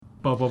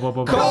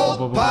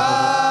Cult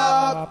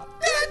Pop!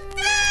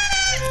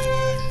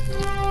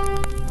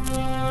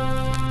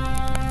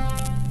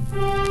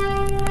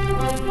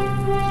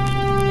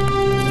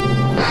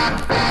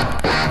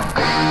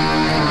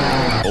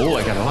 Oh,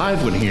 I got a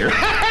live one here.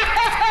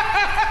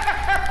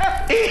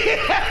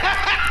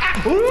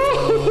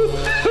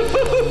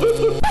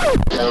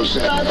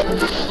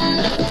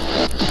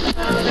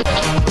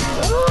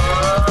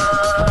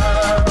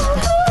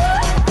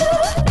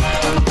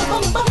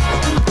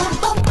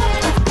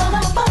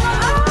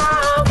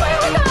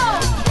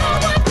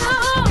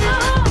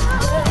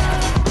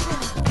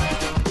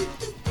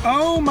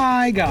 Oh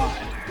my God.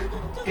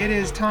 It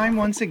is time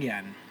once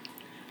again.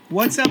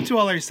 What's up to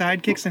all our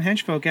sidekicks and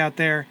henchfolk out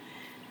there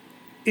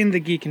in the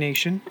Geek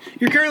Nation?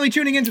 You're currently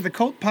tuning into the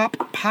Cult Pop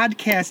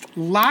Podcast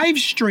live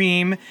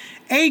stream,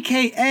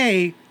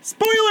 aka,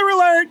 spoiler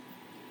alert,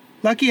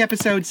 lucky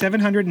episode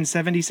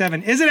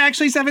 777. Is it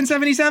actually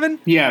 777?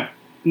 Yeah.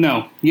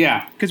 No.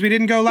 Yeah. Because we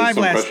didn't go live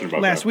There's some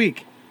last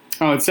week.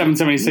 Oh, it's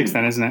 776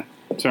 then, isn't it?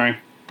 Sorry.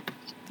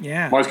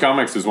 Yeah. Mars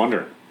Comics is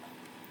wondering.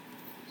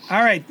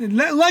 All right.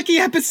 Lucky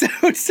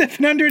episode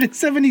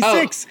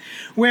 776,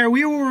 where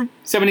we were...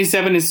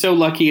 77 is so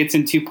lucky it's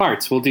in two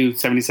parts. We'll do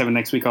 77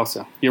 next week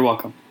also. You're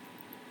welcome.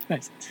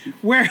 Nice.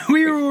 Where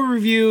we will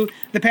review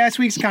the past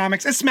week's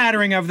comics, a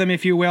smattering of them,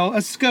 if you will, a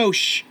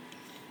skosh,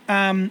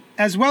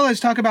 as well as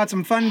talk about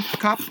some fun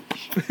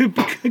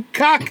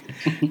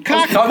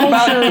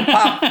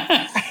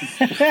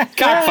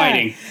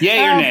Cockfighting.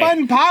 Yay or nay.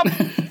 Fun pop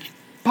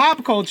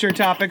culture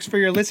topics for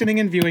your listening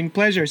and viewing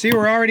pleasure. See,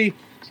 you're already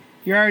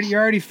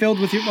filled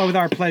with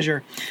our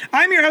pleasure.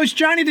 I'm your host,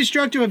 Johnny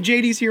Destructo of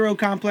JD's Hero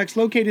Complex,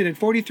 located at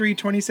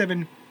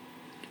 4327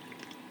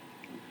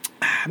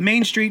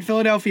 Main Street,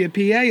 Philadelphia, PA,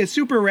 a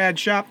super rad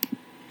shop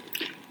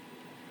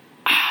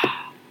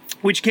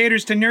which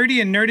caters to nerdy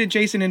and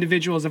nerd-adjacent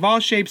individuals of all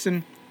shapes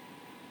and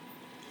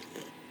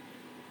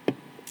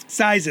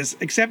sizes,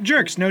 except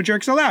jerks. No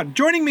jerks allowed.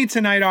 Joining me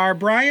tonight are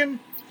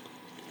Brian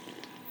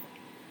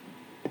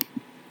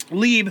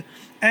Lieb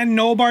and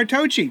Noel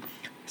Bartocci.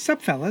 Sup,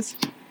 fellas?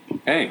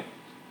 Hey.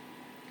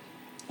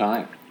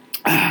 Hi.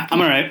 I'm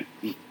all right.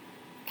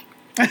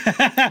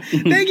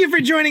 Thank you for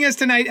joining us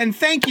tonight, and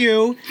thank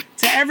you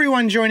to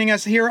everyone joining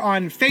us here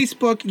on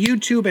Facebook,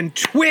 YouTube, and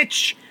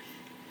Twitch.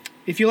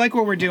 If you like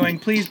what we're doing,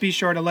 please be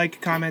sure to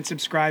like, comment,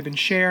 subscribe, and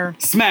share.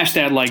 Smash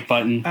that like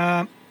button.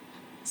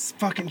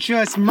 Fucking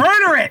just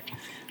murder it!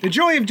 The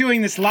joy of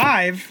doing this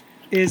live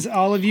is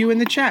all of you in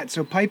the chat,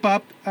 so pipe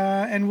up,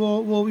 and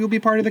you'll be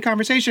part of the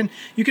conversation.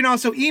 You can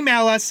also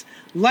email us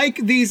like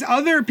these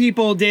other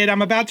people did.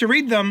 I'm about to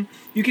read them.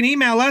 You can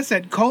email us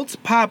at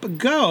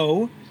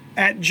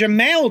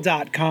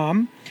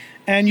cultpopgo@gmail.com,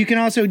 and you can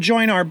also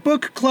join our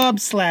book club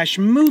 /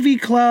 movie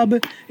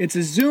club. It's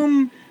a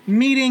Zoom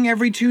meeting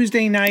every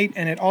Tuesday night,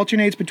 and it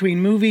alternates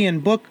between movie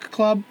and book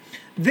club.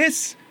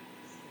 This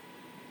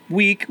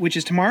week, which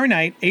is tomorrow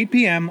night, 8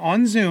 p.m.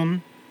 on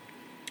Zoom,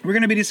 we're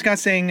going to be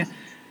discussing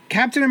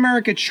Captain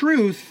America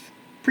Truth,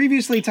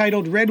 previously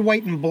titled Red,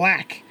 White, and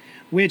Black,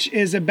 which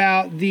is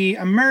about the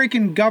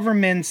American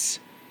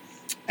government's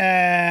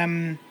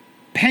penchant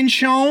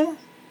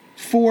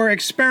for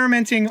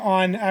experimenting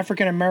on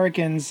African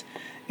Americans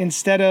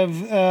instead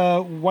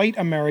of white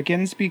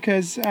Americans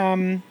because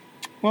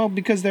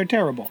they're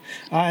terrible.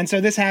 And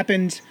so this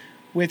happened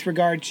with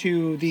regard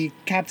to the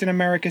Captain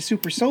America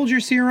Super Soldier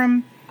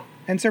Serum,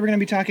 and so we're going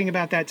to be talking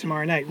about that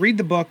tomorrow night. Read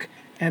the book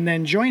and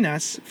then join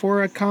us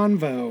for a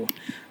convo.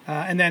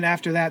 And then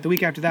after that, the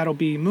week after that will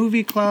be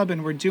Movie Club,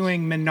 and we're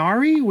doing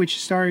Minari,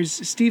 which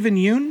stars Steven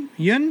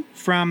Yeun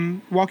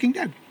from Walking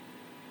Dead.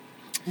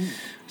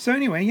 So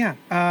anyway, yeah.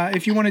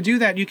 If you want to do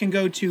that, you can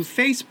go to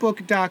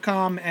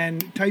facebook.com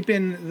and type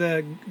in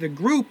the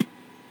group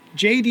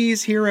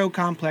JD's Hero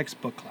Complex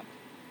Book Club.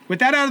 With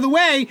that out of the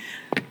way,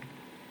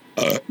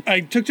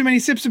 I took too many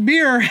sips of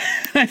beer.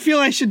 I feel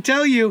I should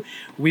tell you,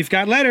 we've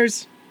got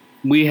letters.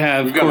 We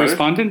have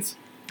correspondence.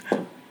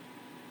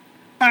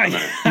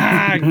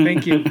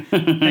 Thank you.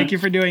 Thank you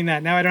for doing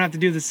that. Now I don't have to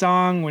do the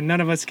song when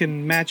none of us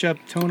can match up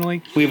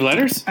tonally. We have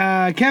letters?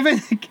 Kevin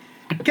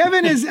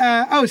is...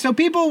 so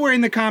people were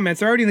in the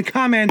comments. They're already in the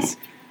comments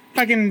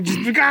fucking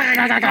just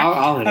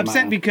I'll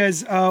upset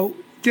because...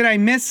 did I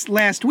miss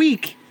last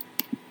week?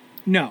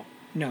 No.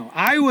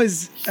 I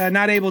was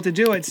not able to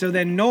do it. So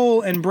then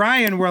Noel and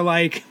Brian were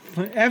like,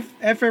 F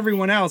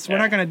everyone else. We're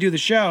not going to do the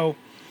show.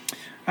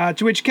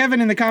 To which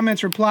Kevin in the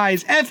comments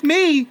replies, F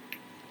me!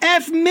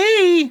 F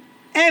me!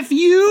 F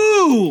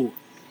you!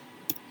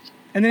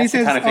 And then he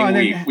says... the kind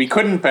of thing we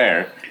couldn't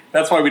bear.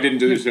 That's why we didn't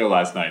do the show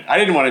last night. I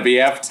didn't want to be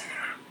effed.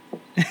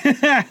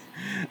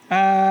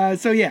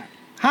 So yeah.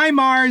 Hi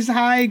Mars,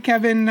 hi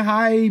Kevin,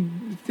 hi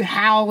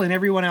Hal, and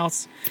everyone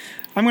else.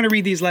 I'm going to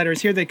read these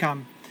letters. Here they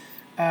come.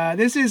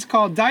 This is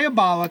called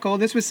Diabolical.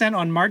 This was sent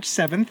on March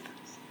 7th.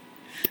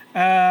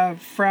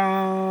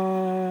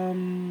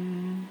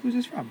 From... Who's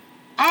this from?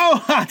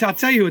 Oh, I'll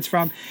tell you who it's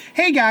from.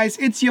 Hey guys,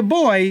 it's your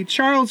boy,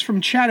 Charles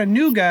from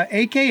Chattanooga,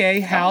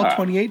 aka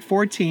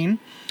Hal2814.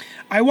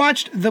 I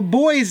watched The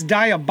Boys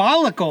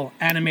Diabolical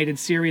animated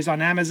series on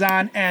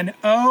Amazon, and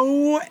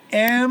OMG,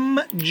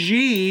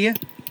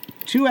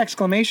 2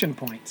 exclamation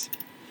points.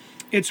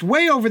 It's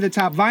way over the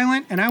top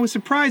violent, and I was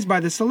surprised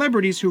by the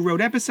celebrities who wrote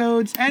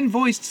episodes and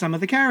voiced some of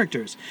the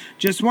characters.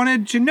 Just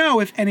wanted to know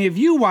if any of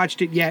you watched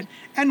it yet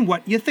and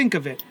what you think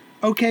of it.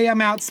 Okay,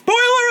 I'm out. Spoiler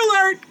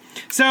alert!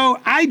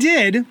 So I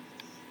did.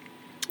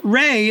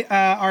 Ray,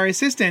 our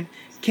assistant,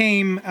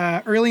 came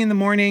early in the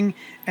morning,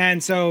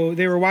 and so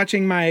they were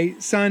watching my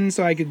son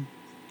so I could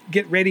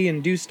get ready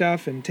and do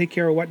stuff and take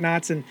care of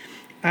whatnots, and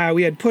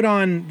we had put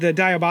on the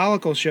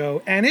Diabolical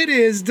show, and it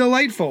is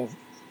delightful.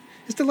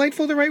 Is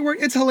delightful the right word?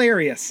 It's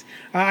hilarious.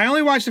 I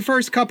only watched the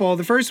first couple.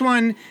 The first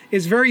one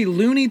is very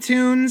Looney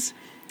Tunes.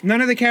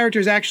 None of the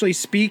characters actually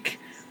speak,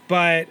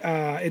 but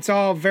it's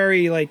all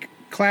very like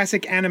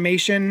classic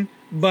animation,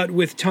 but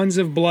with tons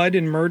of blood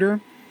and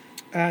murder.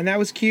 And that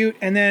was cute.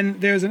 And then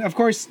there's, of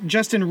course,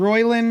 Justin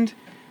Roiland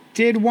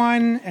did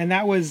one, and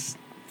that was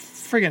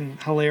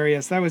friggin'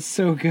 hilarious. That was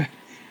so good.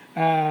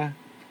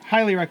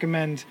 Highly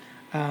recommend.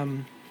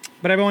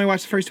 But I've only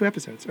watched the first 2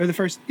 episodes, or the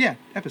first,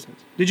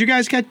 episodes. Did you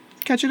guys catch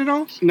it at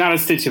all? Not a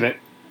stitch of it.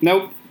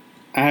 Nope.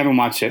 I haven't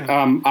watched it.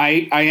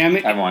 I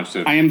haven't watched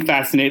it. I am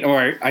fascinated,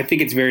 or I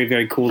think it's very,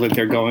 very cool that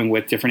they're going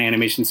with different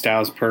animation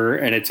styles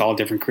and it's all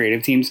different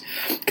creative teams.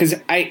 Because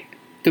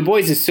The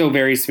Boys is so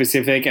very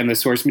specific, and the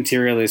source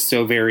material is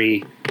so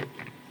very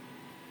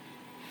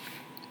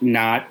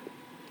not.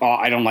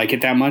 I don't like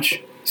it that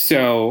much,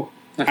 so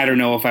I don't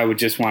know if I would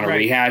just want to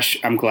rehash.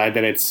 I'm glad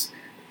that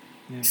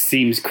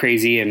seems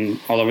crazy and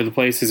all over the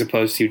place, as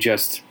opposed to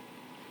just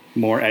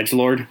more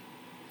edgelord.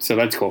 So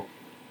that's cool.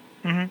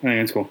 Mm-hmm. I think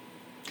that's cool.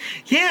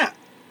 Yeah,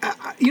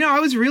 I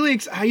was really.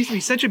 I used to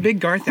be such a big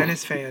Garth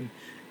Ennis fan,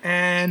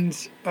 and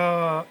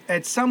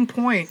at some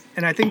point,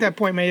 and I think that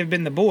point may have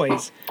been The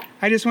Boys,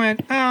 I just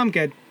went, "Oh, I'm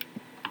good.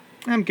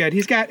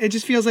 It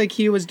just feels like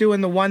he was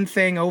doing the one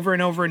thing over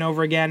and over and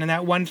over again, and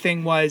that one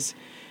thing was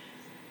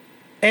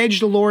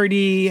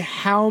edgelordy.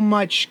 How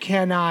much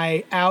can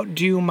I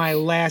outdo my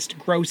last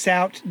gross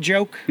out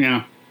joke?"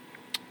 Yeah.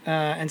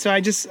 And so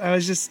I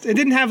was just, it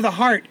didn't have the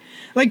heart.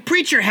 Like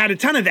Preacher had a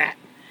ton of that,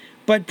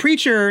 but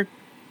Preacher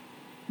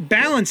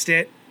balanced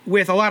it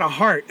with a lot of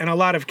heart and a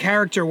lot of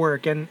character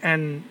work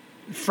and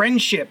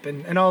friendship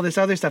and all this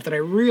other stuff that I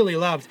really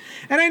loved.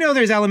 And I know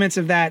there's elements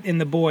of that in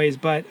The Boys,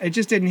 but it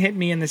just didn't hit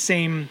me in the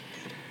same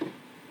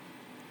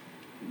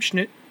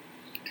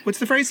what's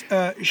the phrase?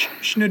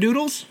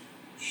 Schnadoodles?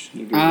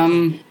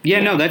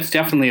 No, that's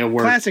definitely a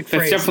word. Classic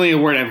phrase. That's definitely a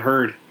word I've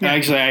heard. Yeah.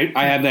 Actually,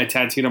 I have that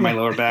tattooed on my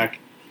lower back.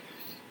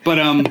 But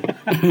I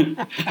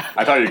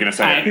thought you were going to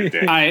say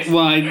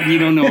you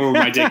don't know where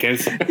my dick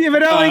is. Yeah,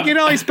 but you can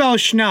only spell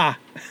schna.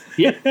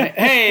 Yeah.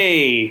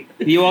 Hey,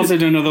 you also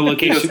don't know the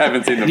location. You just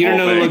haven't seen the You don't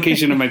whole know thing. the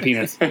location of my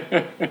penis.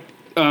 I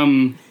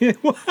don't.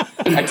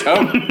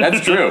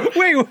 That's true.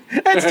 Wait,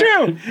 that's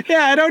true.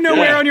 Yeah, I don't know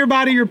where on your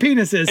body your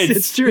penis is.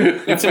 It's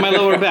true. It's in my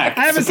lower back.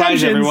 I have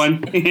Surprise,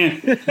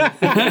 assumptions.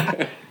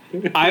 everyone.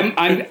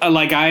 I'm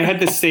like I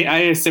had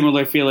a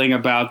similar feeling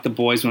about The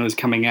Boys when it was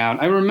coming out.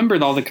 I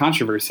remembered all the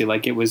controversy.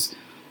 Like it was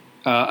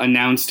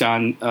announced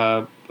on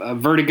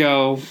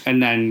Vertigo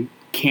and then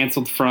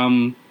canceled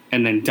from,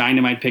 and then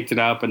Dynamite picked it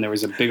up, and there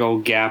was a big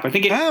old gap. I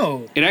think it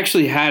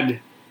actually had.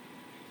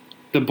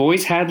 The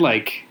Boys had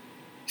like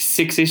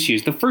 6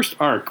 issues. The first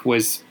arc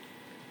was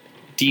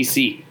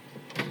DC,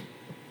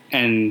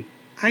 and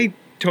I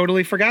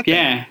totally forgot that.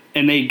 Yeah,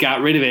 and they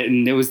got rid of it,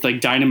 and it was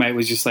like Dynamite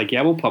was just like,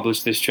 yeah, we'll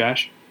publish this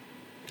trash.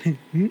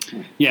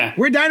 Yeah,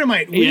 we're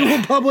Dynamite. We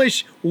will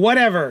publish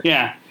whatever.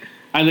 Yeah,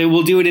 and they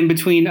will do it in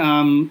between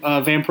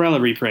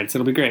Vampirella reprints.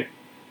 It'll be great.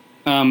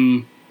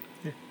 And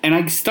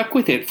I stuck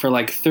with it for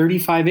like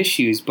 35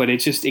 issues, but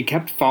it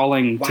kept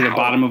falling to the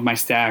bottom of my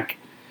stack.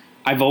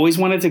 I've always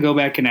wanted to go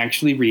back and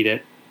actually read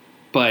it,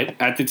 but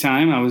at the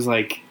time I was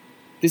like,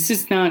 this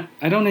is not,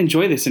 I don't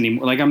enjoy this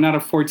anymore. Like, I'm not a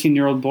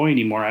 14-year-old boy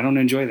anymore. I don't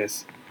enjoy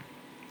this.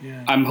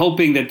 Yeah. I'm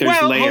hoping that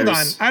there's layers. Hold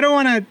on. I don't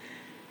want to.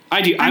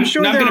 I do. I'm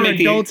sure there are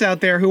adults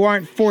out there who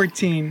aren't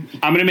 14.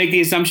 I'm going to make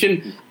the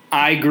assumption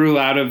I grew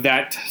out of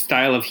that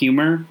style of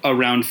humor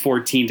around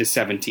 14 to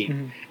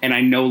 17, and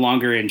I no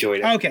longer enjoyed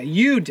it.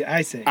 Okay,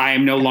 I see. I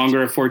am no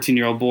longer a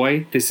 14-year-old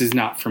boy. This is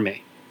not for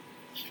me.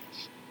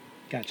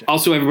 Gotcha.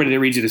 Also, everybody that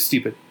reads it is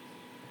stupid.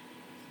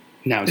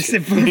 No,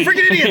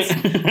 freaking idiots.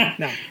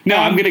 No,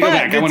 I'm going to go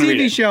back. I want to read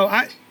it. The TV show,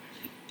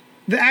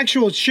 the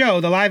actual show,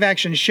 the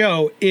live-action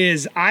show,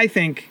 is, I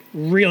think,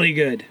 really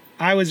good.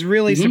 I was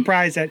really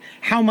surprised at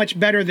how much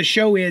better the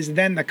show is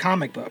than the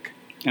comic book.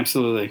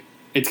 Absolutely.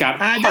 It's got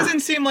it doesn't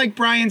seem like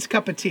Brian's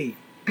cup of tea.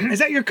 Is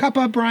that your cup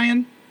of,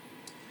 Brian?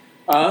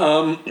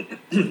 I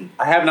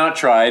have not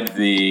tried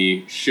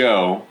the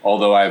show,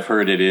 although I've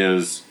heard it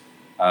is,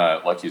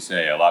 like you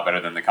say, a lot better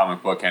than the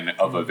comic book and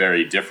of a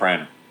very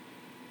different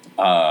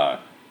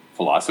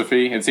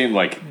philosophy. It seemed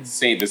like the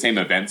same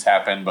events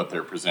happen, but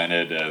they're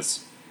presented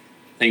as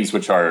things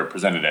which are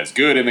presented as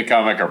good in the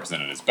comic are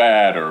presented as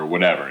bad or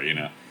whatever, you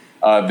know.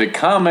 The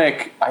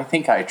comic, I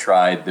think I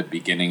tried the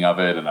beginning of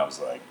it and I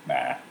was like,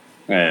 nah.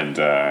 and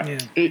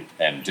a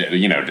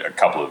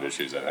couple of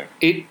issues, I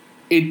think.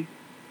 It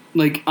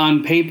like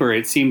on paper,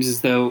 it seems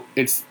as though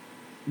it's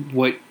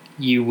what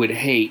you would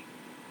hate.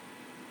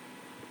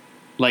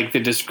 Like the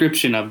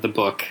description of the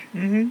book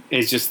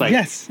is just like,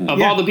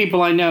 all the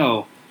people I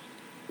know,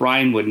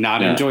 Ryan would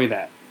not enjoy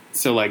that.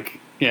 So like,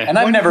 yeah. And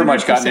I've 100%. Never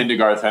much gotten into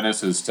Garth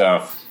Ennis's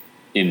stuff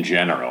in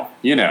general.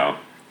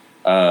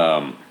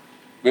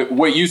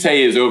 What you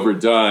say is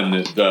overdone.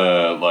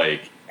 The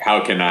like,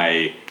 how can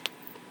I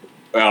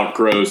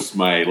outgross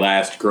my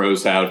last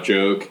gross out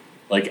joke?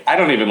 Like, I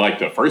don't even like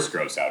the first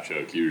gross out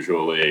joke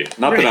usually.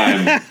 Not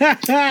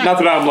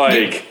that I'm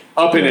like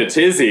up in a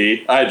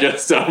tizzy.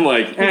 I'm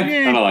like,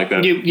 I don't like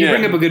that. You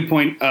bring up a good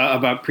point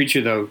about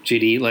Preacher though,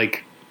 JD.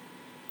 Like,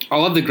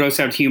 all of the gross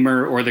out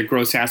humor or the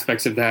gross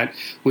aspects of that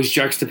was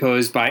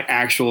juxtaposed by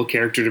actual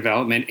character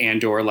development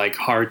and or like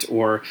heart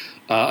or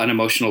an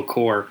emotional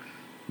core.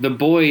 The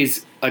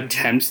Boys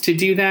attempts to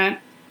do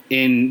that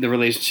in the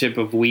relationship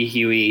of Wee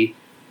Huey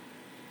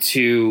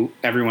to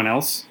everyone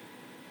else,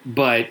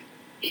 but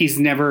he's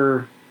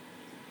never,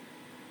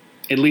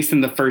 at least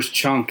in the first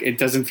chunk, it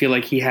doesn't feel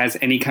like he has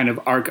any kind of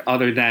arc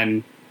other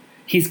than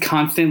he's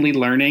constantly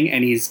learning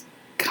and he's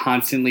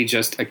constantly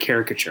just a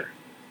caricature.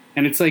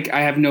 And it's like,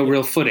 I have no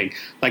real footing.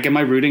 Like, am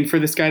I rooting for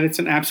this guy that's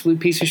an absolute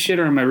piece of shit,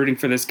 or am I rooting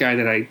for this guy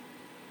that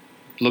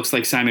looks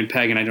like Simon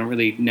Pegg and I don't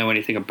really know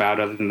anything about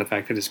other than the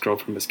fact that his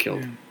girlfriend was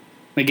killed? Yeah.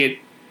 Like,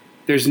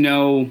 there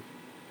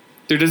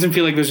doesn't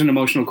feel like there's an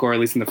emotional core, at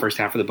least in the first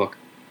half of the book.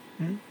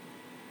 Mm-hmm.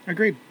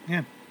 Agreed,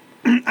 yeah.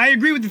 I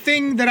agree with the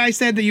thing that I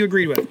said that you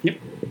agreed with. Yep,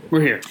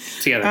 we're here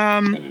together.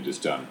 And it is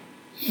done.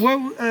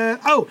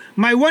 Well,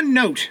 my one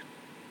note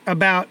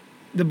about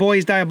the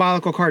Boys'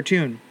 Diabolical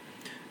cartoon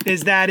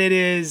is that it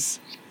is,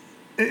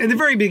 at the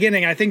very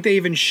beginning, I think they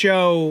even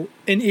show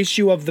an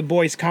issue of the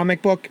Boys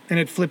comic book, and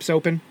it flips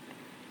open.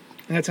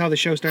 And that's how the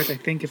show starts, I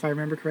think, if I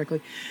remember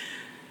correctly.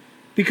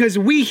 Because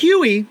Wee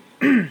Huey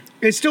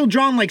is still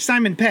drawn like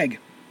Simon Pegg,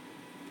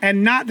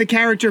 and not the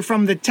character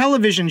from the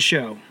television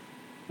show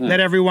that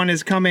everyone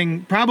is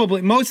coming.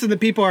 Probably, most of the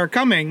people are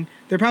coming.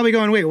 They're probably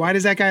going, wait, why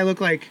does that guy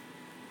look like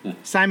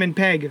Simon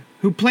Pegg,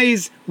 who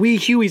plays Wee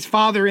Huey's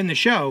father in the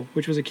show,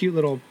 which was a cute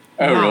little...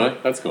 Oh, really?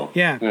 That's cool.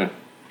 Yeah.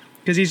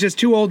 Because he's just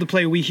too old to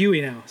play Wee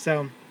Huey now.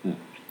 So,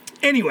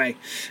 anyway.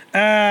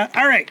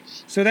 All right.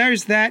 So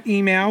there's that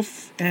email.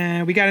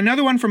 We got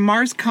another one from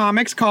Mars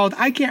Comics called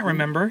I Can't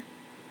Remember.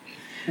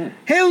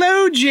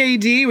 Hello,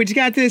 JD. We just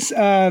got this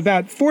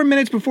about 4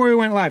 minutes before we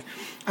went live.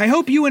 I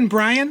hope you and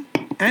Brian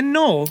and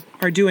Noel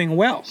are doing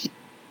well.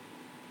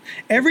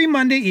 Every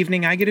Monday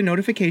evening, I get a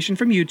notification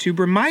from YouTube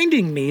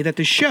reminding me that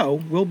the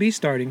show will be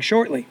starting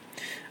shortly.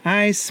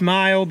 I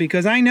smile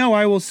because I know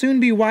I will soon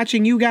be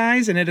watching you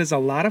guys, and it is a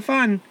lot of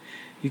fun.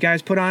 You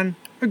guys put on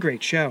a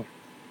great show.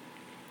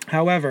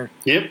 However,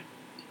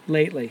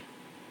 lately,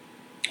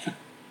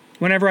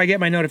 whenever I get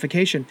my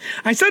notification,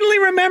 I suddenly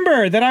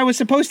remember that I was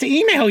supposed to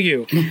email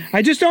you.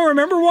 I just don't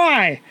remember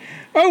why.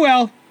 Oh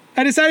well,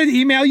 I decided to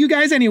email you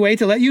guys anyway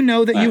to let you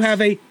know that you have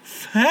a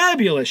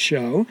fabulous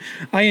show.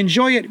 I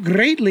enjoy it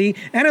greatly,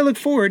 and I look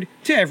forward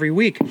to every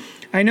week.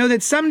 I know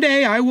that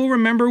someday I will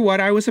remember what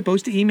I was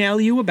supposed to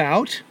email you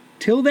about.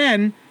 Till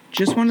then,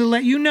 just wanted to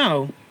let you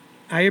know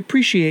I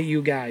appreciate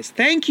you guys.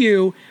 Thank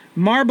you,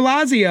 Mar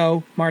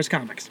Blasio, Mars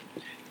Comics.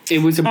 It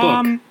was a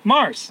book.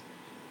 Mars.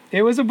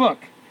 It was a book.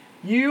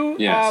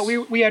 Yes.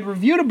 We had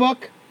reviewed a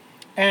book,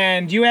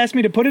 and you asked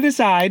me to put it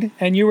aside,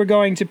 and you were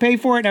going to pay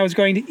for it, and I was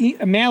going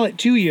to mail it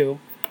to you.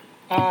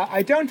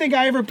 I don't think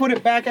I ever put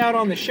it back out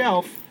on the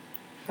shelf.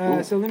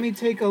 So let me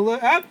take a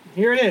look.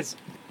 Here it is.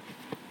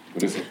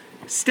 What is it?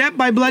 Step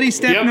by Bloody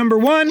Step number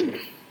 1.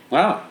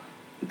 Wow.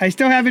 I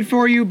still have it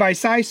for you by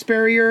Cy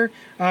Spurrier.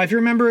 If you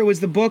remember, it was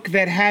the book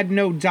that had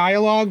no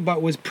dialogue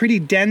but was pretty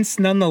dense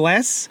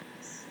nonetheless.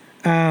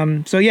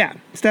 So yeah,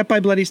 Step by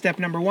Bloody Step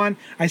number 1.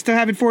 I still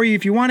have it for you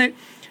if you want it.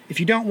 If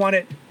you don't want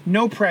it,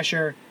 no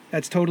pressure.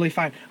 That's totally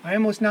fine. I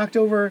almost knocked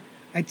over.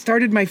 I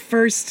started my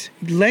first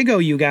Lego,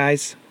 you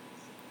guys.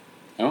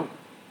 Oh,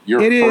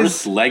 your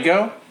first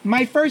Lego?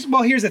 My first.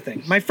 Well, here's the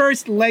thing. My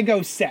first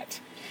Lego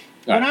set.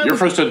 Your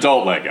first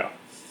adult Lego?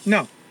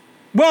 No.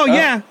 Well,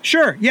 yeah,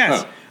 sure,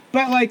 yes. Oh.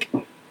 But like,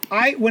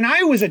 when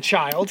I was a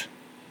child,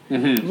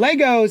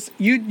 Legos,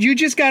 you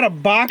just got a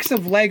box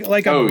of Lego,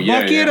 like a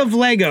bucket of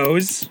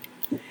Legos,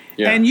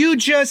 and you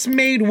just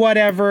made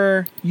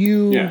whatever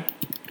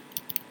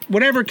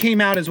whatever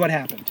came out is what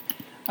happened.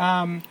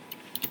 And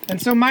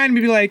so mine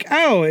would be like,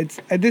 oh, it's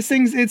a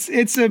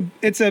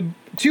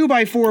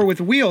 2x4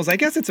 with wheels. I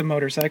guess it's a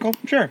motorcycle.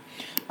 Sure.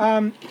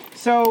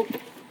 So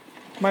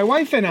my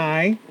wife and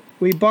I,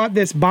 we bought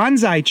this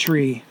bonsai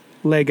tree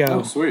Lego.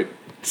 Oh, sweet.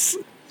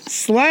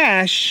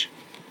 Slash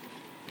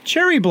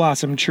cherry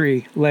blossom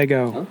tree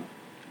Lego. Oh.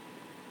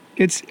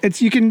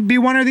 It's you can be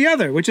one or the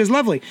other, which is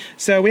lovely.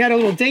 So we had a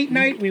little date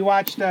night. We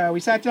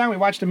sat down, we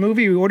watched a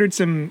movie, we ordered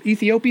some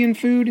Ethiopian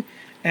food,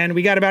 and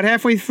we got about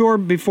halfway through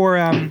before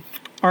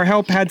our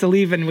help had to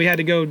leave, and we had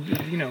to go,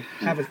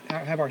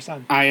 have our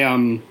son.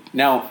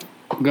 Now,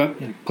 go,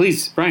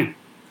 please, Brian.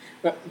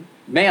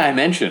 may I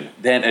mention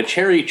that a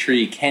cherry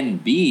tree can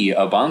be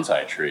a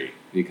bonsai tree,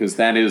 because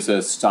that is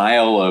a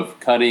style of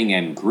cutting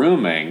and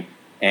grooming,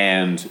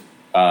 and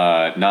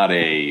not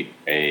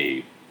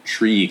a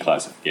tree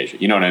classification.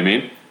 You know what I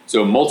mean?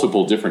 So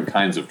multiple different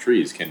kinds of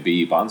trees can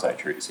be bonsai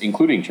trees,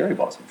 including cherry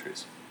blossom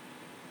trees.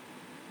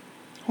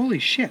 Holy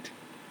shit.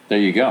 There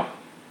you go.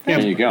 Yeah,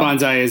 There you go.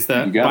 bonsai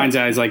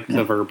is like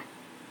the verb.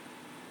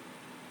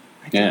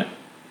 Yeah.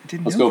 I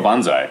didn't Let's know go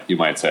that. bonsai, you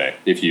might say,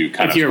 if you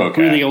kind If of you're spoke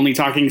really at only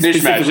talking mishmash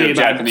specifically of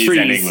about Japanese and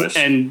trees English.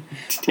 and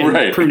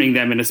Right. pruning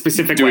them in a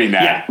specific doing way.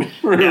 that.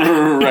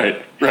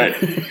 Yeah.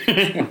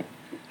 Right.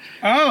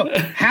 Oh,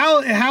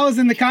 Hal is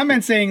in the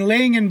comments saying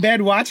laying in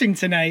bed watching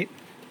tonight.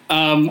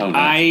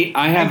 nice.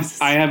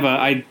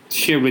 I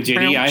shared with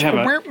JD. I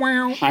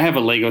have a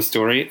Lego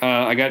story.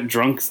 I got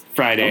drunk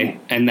Friday,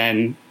 and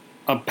then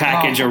a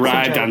package Oh, so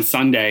arrived on jealous.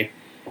 Sunday,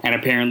 and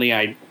apparently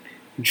I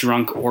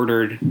drunk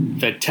ordered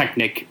the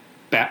Technic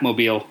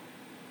Batmobile.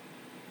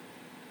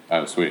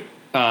 Oh, sweet.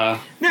 Now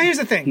here's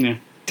the thing. Yeah.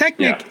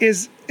 Technic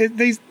Yeah.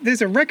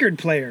 there's a record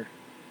player.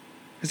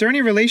 Is there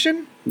any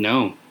relation?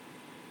 No.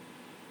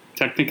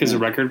 Technic is a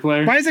record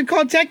player? Why is it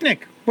called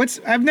Technic?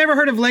 I've never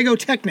heard of Lego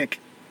Technic.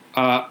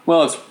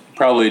 Well, it's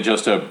probably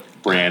just a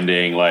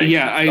branding, like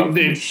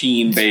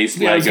machine-based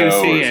Yeah, I was Lego.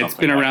 going to say, or it's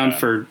something been like around that.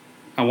 for,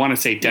 I want to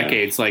say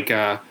decades. Like,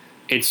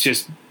 it's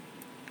just,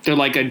 they're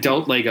like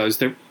adult Legos.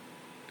 Do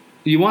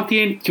you want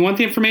the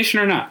information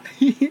or not?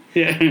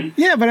 Yeah.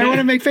 Yeah, but I want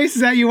to make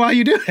faces at you while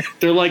you do it.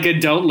 They're like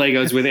adult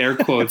Legos with air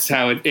quotes,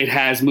 how it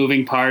has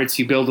moving parts.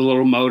 You build a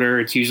little motor.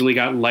 It's usually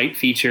got light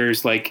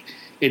features. Like,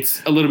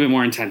 it's a little bit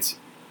more intense.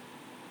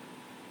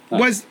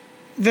 Was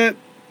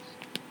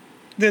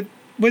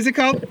what's it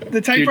called?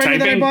 The typewriter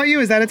that I typing? bought you?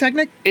 Is that a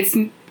Technic?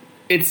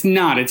 It's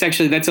not. It's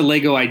actually, that's a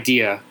Lego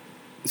idea.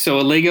 So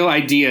a Lego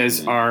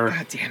ideas are...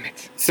 God damn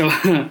it. So,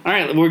 all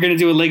right, we're going to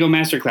do a Lego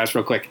masterclass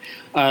real quick.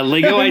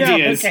 Lego No,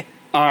 ideas okay.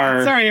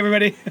 are Sorry,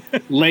 everybody.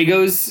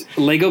 Lego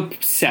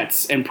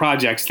sets and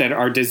projects that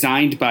are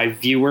designed by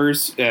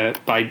viewers,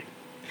 by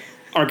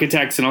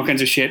architects and all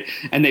kinds of shit,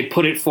 and they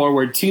put it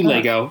forward to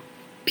Lego.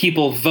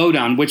 People vote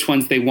on which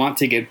ones they want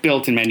to get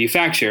built and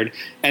manufactured,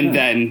 and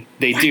then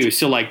they do.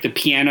 So, like, the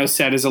piano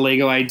set is a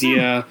Lego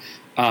idea.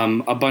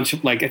 A bunch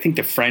of, like, I think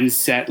the Friends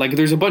set. Like,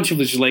 there's a bunch of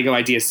those Lego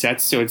idea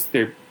sets. So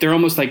they're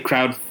almost like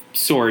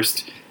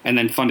crowdsourced and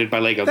then funded by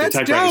Lego. That's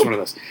the typewriter is dope. one of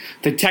those.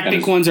 The Technic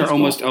That's ones are cool.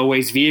 almost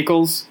always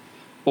vehicles,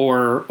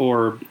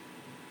 or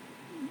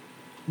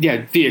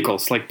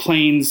vehicles like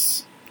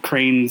planes,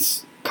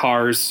 cranes,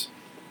 cars,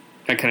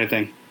 that kind of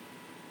thing.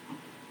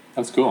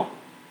 That's cool.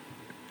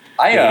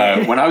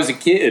 When I was a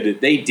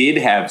kid, they did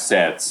have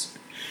sets.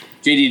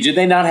 JD, did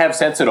they not have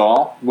sets at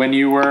all when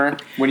you were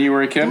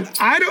a kid?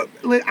 I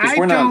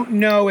we're not- don't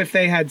know if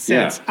they had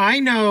sets. Yeah. I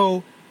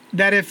know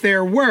that if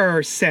there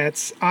were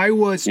sets, I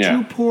was Yeah.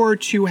 too poor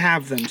to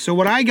have them. So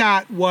what I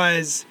got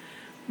was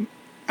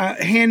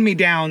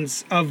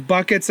hand-me-downs of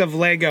buckets of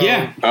Lego.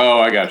 Yeah, Oh,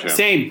 I gotcha.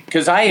 same.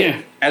 Because Yeah.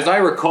 as I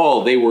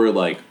recall, they were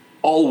like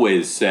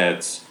always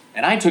sets,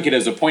 and I took it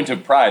as a point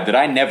of pride that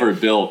I never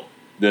built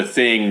the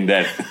thing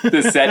that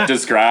the set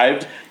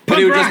described. But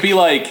it would just be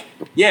like,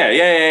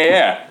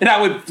 yeah. And I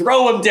would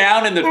throw them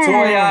down in the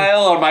toy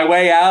aisle on my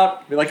way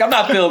out. Be like, I'm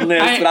not building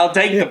this, but I'll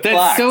take the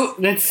blocks.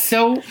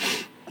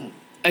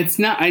 It's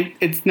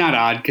not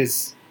odd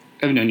because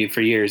I've known you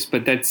for years,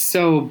 but that's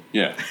so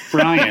Yeah.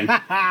 Brian.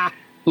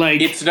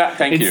 Like, It's not,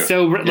 thank you. It's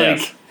so Yes.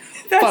 like.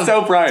 That's fuck.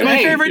 so Brian. My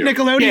Hey, favorite Thank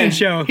you. Nickelodeon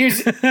show.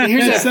 Here's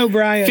That's a so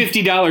Brian.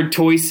 $50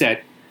 toy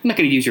set. I'm not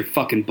going to use your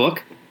fucking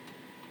book.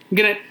 I'm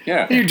gonna.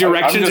 Yeah. Your I'm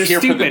directions just are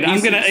here for the stupid. I'm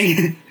gonna.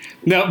 pieces.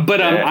 No, but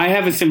Yeah. I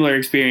have a similar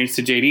experience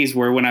to JD's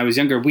where when I was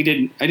younger,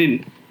 they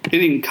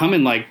didn't come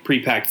in like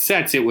pre-packed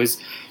sets. It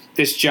was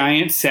this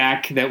giant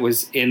sack that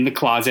was in the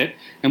closet,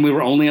 and we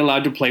were only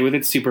allowed to play with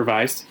it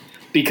supervised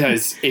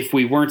because if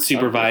we weren't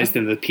supervised,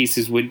 then the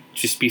pieces would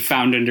just be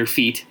found under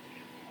feet.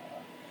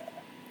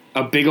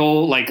 A big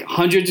old, like,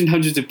 hundreds and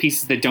hundreds of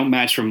pieces that don't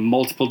match from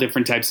multiple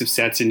different types of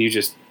sets, and you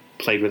just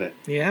played with it.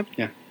 Yeah.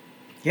 Yeah.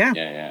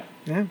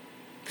 Yeah.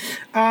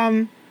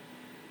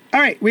 All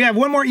right, we have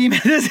one more email.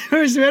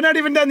 We're not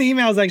even done the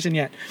email section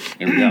yet.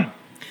 Here we go.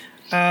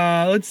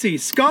 Let's see.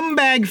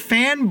 Scumbag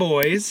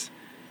Fanboys.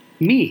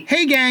 Me.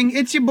 Hey, gang,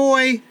 it's your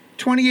boy,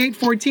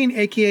 2814,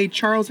 a.k.a.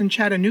 Charles in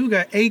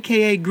Chattanooga,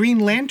 a.k.a. Green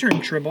Lantern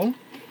Tribble.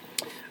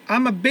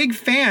 I'm a big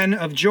fan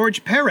of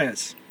George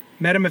Perez.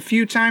 Met him a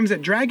few times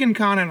at Dragon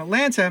Con in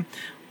Atlanta.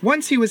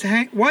 Once he was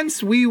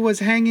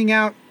hanging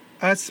out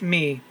with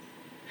me,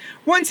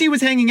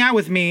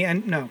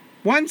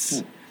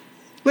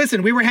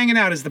 Listen, we were hanging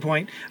out is the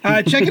point.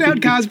 Checking out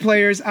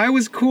cosplayers. I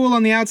was cool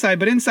on the outside,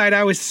 but inside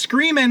I was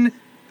screaming,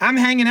 I'm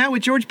hanging out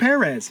with George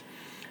Perez.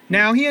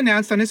 Now, he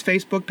announced on his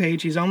Facebook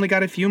page he's only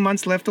got a few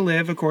months left to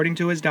live, according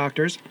to his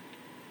doctors.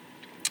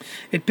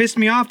 It pissed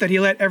me off that he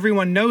let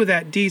everyone know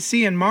that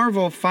DC and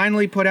Marvel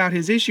finally put out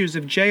his issues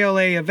of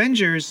JLA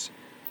Avengers.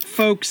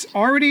 Folks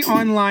already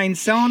online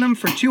selling them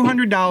for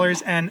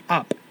 $200 and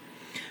up.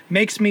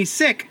 Makes me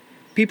sick.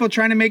 People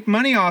trying to make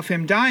money off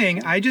him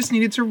dying. I just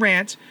needed to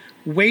rant.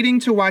 waiting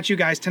to watch you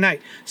guys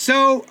tonight.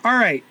 So, all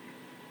right,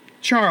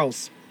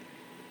 Charles,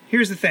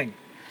 here's the thing.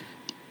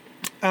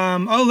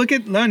 Look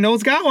at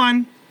Noel's got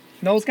one.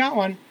 Noel's got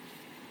one.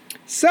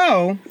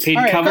 So, Paid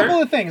all right, cover? a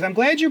couple of things. I'm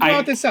glad you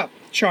brought this up,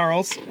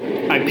 Charles.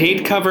 I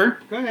paid cover,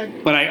 Go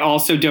ahead. but I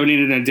also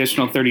donated an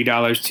additional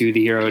 $30 to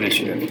the Hero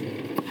Initiative.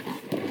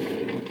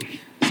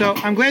 So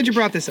I'm glad you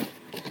brought this up.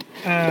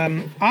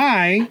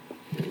 I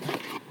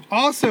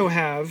also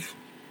have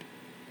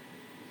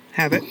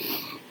it,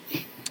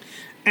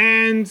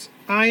 and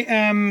I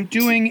am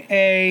doing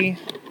a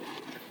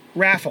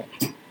raffle.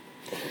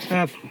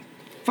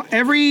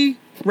 Every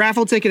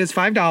raffle ticket is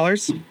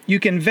 $5. You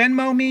can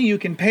Venmo me, you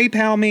can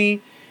PayPal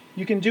me,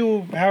 you can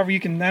do however you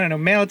can, I don't know,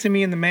 mail it to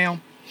me in the mail.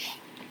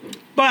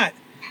 But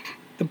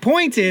the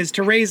point is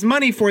to raise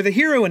money for the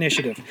Hero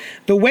Initiative.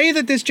 The way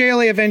that this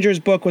JLA Avengers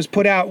book was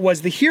put out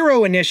was the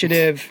Hero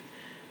Initiative,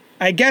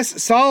 I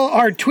guess, saw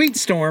our tweet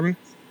storm,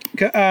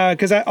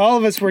 because all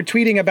of us were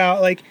tweeting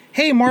about, like,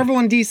 hey, Marvel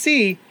and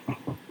DC,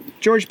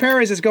 George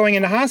Perez is going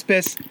into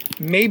hospice.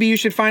 Maybe you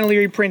should finally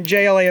reprint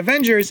JLA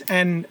Avengers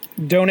and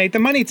donate the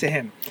money to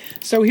him.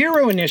 So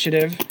Hero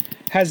Initiative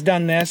has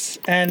done this,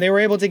 and they were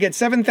able to get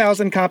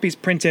 7,000 copies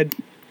printed.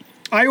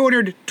 I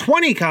ordered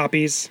 20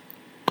 copies,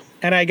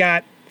 and I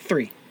got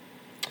 3.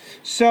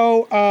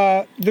 So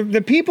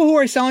the people who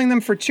are selling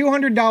them for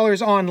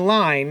 $200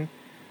 online,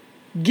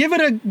 give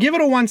it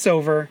a once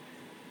over.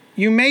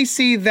 You may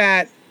see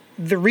that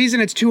the reason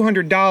it's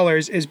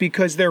 $200 is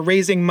because they're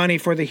raising money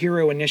for the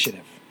Hero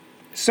Initiative.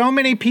 So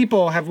many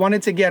people have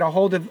wanted to get a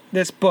hold of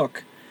this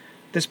book,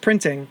 this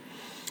printing,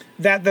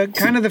 that the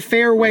kind of the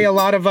fair way a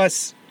lot of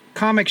us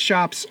comic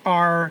shops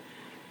are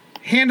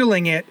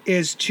handling it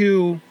is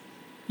to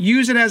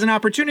use it as an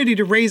opportunity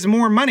to raise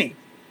more money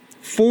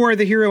for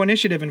the Hero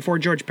Initiative and for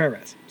George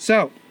Perez.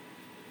 So,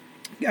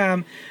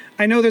 I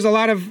know there's a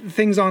lot of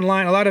things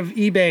online, a lot of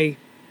eBay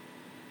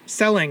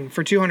selling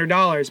for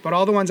 $200, but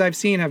all the ones I've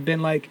seen have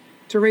been like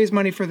to raise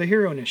money for the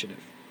Hero Initiative.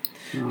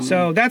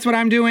 So that's what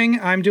I'm doing.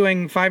 I'm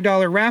doing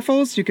 $5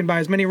 raffles. You can buy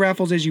as many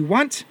raffles as you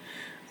want.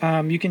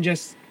 You can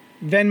just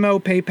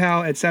Venmo,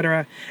 PayPal,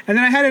 etc. And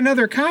then I had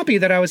another copy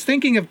that I was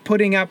thinking of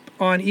putting up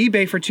on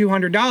eBay for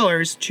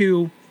 $200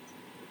 to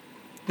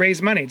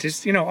raise money.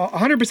 Just,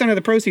 100% of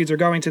the proceeds are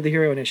going to the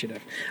Hero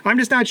Initiative. I'm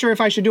just not sure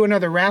if I should do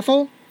another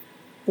raffle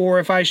or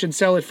if I should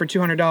sell it for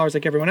 $200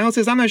 like everyone else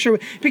is. I'm not sure.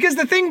 Because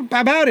the thing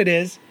about it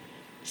is,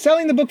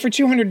 selling the book for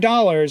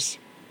 $200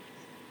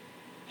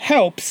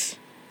 helps,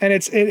 and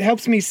it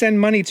helps me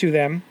send money to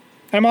them.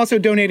 I'm also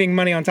donating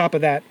money on top of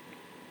that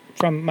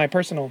from my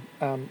personal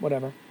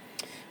whatever.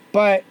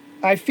 But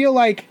I feel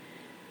like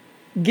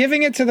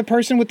giving it to the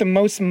person with the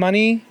most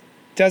money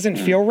doesn't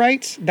feel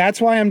right. That's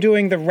why I'm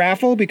doing the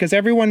raffle, because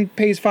everyone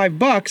pays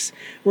 $5.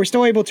 We're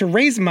still able to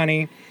raise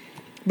money,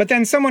 but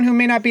then someone who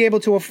may not be able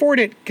to afford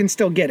it can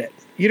still get it.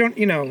 You don't,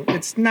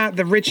 it's not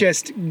the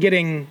richest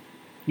getting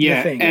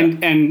the thing.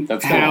 And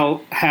That's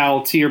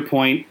Hal, to your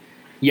point,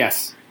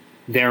 yes,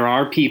 there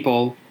are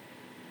people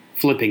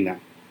flipping them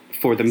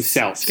for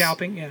themselves.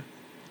 Scalping, yeah.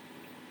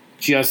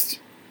 Just,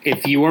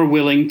 if you are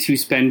willing to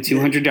spend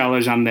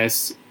 $200 on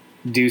this,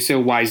 do so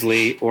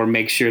wisely, or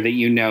make sure that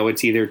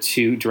it's either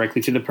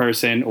directly to the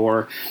person,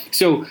 or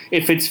so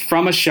if it's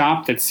from a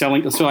shop that's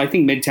selling. So I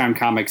think Midtown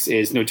Comics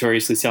is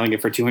notoriously selling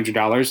it for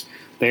 $200.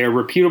 They are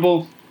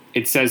reputable.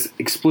 It says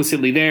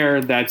explicitly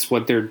there that's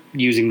what they're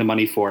using the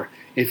money for.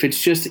 If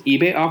it's just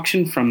eBay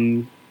auction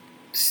from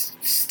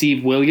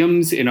Steve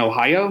Williams in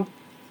Ohio,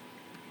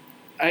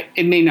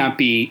 it may not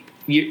be.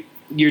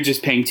 You're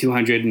just paying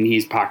 $200 and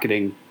he's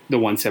pocketing the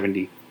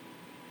 $170.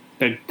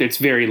 That's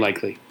very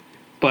likely,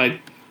 but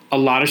a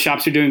lot of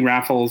shops are doing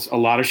raffles. A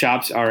lot of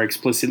shops are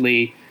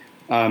explicitly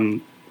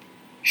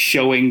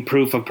showing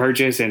proof of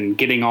purchase and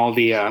getting all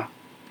the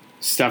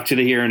stuff to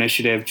the Hero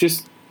Initiative.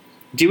 Just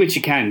do what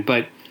you can.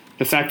 But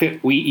the fact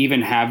that we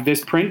even have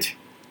this print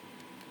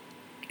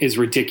is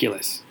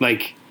ridiculous.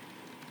 Like,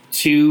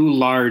 2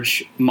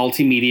 large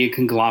multimedia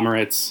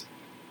conglomerates,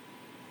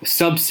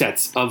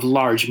 subsets of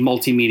large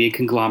multimedia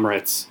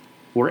conglomerates,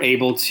 were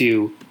able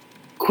to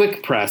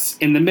quick press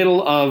in the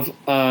middle of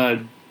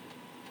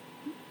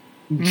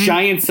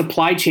giant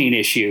supply chain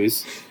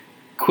issues,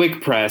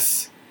 quick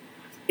press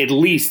at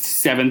least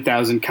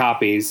 7,000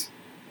 copies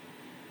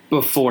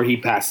before he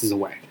passes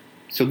away.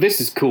 So this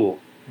is cool.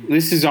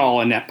 This is all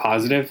a net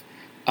positive.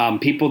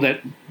 People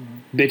that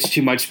bitch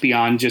too much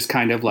beyond just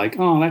kind of like,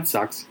 oh, that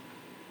sucks,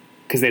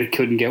 because they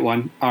couldn't get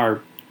one,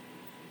 are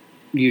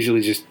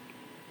usually just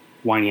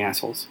whiny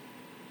assholes.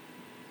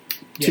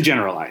 To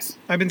generalize.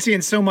 I've been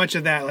seeing so much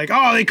of that. Like,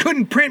 oh, they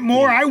couldn't print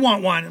more. I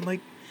want one. I'm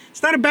like,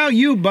 it's not about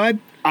you, bud.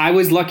 I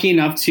was lucky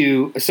enough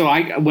to. So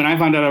when I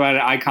found out about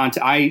it,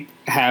 I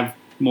have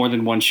more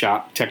than one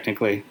shop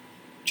technically.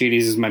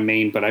 JD's is my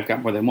main, but I've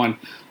got more than one.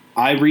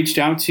 I reached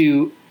out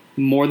to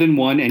more than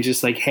one and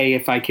just like, hey,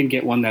 if I can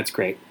get one, that's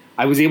great.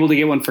 I was able to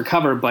get one for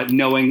cover, but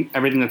knowing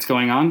everything that's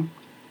going on,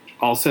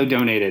 also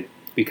donated,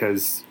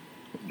 because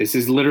this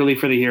is literally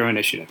for the Hero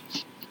Initiative.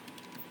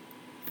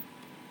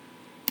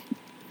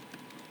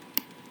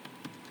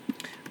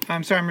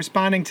 I'm sorry, I'm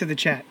responding to the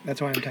chat.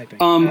 That's why I'm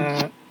typing.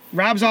 Um,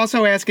 Rob's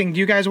also asking, do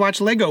you guys watch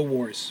Lego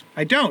Wars?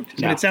 I don't, but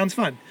No. it sounds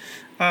fun.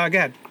 Go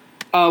ahead.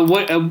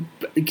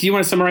 do you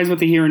want to summarize what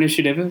the HERE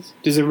initiative is?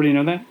 Does everybody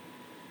know that?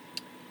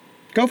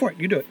 Go for it.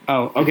 You do it.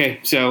 Oh, okay.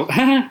 So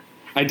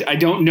I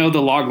don't know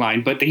the log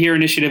line, but the HERE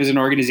initiative is an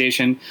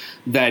organization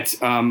that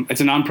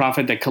it's a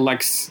nonprofit that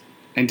collects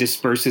and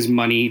disperses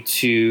money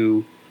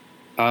to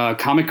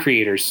comic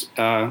creators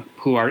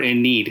who are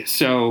in need.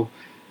 So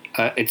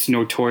it's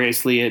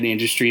notoriously an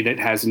industry that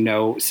has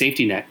no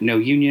safety net, no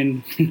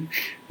union,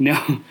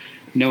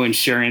 no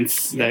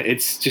insurance. That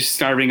it's just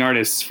starving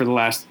artists for the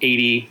last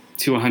 80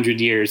 to 100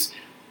 years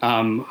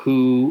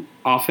who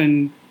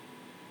often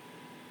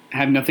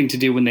have nothing to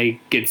do when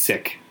they get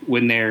sick,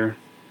 when they're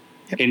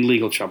in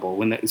legal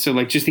trouble.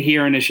 So just the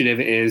HERE initiative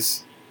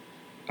is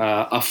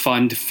a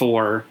fund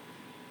for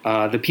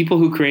the people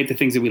who create the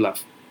things that we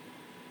love.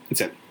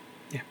 That's it.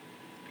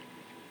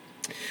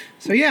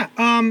 So, yeah.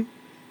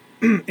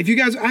 If you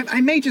guys, I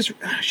may just,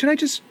 should I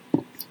just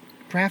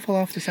raffle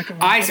off the second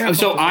one? I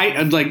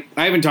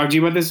haven't talked to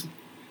you about this.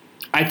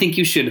 I think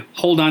you should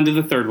hold on to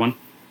the third one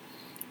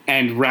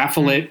and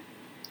raffle it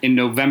in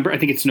November. I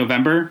think it's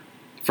November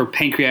for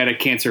Pancreatic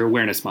Cancer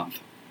Awareness Month.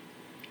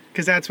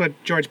 Because that's what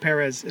George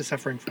Perez is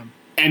suffering from.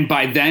 And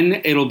by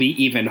then, it'll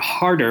be even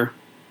harder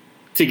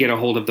to get a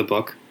hold of the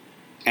book,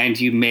 and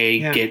you may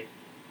get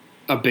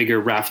a bigger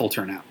raffle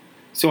turnout.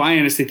 So I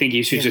honestly think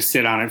you should just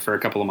sit on it for a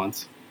couple of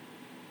months.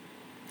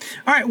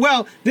 All right,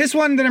 well, this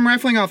one that I'm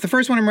raffling off, the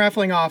first one I'm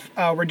raffling off,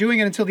 we're doing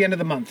it until the end of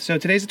the month. So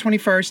today's the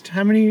 21st.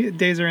 How many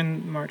days are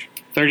in March?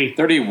 30.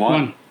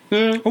 31.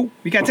 Oh,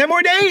 we got 10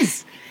 more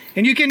days.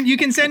 And you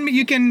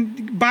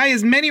can buy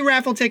as many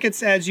raffle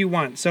tickets as you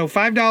want. So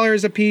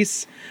 $5 a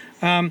piece.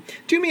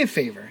 Do me a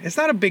favor. It's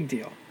not a big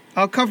deal.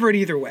 I'll cover it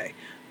either way.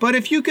 But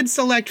if you could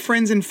select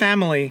friends and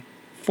family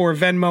for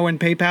Venmo and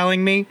PayPaling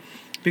me,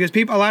 because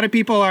a lot of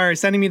people are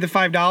sending me the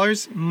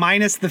 $5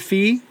 minus the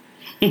fee.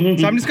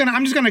 So I'm just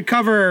gonna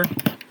cover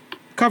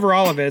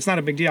all of it. It's not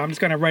a big deal. I'm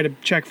just gonna write a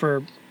check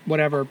for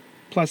whatever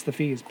plus the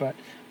fees. But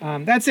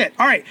that's it.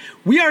 All right,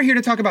 we are here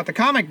to talk about the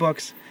comic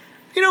books.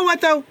 You know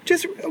what though?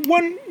 Just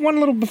one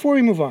little before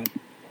we move on.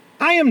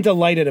 I am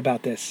delighted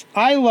about this.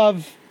 I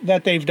love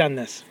that they've done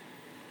this.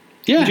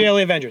 Yeah.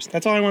 JLA Avengers.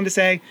 That's all I wanted to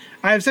say.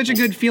 I have such a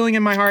good feeling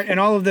in my heart, and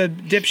all of the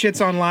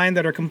dipshits online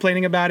that are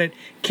complaining about it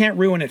can't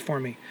ruin it for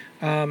me.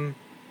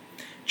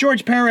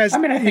 George Perez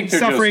I think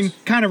suffering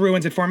kind of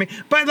ruins it for me,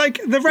 but like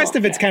the rest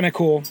of it's kind of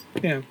cool,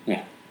 you know.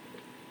 Yeah.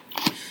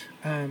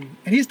 And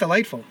he's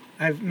delightful.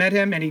 I've met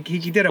him, and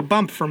he did a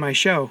bump for my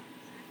show.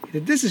 He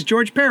did, "This is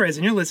George Perez,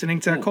 and you're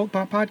listening to Cult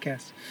Pop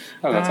Podcast."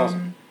 Oh, that's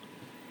awesome.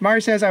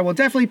 Mari says, "I will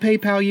definitely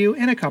PayPal you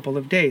in a couple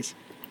of days,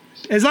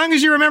 as long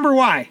as you remember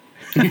why."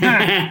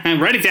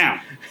 Write it down.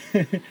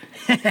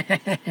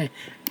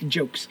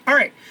 Jokes. All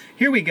right,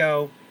 here we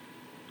go.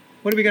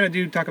 What are we going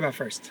to talk about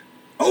first?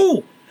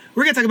 Oh,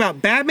 we're going to talk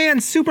about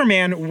Batman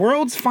Superman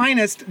World's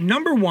Finest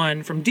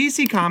 #1 from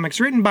DC Comics,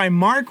 written by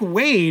Mark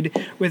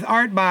Waid with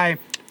art by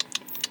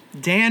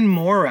Dan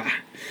Mora.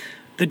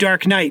 The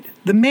Dark Knight,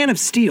 the Man of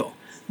Steel.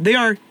 They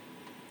are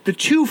the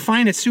two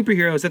finest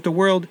superheroes that the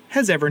world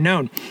has ever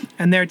known.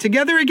 And they're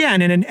together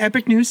again in an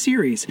epic new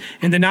series.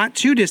 In the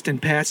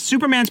not-too-distant past,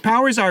 Superman's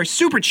powers are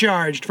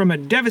supercharged from a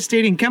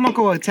devastating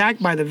chemical attack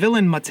by the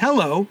villain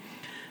Motello,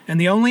 and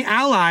the only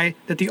ally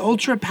that the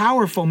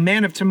ultra-powerful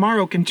Man of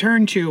Tomorrow can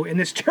turn to in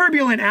this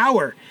turbulent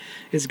hour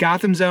is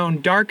Gotham's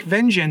own Dark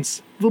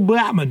Vengeance, the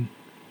Batman.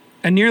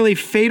 A nearly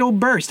fatal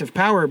burst of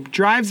power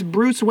drives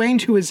Bruce Wayne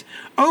to his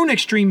own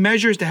extreme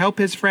measures to help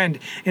his friend,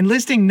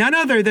 enlisting none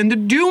other than the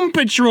Doom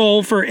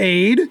Patrol for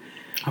aid.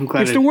 I'm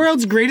glad It's the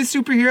world's greatest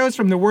superheroes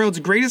from the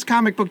world's greatest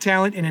comic book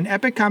talent in an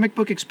epic comic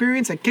book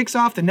experience that kicks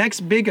off the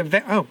next big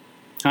event.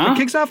 It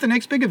kicks off the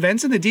next big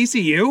events in the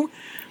DCU.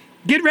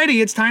 Get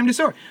ready, it's time to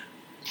soar.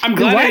 I'm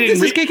glad What? I didn't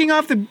This is kicking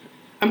off the...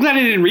 I'm glad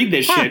I didn't read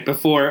this shit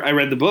before I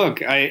read the book.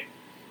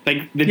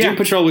 The Doom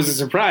Patrol was a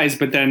surprise,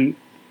 but then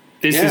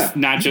this is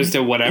not just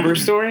a whatever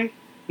story.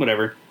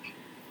 Whatever.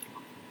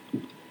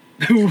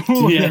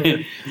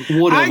 Whatever.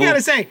 Whatever. I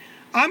gotta say,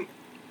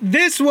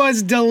 this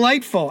was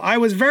delightful. I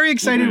was very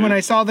excited when I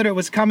saw that it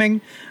was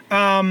coming.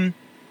 The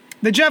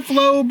Jeff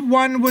Loeb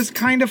one was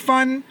kind of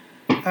fun.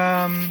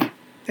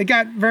 It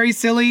got very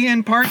silly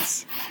in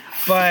parts,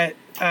 but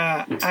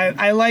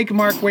I like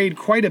Mark Waid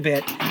quite a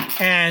bit.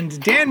 And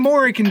Dan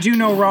Mora can do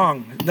no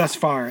wrong thus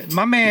far.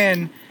 My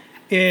man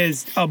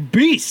is a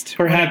beast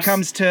when it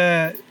comes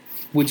to...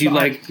 Would you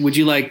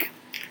like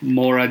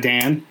Mora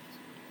Dan?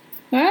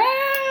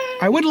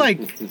 I would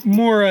like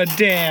Mora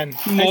Dan. I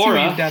see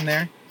what you've done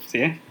there.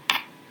 See?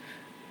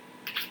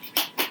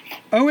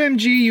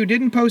 OMG, you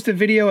didn't post a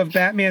video of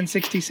Batman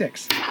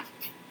 66.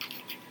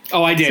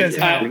 Oh, I did.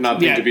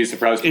 Nothing to be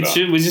surprised about.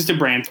 It was just a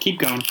brand. Keep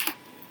going.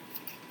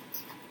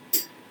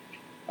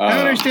 I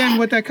don't understand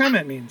what that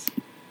comment means.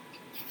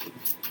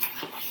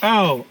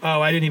 Oh,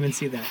 I didn't even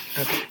see that.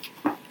 Okay.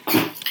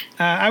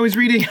 I was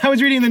reading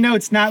the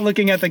notes, not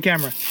looking at the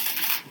camera.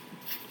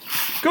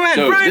 Go ahead,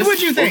 So Brian.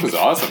 What'd you think? This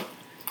book was awesome.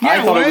 Yeah,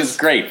 I thought it was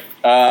great.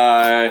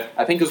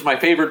 I think it was my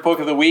favorite book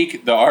of the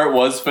week. The art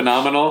was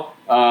phenomenal,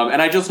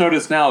 and I just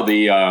noticed now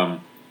the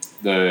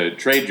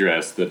trade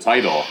dress, the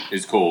title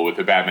is cool with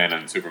the Batman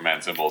and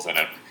Superman symbols in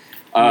it.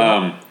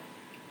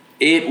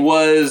 It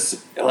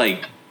was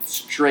like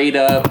straight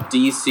up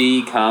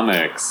DC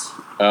Comics,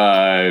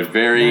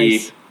 very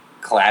Nice.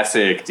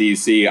 classic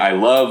DC. I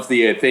love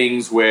the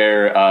things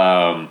where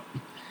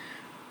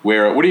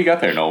what do you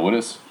got there, Noel? What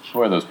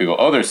are those people?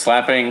 Oh, they're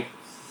slapping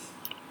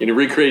in a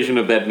recreation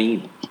of that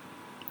meme.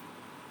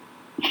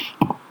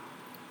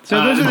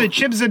 So those are the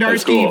Chip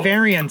Zdarsky cool.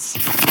 variants.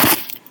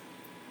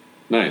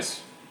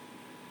 Nice.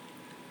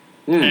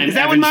 And Is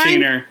that Evan one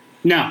mine? Shaner.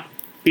 No,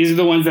 these are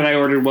the ones that I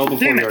ordered well before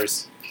Damn it.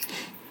 yours.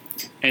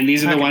 And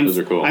these are the Okay. ones Those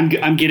are cool.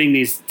 I'm getting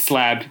these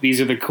slabbed.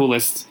 These are the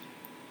coolest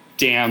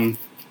damn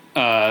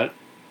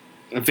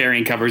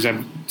variant covers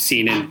I've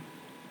seen in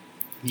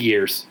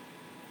years.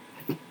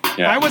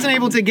 Yeah. I wasn't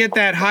able to get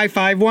that high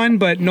five one,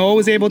 but Noel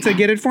was able to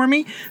get it for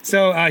me.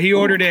 So he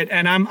ordered it,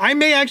 and I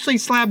may actually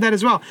slab that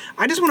as well.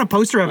 I just want a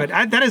poster of it.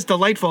 That is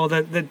delightful.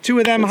 The two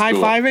of them That's high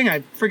cool. fiving,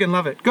 I freaking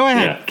love it. Go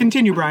ahead, Yeah.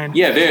 continue, Brian.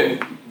 Yeah,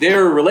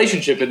 their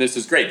relationship in this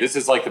is great. This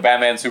is like the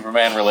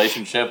Batman-Superman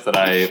relationship that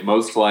I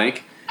most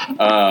like.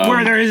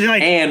 Where there is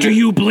like, and- do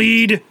you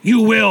bleed?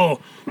 You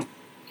will.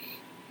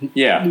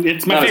 Yeah,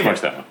 It's my not favorite.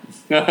 as much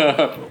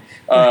that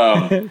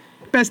one.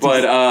 Best.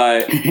 But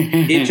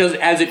it just,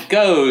 as it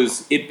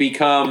goes, it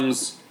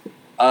becomes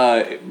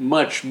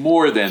much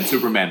more than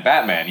Superman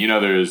Batman. You know,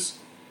 there's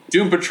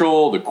Doom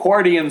Patrol, the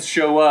Guardians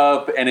show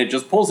up, and it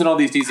just pulls in all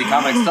these DC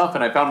Comics stuff,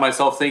 and I found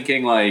myself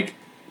thinking, like,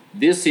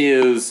 this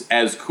is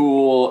as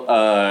cool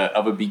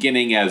of a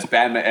beginning as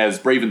Batman, as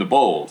Brave and the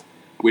Bold,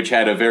 which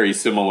had a very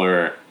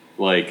similar,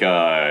 like,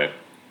 a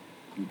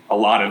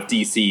lot of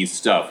DC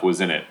stuff was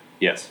in it.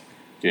 Yes.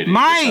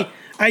 JD,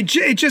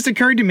 It just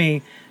occurred to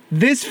me.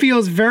 This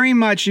feels very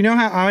much, you know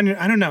how, I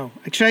don't know.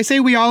 Should I say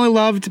we all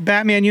loved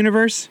Batman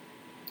Universe?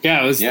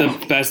 Yeah, it was Yeah.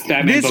 the best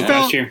Batman This book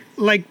felt last year.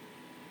 like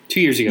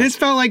 2 years ago. this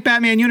felt like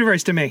Batman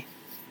Universe to me.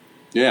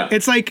 Yeah.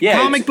 It's like Yeah,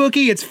 comic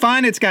booky. It's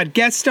fun. It's got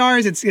guest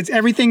stars. It's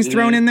everything's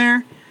thrown in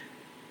there.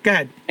 Go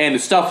ahead. And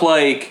stuff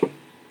like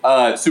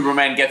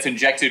Superman gets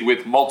injected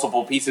with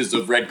multiple pieces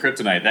of red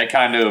kryptonite. That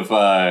kind of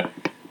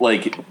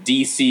like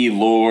DC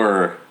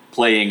lore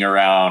playing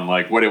around,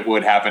 like what it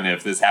would happen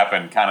if this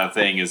happened kind of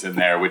thing is in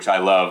there, which I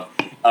love.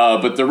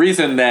 But the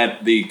reason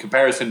that the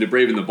comparison to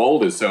Brave and the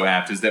Bold is so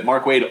apt is that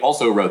Mark Waid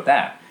also wrote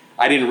that.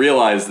 I didn't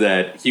realize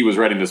that he was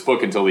writing this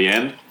book until the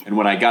end. And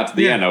when I got to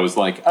the Yeah. end, I was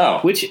like, oh,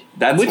 Which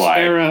that's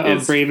why era of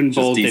it's Brave and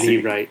just Bold did DC. he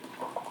write?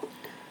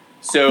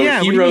 So Yeah,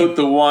 what he do you wrote mean?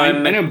 the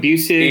one. I know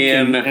Busick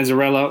and in-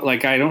 Azzarello.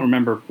 Like, I don't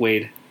remember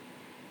Wade.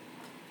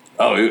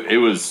 Oh, it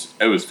was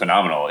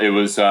phenomenal. It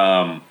was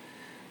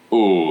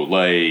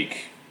like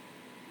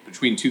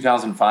between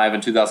 2005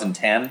 and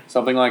 2010,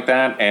 something like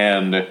that.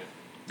 And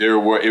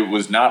it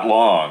was not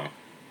long.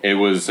 It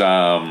was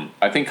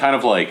I think kind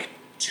of like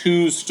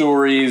two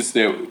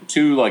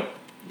like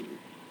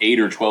 8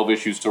 or 12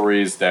 issue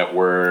stories that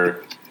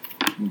were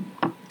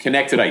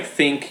connected, I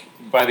think,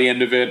 by the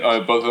end of it.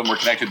 Both of them were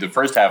connected. The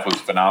first half was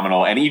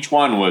phenomenal, and each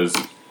one was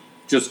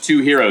just two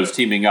heroes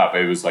teaming up.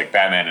 It was like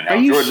Batman and Hal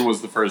you Jordan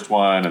was the first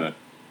one, and then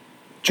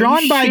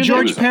Drawn by sure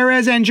George that was-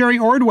 Perez and Jerry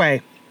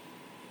Ordway.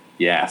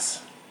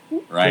 yes,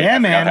 right, Yeah, I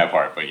man. forgot that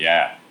part, but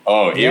yeah.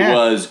 Oh, Yeah. it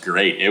was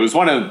great. It was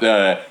one of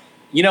the,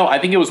 I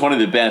think it was one of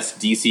the best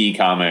DC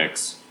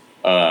comics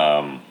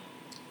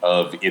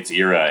of its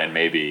era, and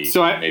maybe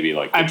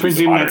like I the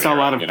presume modern that's all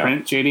era, out of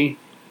print, JD.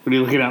 What are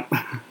you looking up?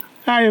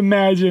 I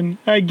imagine.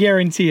 I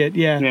guarantee it.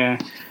 Yeah. Yeah.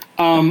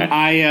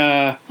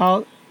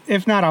 I'll.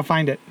 If not, I'll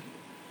find it.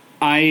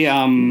 Hey,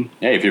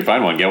 if you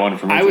find one, get one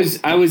from me. I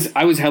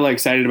was hella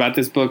excited about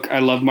this book. I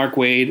love Mark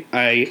Waid.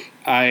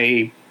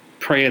 I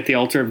pray at the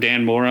altar of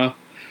Dan Mora.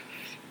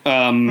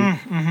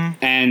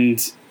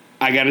 And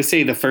I got to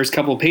say, the first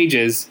couple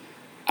pages,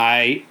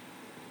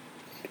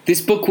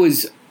 this book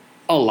was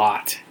a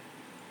lot.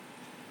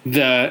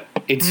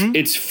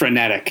 It's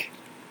frenetic.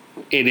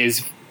 It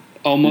is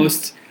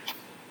almost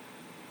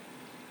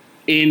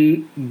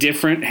in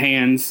different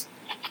hands.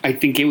 I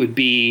think it would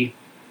be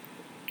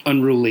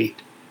unruly.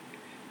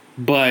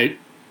 But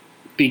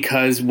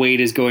because Wade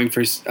is going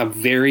for a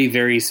very,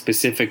 very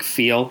specific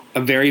feel,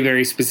 a very,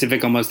 very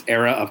specific almost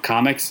era of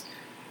comics,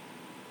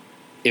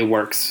 it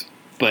works.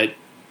 But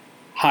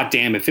hot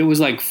damn, if it was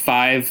like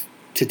 5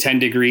 to 10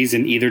 degrees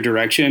in either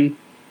direction,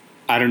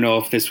 I don't know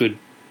if this would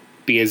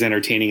be as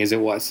entertaining as it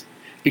was.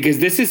 Because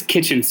this is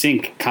kitchen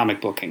sink comic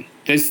booking.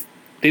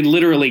 They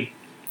literally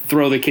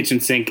throw the kitchen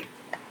sink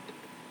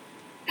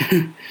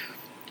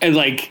and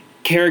like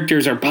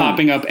characters are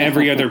popping up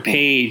every other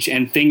page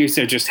and things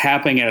are just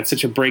happening at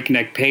such a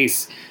breakneck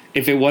pace.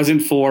 If it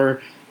wasn't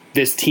for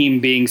this team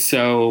being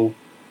so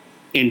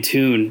in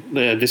tune,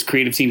 this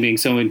creative team being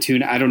so in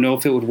tune, I don't know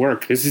if it would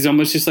work. This is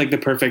almost just like the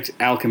perfect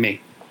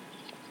alchemy.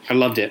 I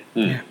loved it.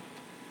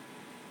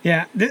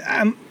 Yeah.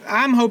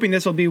 I'm hoping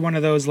this will be one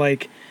of those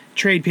like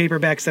trade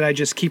paperbacks that I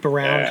just keep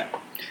around. Yeah.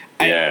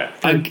 Yeah.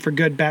 for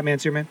good Batman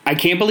Superman. I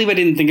can't believe I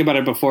didn't think about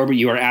it before, but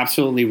you are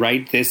absolutely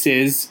right. This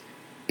is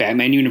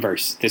Batman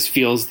universe. This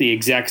feels the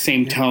exact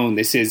same tone.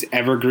 This is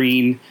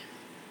evergreen,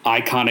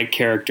 iconic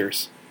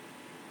characters.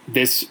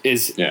 This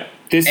is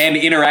this and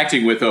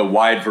interacting with a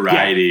wide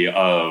variety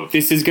of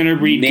this is going to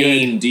read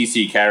main good.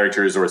 DC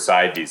characters or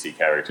side DC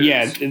characters.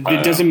 Yeah,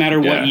 it doesn't matter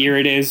what year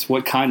it is,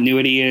 what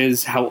continuity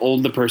is, how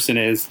old the person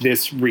is.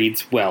 This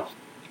reads well,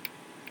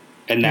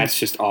 and that's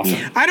just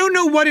awesome. I don't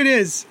know what it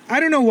is. I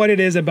don't know what it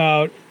is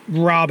about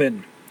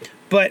Robin,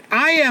 but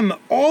I am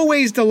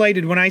always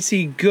delighted when I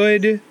see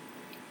good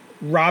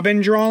Robin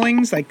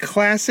drawings, like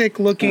classic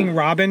looking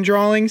Robin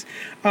drawings.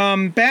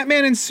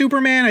 Batman and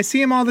Superman, I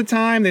see them all the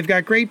time. They've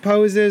got great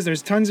poses.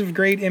 There's tons of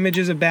great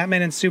images of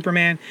Batman and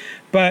Superman,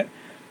 but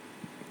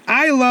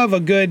I love a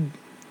good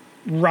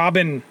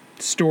Robin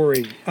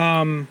story.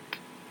 And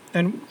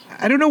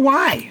I don't know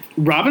why.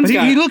 Robin's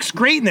But he looks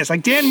great in this.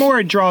 Like Dan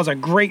Mora draws a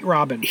great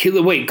Robin.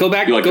 Wait, go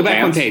back. You like Go the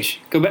back one pants? page.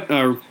 Go back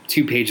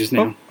 2 pages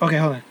now. Oh, okay,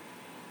 hold on.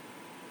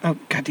 Oh,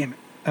 God damn it.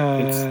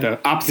 It's the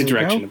opposite here we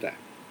direction go. of that.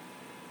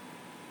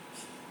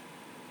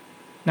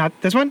 Not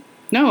this one?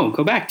 No,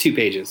 go back 2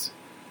 pages.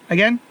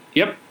 Again?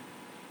 Yep.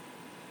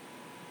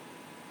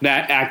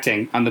 That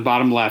acting on the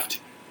bottom left,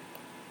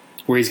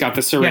 where he's got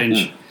the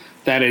syringe.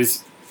 That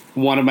is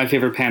one of my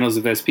favorite panels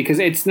of this, because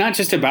it's not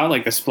just about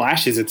like the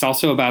splashes. It's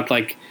also about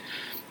like,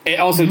 it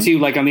also too,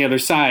 like on the other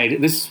side,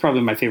 this is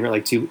probably my favorite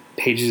like 2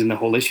 pages in the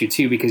whole issue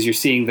too, because you're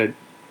seeing the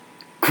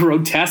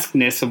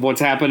grotesqueness of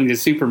what's happening to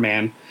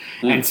Superman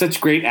and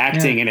such great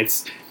acting. And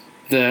it's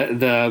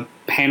the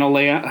panel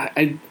layout.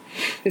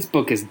 This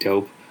book is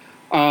dope.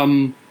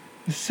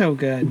 It's so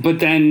good. But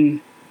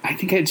then I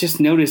think I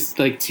just noticed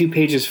like 2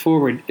 pages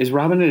forward, is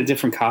Robin in a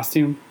different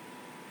costume?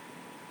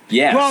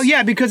 Yes. Well,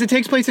 yeah, because it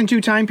takes place in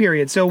 2 time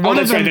periods. So one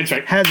of them that's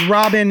right. has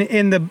Robin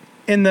in the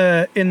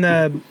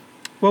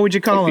what would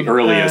you call Like him? the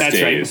earliest That's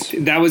days.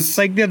 right. That was It's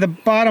like the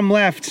bottom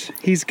left.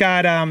 He's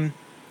got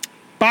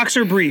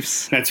boxer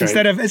briefs. That's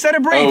right. Instead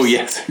of briefs. Oh,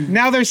 yes.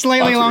 Now they're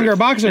slightly Boxer longer briefs.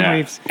 boxer Yeah.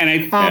 briefs. and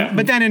I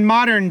But then in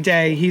modern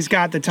day, he's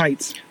got the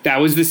tights. that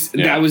was this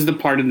Yeah. that was the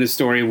part of the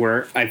story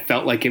where I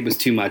felt like it was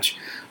too much.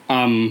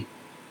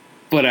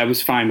 But I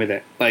was fine with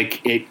it. Like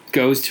it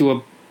goes to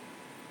a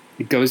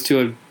it goes to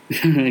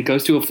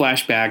a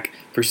flashback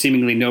for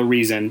seemingly no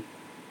reason.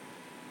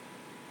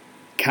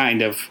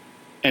 Kind of.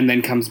 And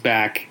then comes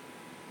back.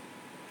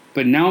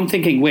 But now I'm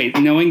thinking, wait,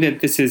 knowing that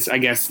this is, I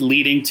guess,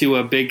 leading to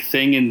a big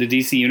thing in the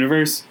DC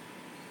universe,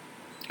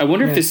 I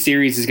wonder if this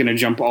series is going to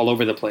jump all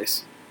over the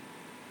place.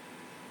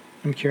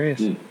 I'm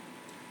curious.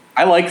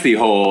 I like I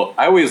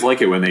always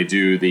like it when they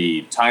do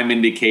the time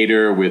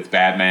indicator with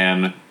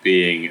Batman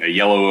being a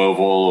yellow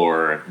oval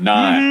or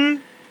not.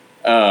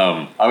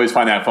 I always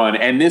find that fun.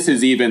 And this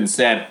is even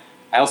set,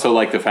 I also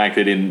like the fact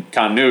that in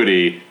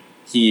continuity,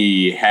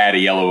 he had a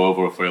yellow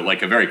oval for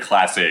like a very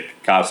classic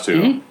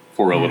costume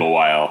for a little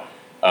while,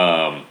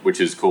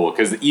 which is cool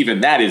because even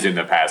that is in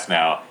the past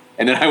now.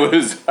 And then I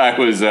was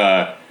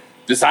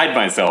beside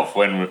myself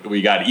when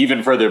we got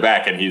even further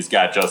back and he's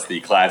got just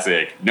the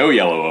classic no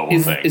yellow oval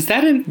thing. Is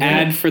that an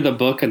ad for the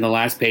book on the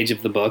last page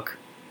of the book?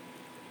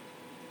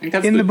 I think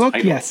that's in the book,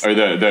 title. yes. Or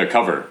the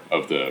cover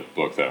of the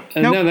book, though.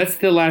 Nope. No, that's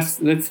the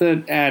last. That's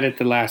the ad at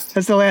the last.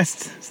 That's the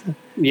last.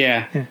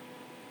 Yeah.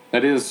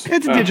 That is.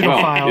 It's a digital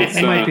file. it's,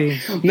 It might be.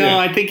 No, Yeah.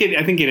 I think it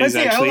Let's is see.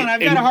 actually. Hold on. I've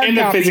got a hard in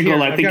the copy physical,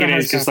 here. I I've think got a it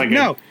hard is just copy. like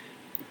no.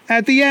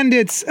 At the end,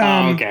 it's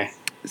okay.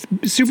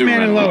 Superman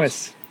and and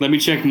Lois. Let me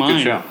check Good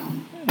mine. show.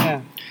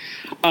 Yeah.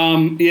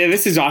 Yeah,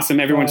 this is awesome.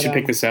 Everyone But, should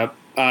pick this up.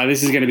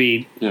 This is going to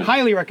be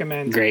Highly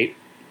recommend. great.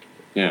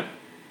 Yeah.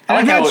 And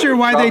I'm not sure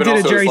why they Robin did a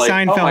also Jerry is like,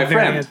 Seinfeld oh, my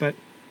variant, friend.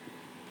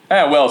 but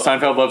Yeah, well,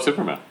 Seinfeld loves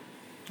Superman.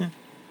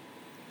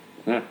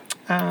 Yeah.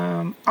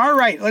 all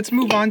right, let's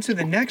move on to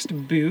the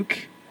next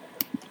book.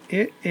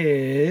 It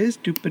is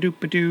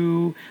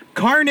doo-ba-doo-ba-doo,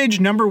 Carnage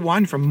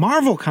 #1 from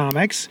Marvel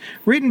Comics,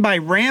 written by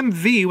Ram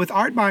V with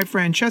art by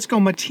Francesco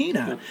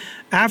Mattina.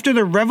 After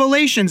the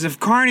revelations of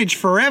Carnage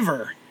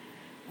Forever,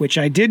 which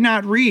I did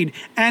not read,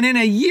 and in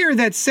a year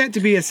that's set to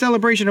be a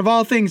celebration of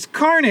all things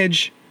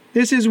Carnage,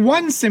 this is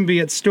one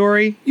symbiote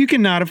story you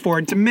cannot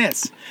afford to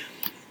miss.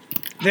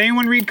 Did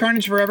anyone read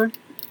Carnage Forever?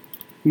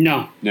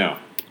 No. No.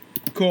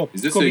 Cool.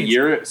 Is this Cool a beans.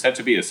 year set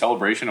to be a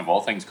celebration of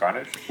all things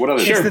Carnage? What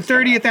other? It's the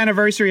 30th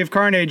anniversary of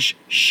Carnage.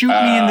 Shoot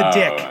me in the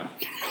dick.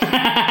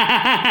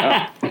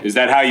 Is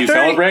that how you 30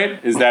 celebrate?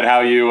 Is that how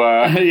you?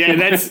 Yeah,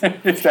 that's.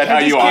 Is that how I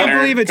you just can't honor?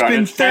 believe it's been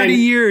Carnage? 30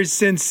 years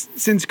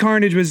since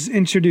Carnage was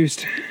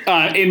introduced.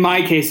 In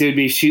my case, it would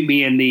be shoot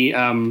me in the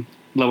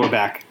lower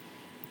back.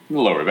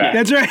 Lower back.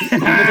 That's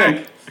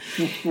right.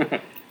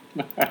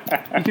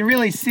 You can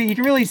really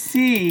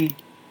see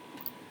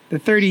the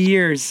 30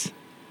 years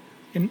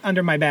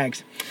under my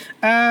bags.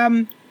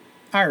 All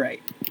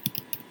right.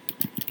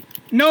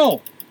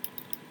 No.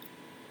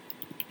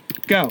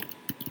 Go.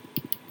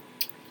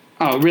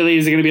 Oh, really?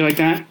 Is it going to be like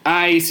that?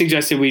 I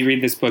suggested we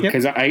read this book Yep.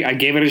 because I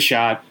gave it a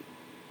shot.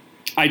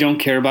 I don't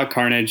care about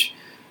Carnage,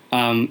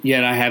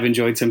 yet I have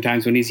enjoyed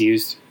sometimes when he's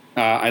used.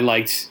 I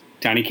liked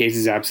Donny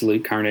Case's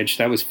absolute carnage.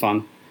 That was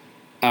fun.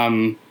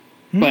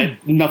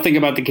 But nothing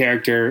about the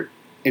character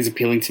is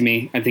appealing to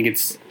me. I think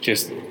it's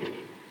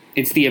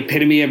the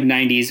epitome of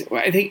 90s.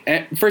 I think,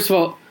 first of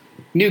all,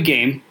 new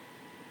game.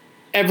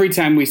 Every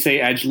time we say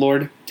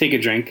edgelord, take a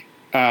drink.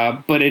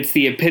 But it's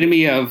the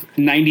epitome of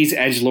 90s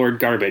edgelord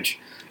garbage.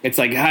 It's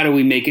like, how do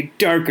we make it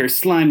darker,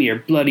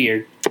 slimier,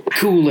 bloodier,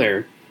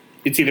 cooler?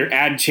 It's either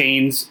add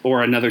chains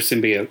or another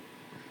symbiote.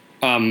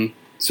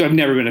 So I've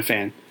never been a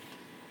fan.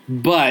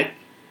 But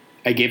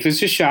I gave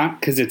this a shot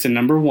because it's a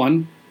number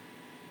one.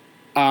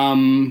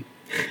 I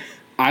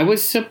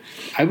was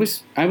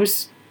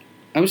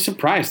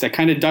surprised. I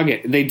kind of dug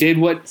it. They did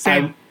what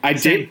I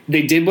did.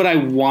 They did what I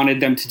wanted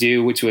them to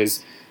do, which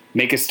was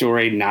make a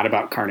story not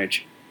about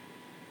Carnage.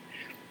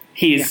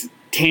 He's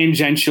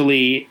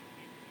tangentially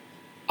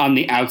on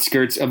the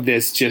outskirts of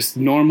this just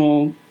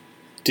normal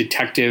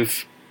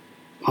detective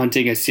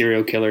hunting a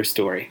serial killer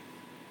story.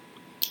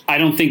 I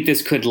don't think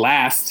this could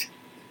last.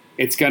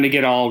 It's going to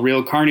get all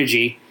real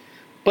carnagey.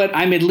 But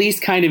I'm at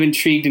least kind of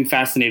intrigued and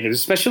fascinated,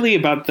 especially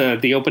about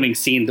the opening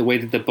scene, the way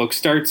that the book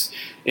starts.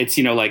 It's,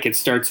 like it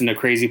starts in a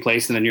crazy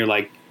place and then you're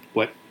like,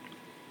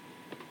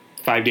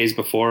 5 days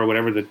before or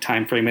whatever the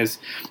time frame is.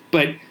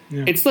 But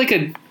it's like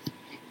a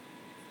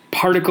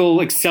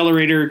particle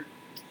accelerator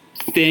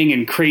thing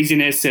and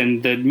craziness,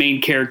 and the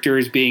main character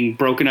is being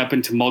broken up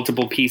into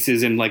multiple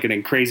pieces in like in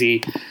a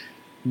crazy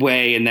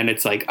way. And then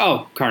it's like,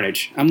 oh,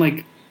 Carnage. I'm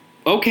like,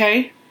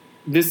 okay,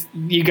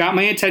 you got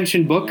my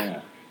attention, book.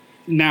 Yeah.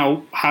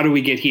 Now, how do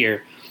we get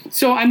here?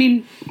 So, I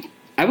mean,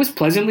 I was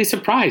pleasantly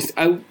surprised.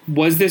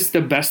 Was this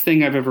the best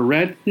thing I've ever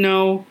read?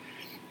 No.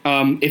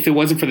 If it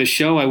wasn't for the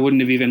show, I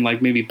wouldn't have even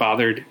maybe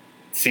bothered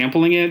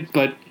sampling it.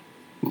 But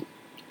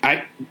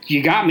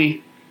you got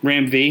me,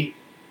 Ram V.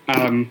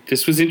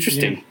 This was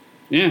interesting.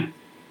 Yeah.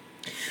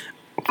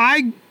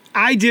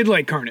 I did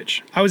like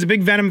Carnage. I was a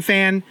big Venom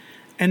fan.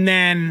 And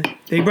then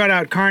they brought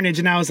out Carnage,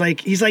 and I was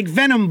like, he's like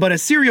Venom, but a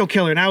serial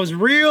killer. And I was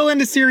real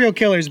into serial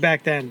killers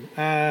back then.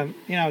 I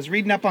was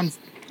reading up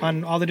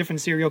on all the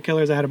different serial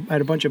killers. I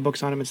had a bunch of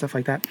books on them and stuff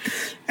like that.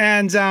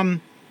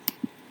 And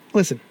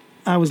listen,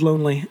 I was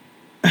lonely.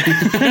 A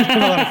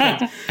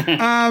lot of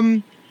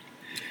friends.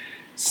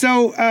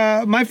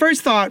 So my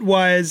first thought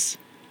was,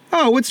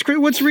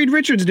 what's Reed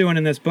Richards doing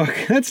in this book?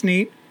 That's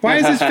neat. Why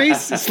is his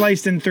face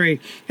sliced in three?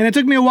 And it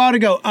took me a while to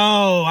go,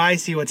 oh, I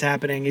see what's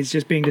happening. He's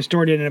just being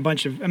distorted in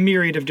a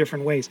myriad of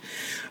different ways.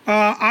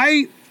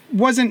 I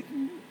wasn't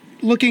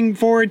looking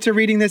forward to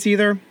reading this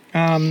either.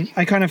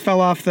 I kind of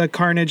fell off the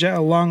Carnage a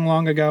long,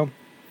 long ago.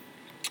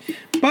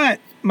 But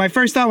my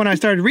first thought when I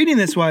started reading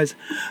this was,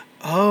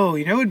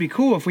 it would be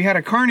cool if we had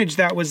a Carnage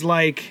that was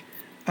like,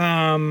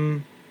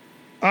 brain,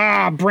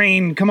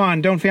 come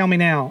on, don't fail me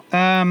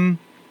now.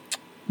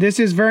 This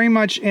is very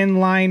much in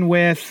line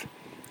with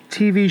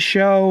TV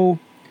show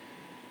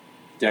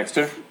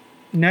Dexter?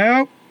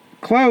 No,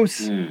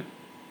 close.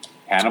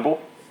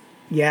 Hannibal?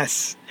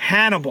 Yes,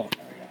 Hannibal.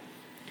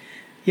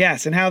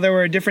 Yes, and how there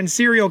were different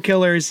serial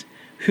killers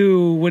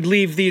who would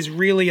leave these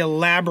really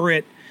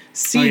elaborate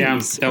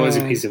scenes. That was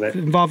a piece of it.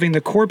 Involving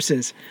the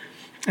corpses.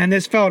 And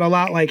this felt a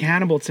lot like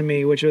Hannibal to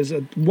me, which was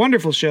a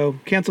wonderful show,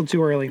 canceled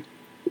too early.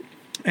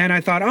 And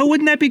I thought,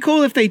 wouldn't that be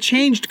cool if they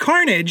changed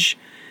Carnage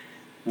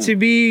to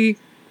be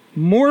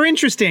more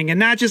interesting and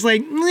not just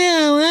like,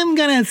 I'm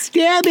gonna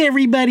stab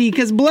everybody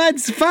because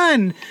blood's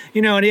fun,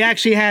 and he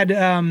actually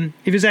had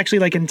he was actually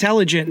like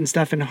intelligent and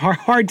stuff and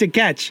hard to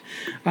catch,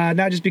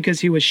 not just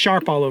because he was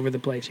sharp all over the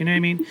place, you know what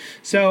I mean?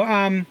 So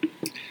I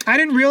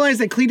didn't realize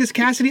that Cletus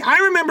Cassidy, I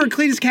remember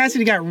Cletus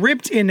Cassidy got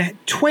ripped in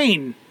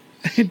twain.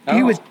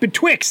 He was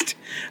betwixt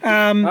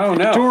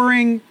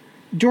during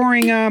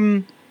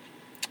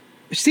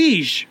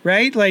Siege,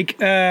 right? Like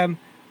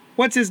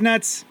what's his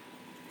name?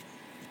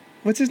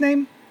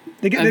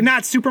 The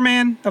not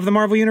Superman of the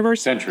Marvel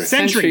Universe? Sentry.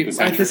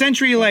 The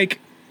Sentry,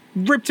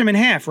 ripped him in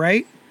half,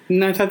 right?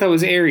 No, I thought that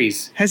was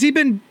Ares. Has he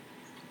been...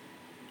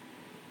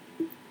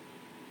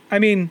 I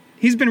mean,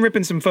 he's been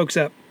ripping some folks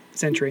up,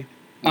 Sentry.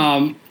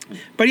 But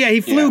yeah, he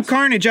flew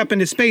Carnage up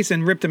into space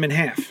and ripped him in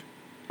half.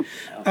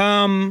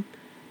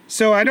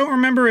 So I don't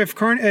remember if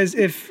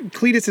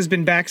Cletus has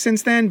been back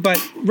since then,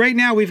 but right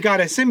now we've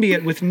got a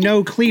symbiote with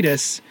no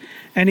Cletus,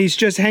 and he's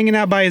just hanging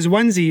out by his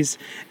onesies,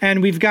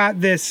 and we've got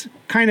this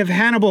kind of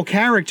Hannibal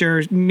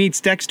character meets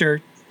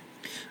Dexter,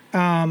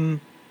 trying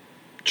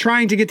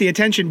to get the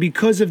attention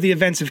because of the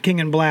events of King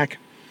in Black,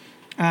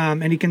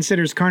 and he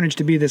considers Carnage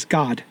to be this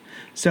god,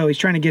 so he's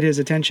trying to get his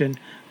attention,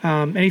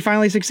 and he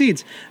finally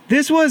succeeds.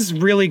 This was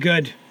really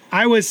good.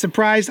 I was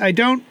surprised. I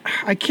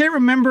can't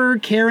remember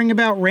caring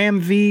about Ram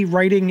V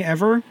writing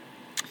ever,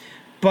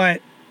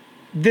 but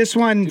this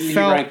one Didn't you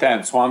write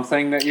that Swamp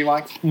Thing that you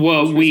liked?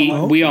 Well,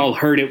 we all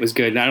heard it was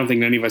good. I don't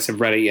think any of us have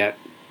read it yet.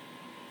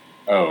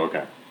 Oh,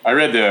 okay. I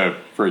read the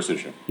first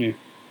issue. Yeah.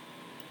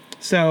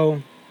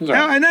 So,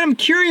 and then I'm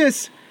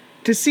curious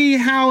to see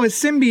how a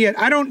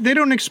symbiote. They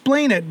don't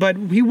explain it, but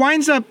he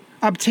winds up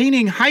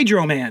obtaining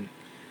Hydro Man.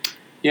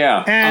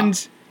 Yeah,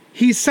 and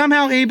he's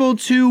somehow able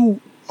to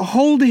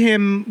hold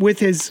him with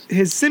his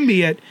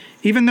symbiote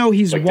even though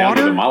he's Like down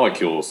to the water.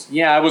 molecules.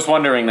 Yeah, I was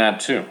wondering that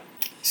too.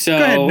 So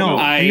Go ahead, no.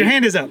 Your I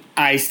hand is up.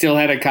 I still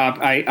had a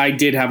copy. I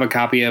did have a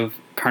copy of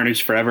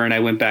Carnage Forever, and I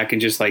went back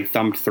and just like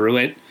thumbed through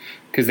it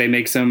because they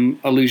make some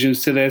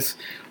allusions to this.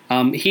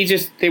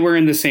 They were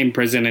in the same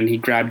prison, and he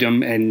grabbed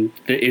him, and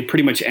it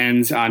pretty much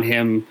ends on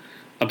him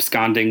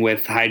absconding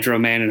with Hydro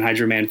Man and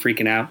Hydro Man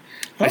freaking out.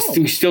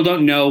 We still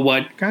don't know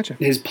what Gotcha.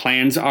 his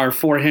plans are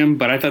for him,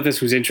 but I thought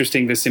this was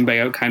interesting. The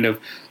symbiote kind of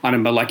on a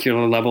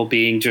molecular level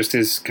being just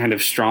as kind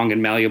of strong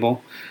and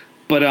malleable.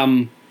 But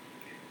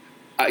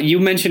you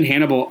mentioned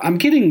Hannibal. I'm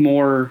getting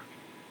more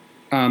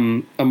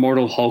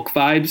Immortal Hulk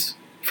vibes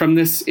from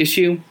this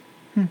issue,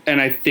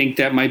 and I think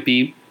that might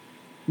be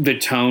the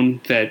tone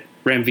that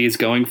Ramvi is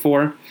going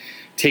for,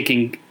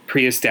 taking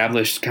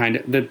pre-established kind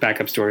of the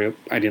backup story.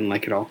 I didn't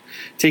like it all.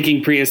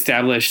 Taking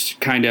pre-established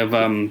kind of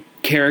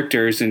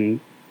characters, and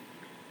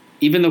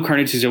even though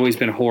Carnage has always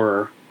been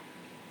horror,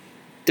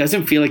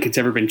 doesn't feel like it's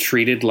ever been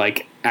treated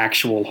like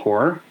actual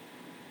horror.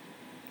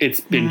 It's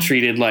been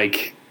treated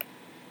like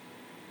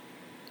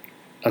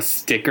a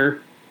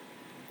sticker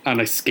on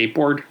a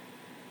skateboard,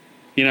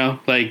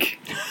 like.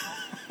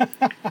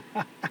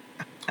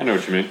 I know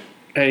what you mean.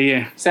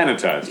 Yeah,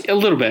 Sanitized. a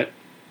little bit.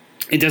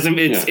 It doesn't.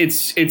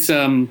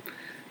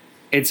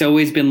 It's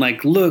always been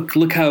like,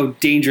 look how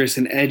dangerous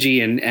and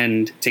edgy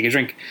and take a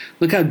drink.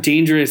 Look how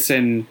dangerous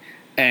and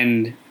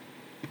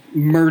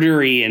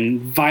murdery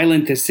and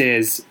violent this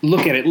is.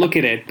 Look at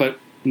it, but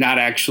not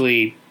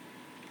actually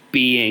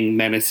being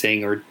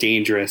menacing or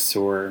dangerous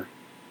or,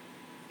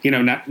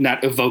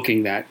 not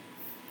evoking that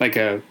like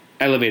a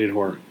elevated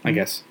horror. I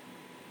guess.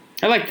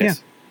 I like this.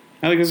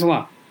 Yeah. I like this a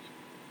lot.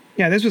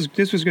 Yeah, this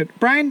was good.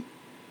 Brian?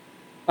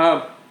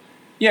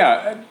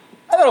 Yeah,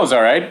 I thought it was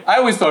all right. I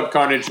always thought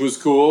Carnage was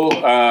cool,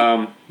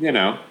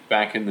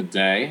 back in the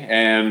day,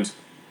 and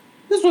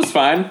this was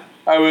fine.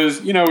 I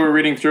was, we're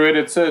reading through it.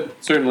 It's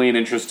certainly an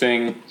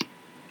interesting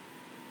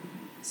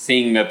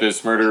seeing that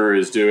this murderer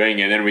is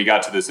doing, and then we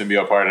got to the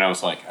symbiote part, and I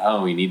was like,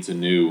 oh, he needs they're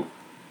going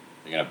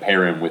to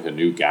pair him with a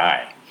new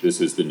guy.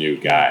 This is the new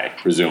guy,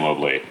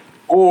 presumably.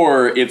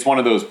 Or it's one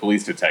of those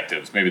police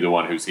detectives, maybe the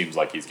one who seems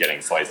like he's getting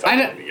sliced up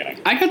at the beginning.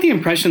 I got the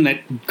impression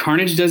that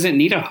Carnage doesn't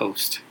need a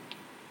host.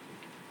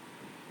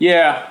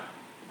 Yeah,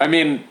 I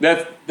mean,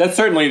 that's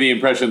certainly the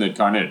impression that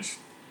Carnage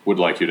would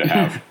like you to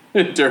have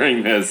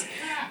during this.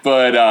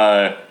 But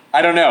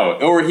I don't know.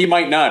 Or he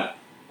might not.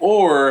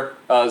 Or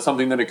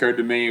something that occurred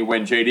to me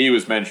when JD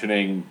was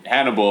mentioning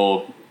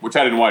Hannibal, which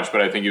I didn't watch,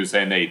 but I think he was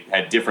saying they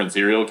had different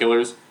serial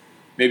killers.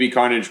 Maybe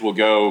Carnage will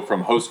go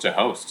from host to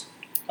host.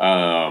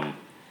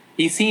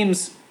 He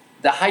seems,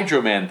 the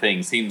Hydro Man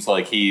thing seems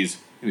like he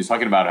was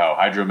talking about how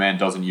Hydro Man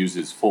doesn't use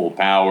his full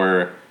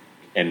power,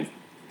 and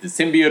the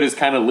symbiote is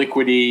kind of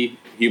liquidy.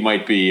 He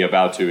might be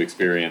about to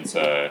experience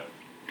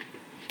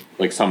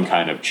some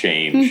kind of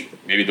change.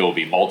 Maybe there will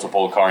be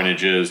multiple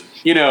Carnages,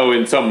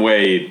 in some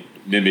way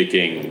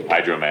mimicking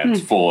Hydro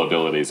Man's full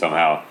ability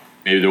somehow.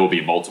 Maybe there will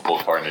be multiple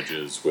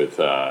Carnages with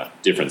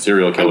different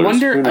serial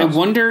killers. I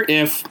wonder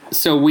if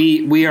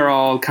we are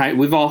all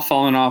we've all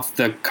fallen off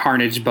the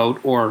Carnage boat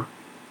or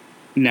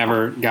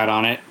never got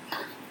on it.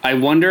 I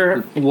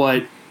wonder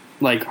what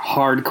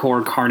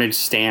hardcore Carnage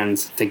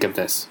stans think of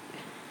this.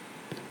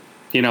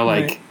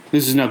 Right.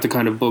 This is not the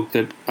kind of book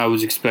that I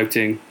was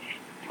expecting.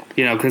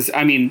 Because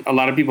a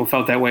lot of people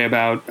felt that way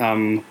about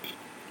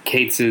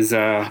Cates's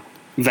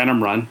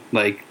Venom run,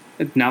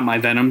 not my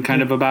Venom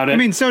kind of about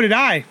it. So did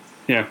I,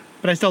 Yeah.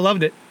 but I still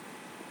loved it.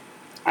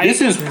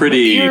 This is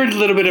pretty You're a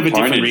little bit of a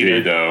different Carnage-y,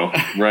 reader. though,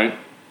 right?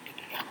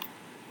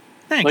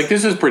 Thanks.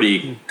 This is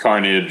pretty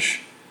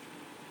Carnage,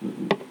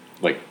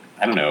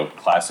 I don't know,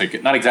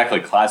 classic, not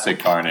exactly classic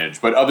Carnage,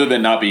 but other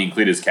than not being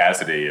Cletus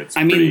Cassidy, it's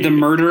the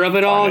murder of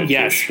it all, Carnage-ish.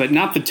 yes, but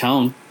not the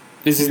tone.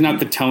 This is not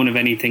the tone of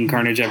anything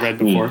Carnage I've read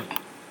before.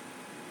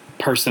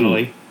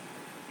 Personally.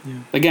 Yeah.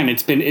 Again,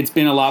 it's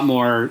been a lot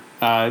more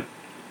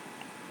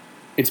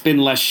it's been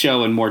less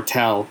show and more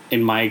tell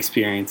in my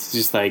experience.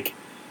 It's just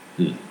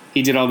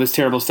he did all this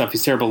terrible stuff,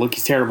 he's terrible, look,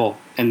 he's terrible,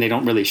 and they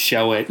don't really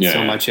show it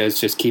much as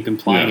just keep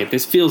implying it.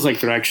 This feels like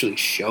they're actually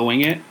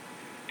showing it,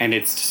 and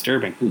it's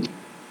disturbing.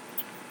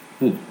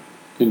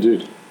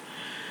 Indeed.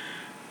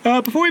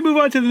 Before we move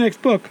on to the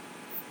next book,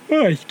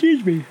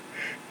 excuse me.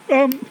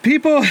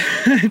 People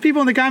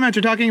in the comments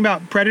are talking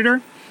about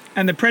Predator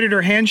and the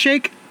Predator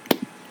handshake.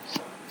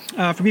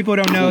 For people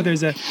who don't know,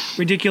 there's a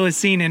ridiculous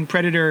scene in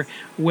Predator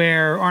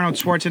where Arnold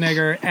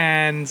Schwarzenegger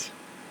and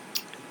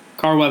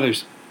Carl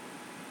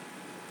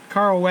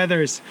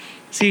Weathers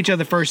see each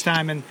other the first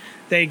time, and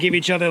they give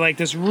each other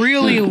this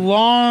really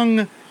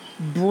long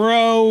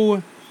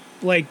bro,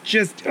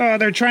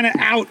 they're trying to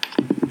out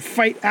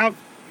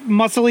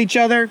muscle each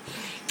other.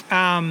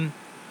 And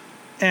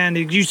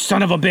you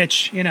son of a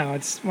bitch,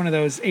 it's one of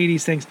those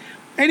 80s things.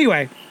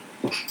 Anyway,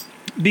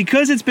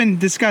 because it's been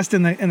discussed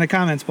in the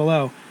comments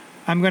below,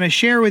 I'm going to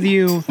share with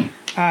you.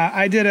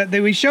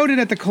 We showed it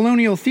at the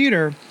Colonial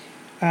Theater,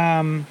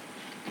 and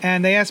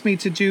they asked me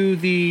to do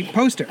the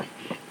poster.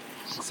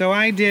 So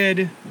I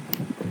did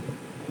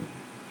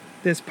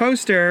this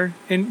poster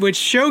which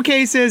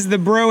showcases the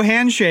bro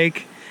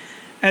handshake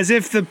as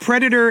if the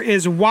predator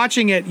is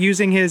watching it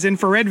using his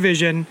infrared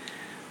vision,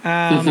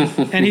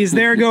 and he's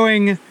there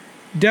going,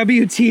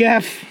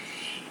 WTF,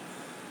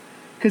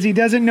 because he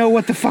doesn't know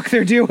what the fuck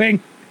they're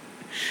doing.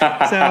 So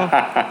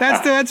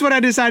that's what I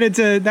decided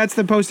to. That's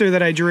the poster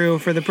that I drew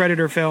for the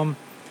Predator film.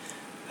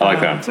 I like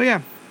that. So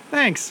yeah,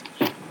 thanks.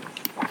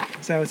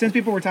 So since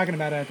people were talking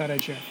about it, I thought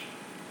I'd share.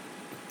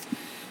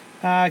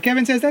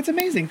 Kevin says that's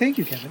amazing. Thank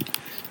you, Kevin.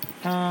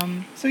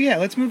 So yeah,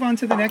 let's move on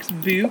to the next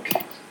book.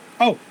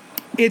 Oh,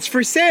 it's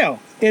for sale.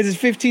 It is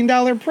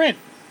 $15 print.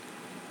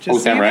 Just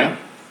is that right?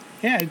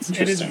 Yeah, it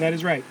is. That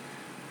is right.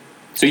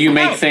 So you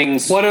make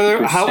things. What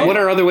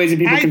are other ways that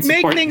people can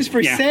support? I make things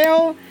for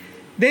sale.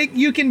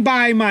 You can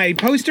buy my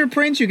poster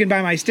prints. You can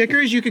buy my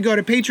stickers. You could go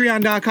to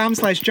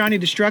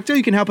patreon.com/JohnnyDestructo.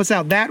 You can help us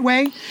out that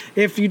way.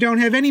 If you don't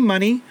have any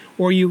money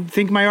or you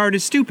think my art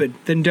is stupid,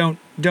 then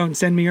don't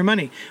send me your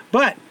money.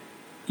 But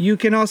you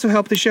can also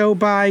help the show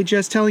by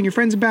just telling your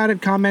friends about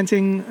it,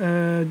 commenting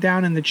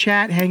down in the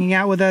chat, hanging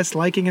out with us,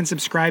 liking and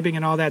subscribing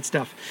and all that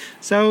stuff.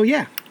 So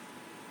yeah.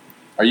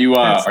 Are you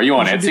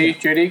on Etsy,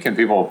 JD? Can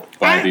people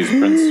buy these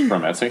prints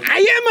from Etsy? I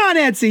am on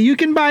Etsy. You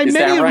can buy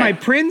many of my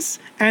prints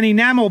and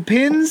enamel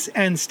pins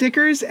and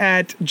stickers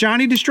at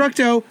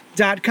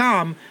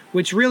johnnydestructo.com,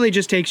 which really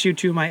just takes you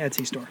to my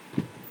Etsy store.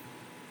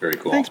 Very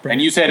cool. Thanks, Brandon.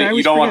 And you said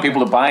you don't want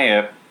people to buy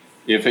it.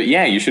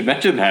 You should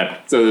mention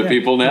that so that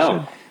people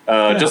know.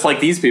 Just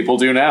like these people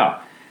do now.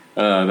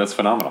 That's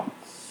phenomenal.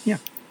 Yeah.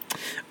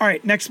 All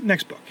right,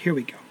 next book. Here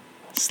we go.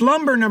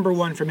 Slumber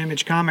 #1 from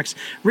Image Comics,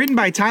 written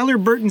by Tyler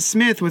Burton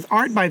Smith with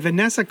art by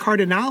Vanessa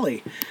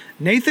Cardinale.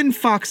 Nathan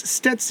Fox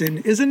Stetson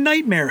is a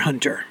nightmare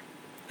hunter,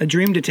 a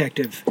dream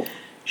detective.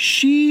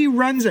 She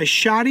runs a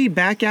shoddy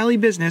back alley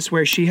business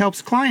where she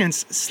helps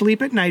clients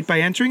sleep at night by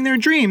entering their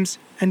dreams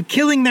and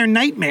killing their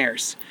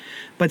nightmares.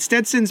 But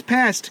Stetson's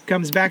past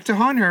comes back to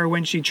haunt her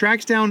when she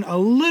tracks down a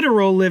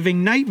literal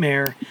living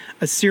nightmare,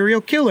 a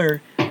serial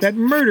killer that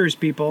murders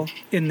people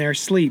in their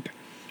sleep.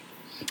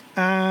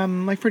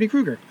 Like Freddy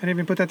Krueger. I didn't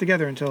even put that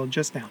together until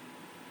just now.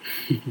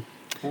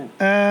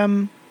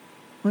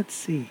 Let's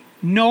see.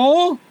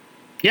 Noel?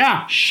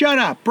 Yeah. Shut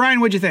up. Brian,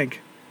 what'd you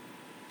think?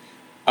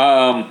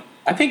 I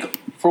think,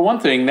 for one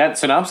thing, that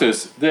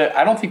synopsis,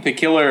 I don't think the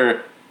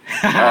killer...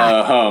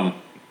 Damn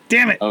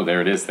it. Oh,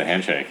 there it is, the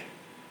handshake.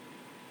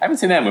 I haven't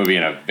seen that movie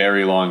in a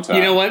very long time.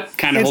 You know what?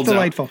 Kind of holds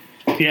delightful.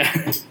 Up.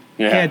 Yeah.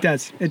 Yeah, it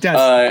does. It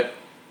does.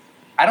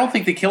 I don't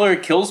think the killer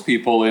kills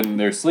people in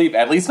their sleep,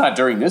 at least not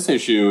during this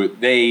issue.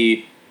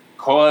 They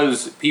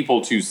cause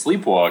people to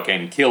sleepwalk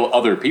and kill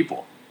other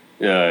people.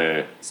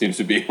 Seems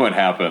to be what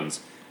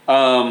happens.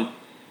 I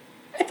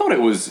thought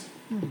it was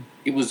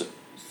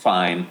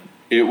fine.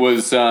 It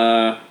was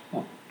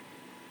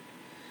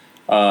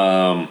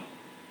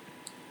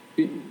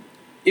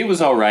it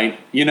was all right.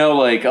 You know,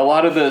 like a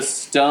lot of the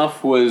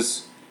stuff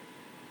was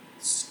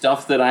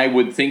stuff that I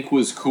would think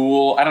was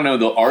cool. I don't know,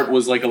 the art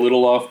was like a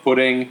little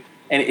off-putting.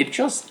 And it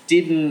just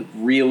didn't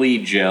really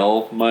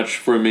gel much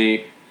for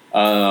me.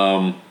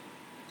 I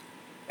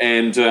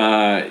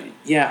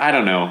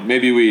don't know.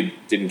 Maybe we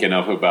didn't get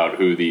enough about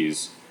who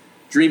these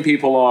dream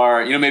people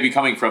are. You know, maybe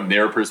coming from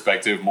their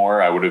perspective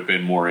more, I would have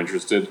been more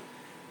interested.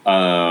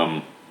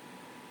 I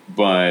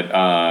don't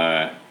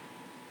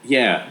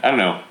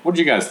know. What did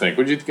you guys think?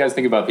 What did you guys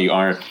think about the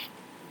art?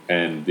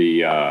 And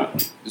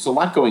there's a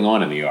lot going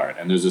on in the art.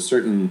 And there's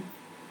the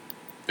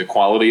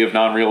quality of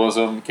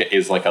non-realism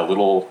is like a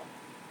little...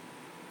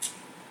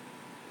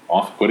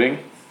 off-putting,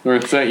 or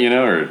it's that,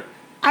 or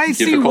I difficult.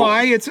 See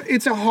why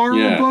it's a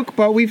horror book,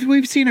 but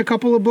we've seen a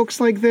couple of books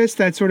like this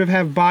that sort of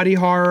have body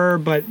horror,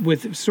 but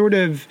with sort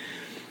of,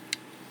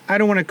 I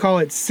don't want to call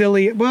it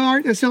silly,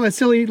 a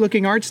silly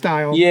looking art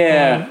style.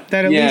 Yeah,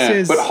 that at least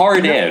is, but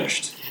hard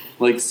edged,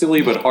 like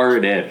silly but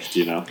hard edged.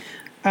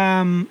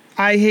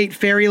 I Hate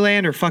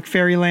Fairyland or Fuck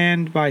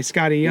Fairyland by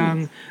Scotty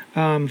Young,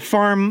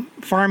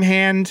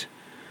 Farmhand,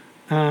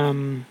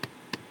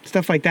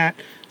 stuff like that.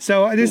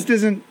 So this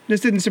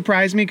didn't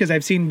surprise me because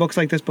I've seen books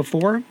like this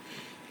before,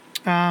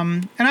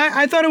 and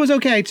I thought it was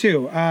okay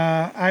too.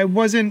 I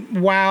wasn't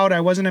wowed. I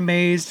wasn't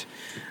amazed.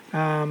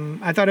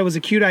 I thought it was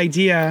a cute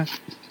idea,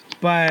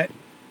 but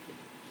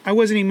I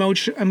wasn't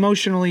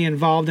emotionally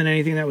involved in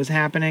anything that was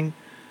happening.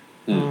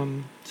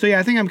 So yeah,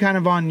 I think I'm kind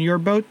of on your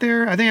boat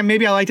there. I think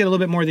maybe I liked it a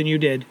little bit more than you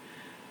did,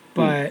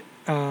 but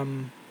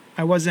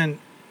I wasn't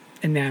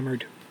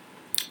enamored.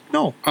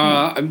 No.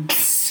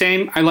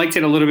 Same. I liked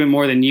it a little bit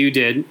more than you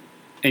did.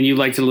 And you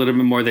liked it a little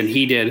bit more than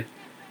he did.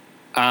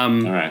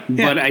 All right.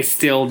 But I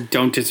still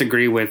don't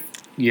disagree with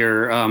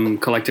your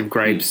collective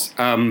gripes.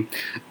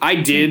 I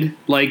did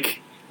like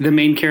the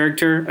main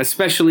character,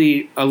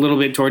 especially a little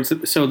bit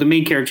towards... So the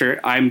main character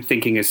I'm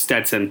thinking is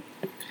Stetson.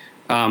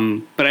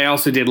 But I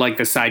also did like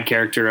the side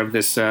character of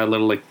this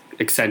little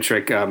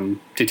eccentric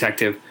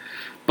detective.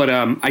 But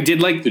I did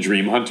like... The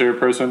dream hunter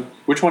person?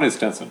 Which one is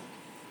Stetson?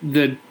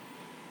 The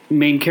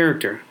main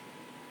character.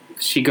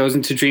 She goes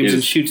into dreams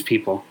and shoots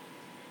people.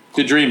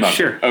 The dream hunter.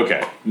 Sure.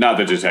 Okay. Not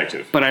the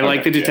detective. But I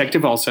like the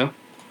detective also.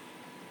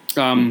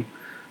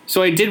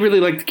 So I did really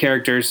like the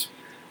characters,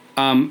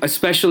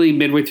 especially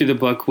midway through the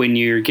book when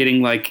you're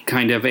getting like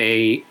kind of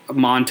a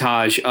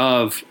montage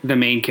of the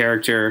main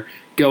character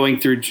going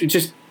through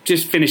just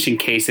finishing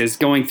cases,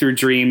 going through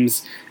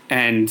dreams,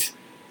 and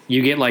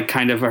you get like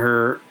kind of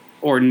her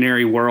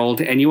ordinary world,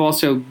 and you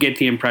also get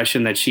the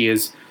impression that she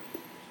is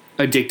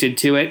addicted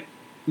to it,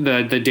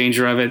 the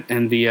danger of it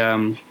and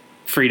the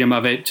freedom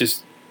of it,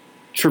 just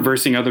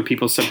traversing other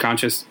people's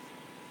subconscious.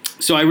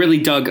 So I really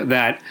dug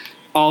that.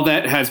 All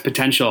that has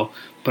potential,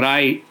 but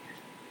I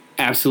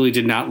absolutely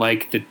did not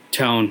like the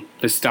tone,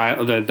 the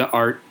style, the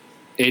art.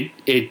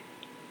 It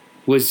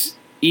was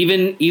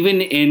even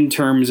in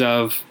terms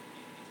of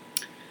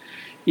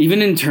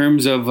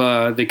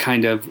the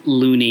kind of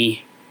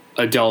loony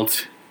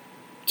adult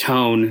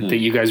tone that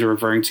you guys are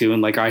referring to,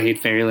 and like I Hate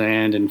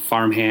Fairyland and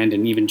Farmhand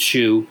and even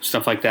Chew,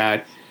 stuff like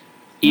that.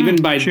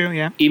 Even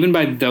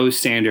by those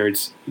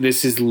standards,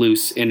 this is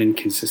loose and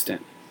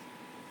inconsistent.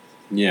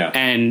 Yeah.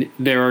 And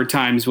there are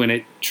times when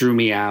it drew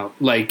me out.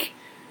 Like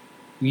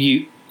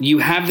you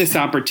have this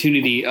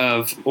opportunity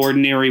of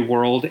ordinary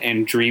world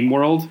and dream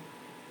world,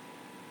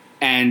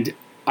 and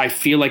I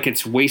feel like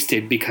it's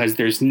wasted because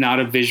there's not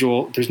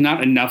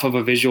enough of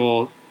a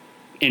visual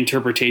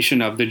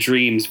interpretation of the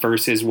dreams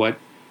versus what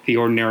the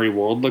ordinary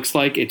world looks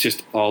like. It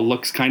just all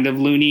looks kind of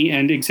loony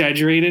and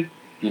exaggerated.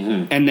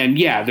 Mm-hmm. And then,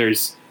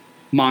 there's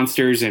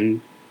monsters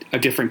and a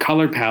different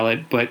color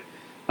palette, but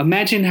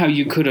imagine how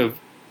you could have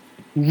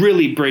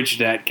really bridged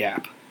that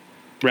gap,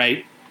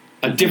 right?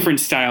 A different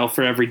style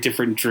for every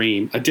different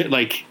dream.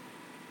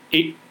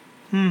 It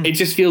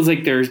just feels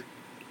like there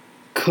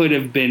could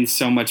have been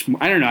so much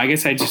more. I don't know. I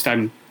guess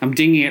I'm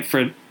dinging it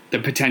for the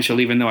potential,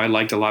 even though I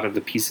liked a lot of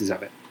the pieces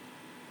of it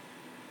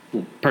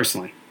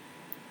personally.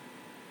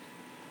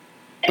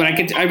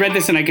 But I read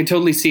this and I could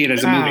totally see it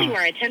as a movie. You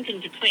are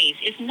attempting to place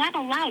is not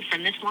allowed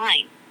from this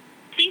line.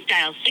 Please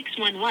dial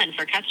 611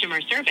 for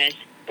customer service.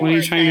 What are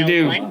you trying to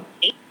do?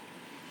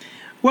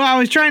 Well, I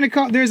was trying to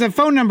call. There's a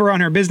phone number on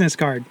her business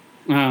card.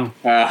 Oh.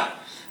 Well,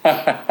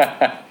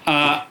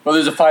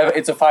 there's a 5.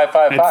 It's a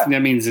 555.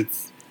 That means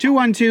it's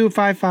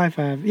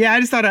 212-555. Yeah, I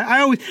just thought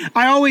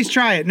I always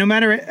try it. No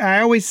matter,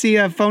 I always see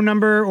a phone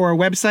number or a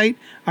website.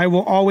 I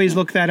will always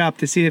look that up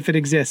to see if it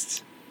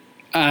exists.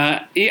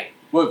 Yeah.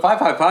 Well,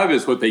 555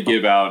 is what they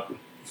give out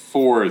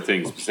for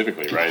things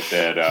specifically, right?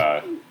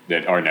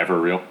 That are never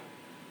real.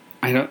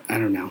 I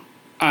don't know.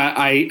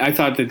 I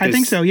thought that I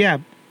think so. Yeah,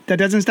 that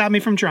doesn't stop me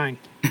from trying.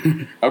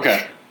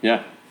 Okay.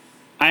 Yeah.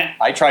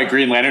 I try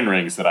Green Lantern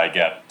rings that I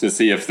get to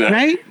see if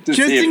right. Just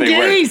see if in they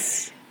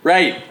case.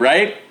 Work.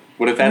 Right.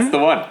 What if that's the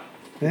one?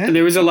 Yeah.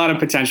 There was a lot of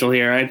potential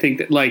here. I think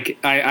that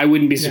I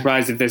wouldn't be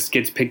surprised if this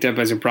gets picked up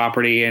as a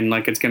property and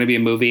like it's going to be a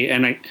movie.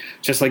 And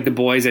just like The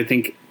Boys, I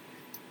think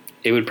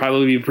it would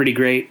probably be pretty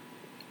great.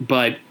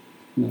 But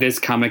this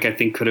comic, I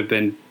think, could have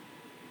been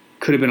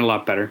a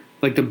lot better.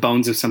 Like the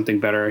bones of something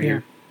better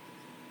here.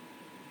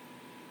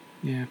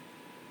 Yeah.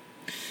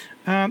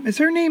 Is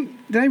her name?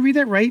 Did I read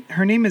that right?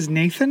 Her name is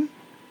Nathan.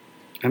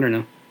 I don't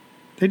know.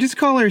 They just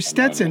call her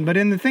Stetson, but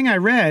in the thing I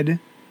read,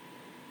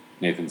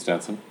 Nathan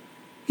Stetson.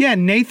 Yeah,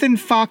 Nathan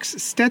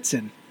Fox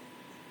Stetson.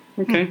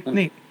 Okay.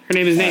 Neat. Her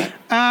name is Nate.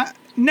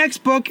 Next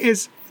book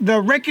is The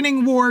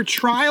Reckoning War: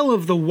 Trial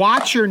of the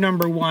Watcher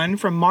 #1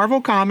 from Marvel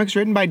Comics,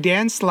 written by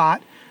Dan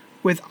Slott,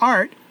 with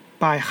art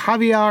by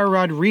Javier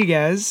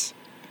Rodriguez.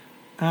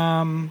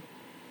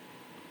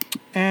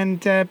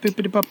 And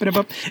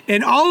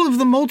in all of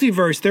the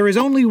multiverse, there is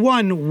only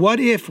one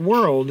what-if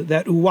world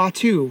that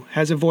Uatu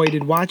has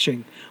avoided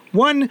watching.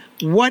 One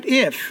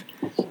what-if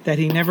that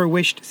he never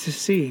wished to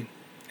see.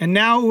 And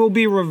now it will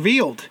be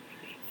revealed.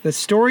 The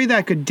story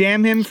that could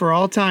damn him for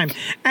all time.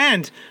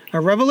 And a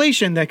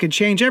revelation that could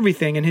change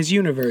everything in his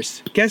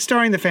universe. Guest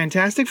starring the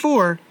Fantastic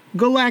Four,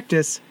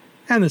 Galactus,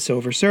 and the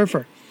Silver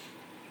Surfer.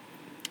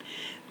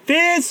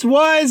 This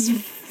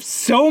was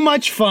so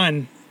much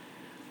fun.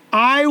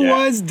 I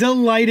was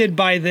delighted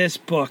by this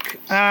book.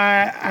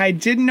 I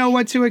didn't know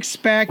what to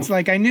expect.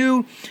 Like I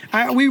knew,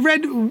 we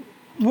read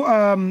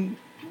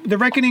The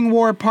Reckoning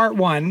War Part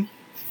 1,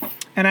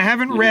 and I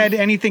haven't read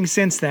anything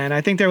since then.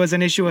 I think there was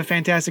an issue of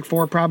Fantastic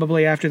Four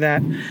probably after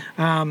that.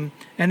 And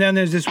then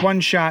there's this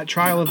one-shot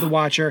Trial of the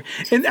Watcher.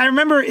 And I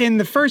remember in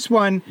the first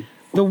one,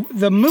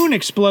 the moon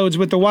explodes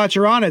with the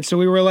Watcher on it, so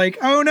we were like,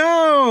 oh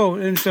no!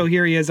 And so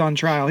here he is on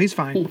trial. He's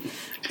fine.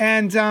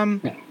 And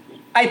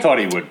I thought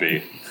he would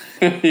be.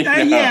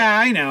 yeah,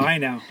 I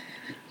know.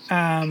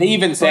 They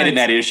even said in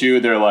that issue,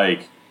 they're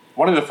like,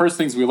 one of the first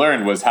things we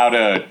learned was how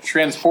to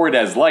transport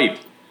as light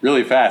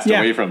really fast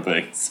away from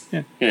things.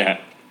 Yeah.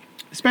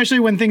 Especially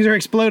when things are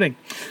exploding.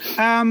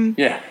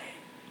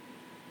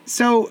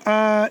 So,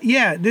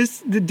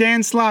 the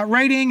Dan Slott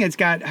writing, it's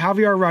got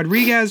Javier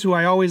Rodriguez, who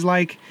I always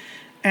like,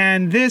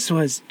 and this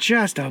was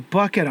just a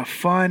bucket of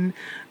fun.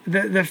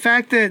 The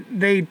fact that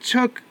they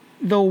took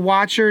the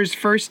Watcher's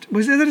first,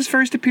 was it his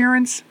first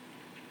appearance?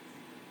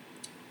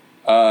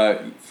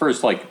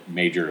 First,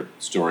 major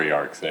story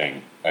arc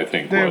thing, I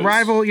think. The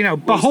arrival,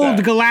 behold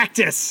that.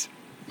 Galactus.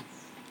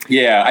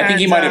 Yeah, I think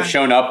he And, might have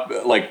shown up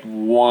like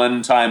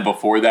one time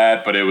before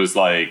that, but it was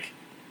like,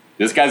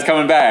 this guy's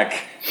coming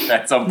back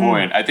at some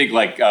point. I think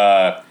like,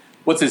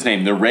 what's his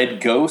name? The Red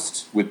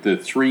Ghost with the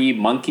 3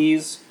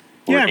 monkeys?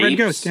 Or Yeah, Red apes?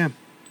 Ghost, yeah.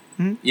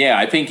 Yeah,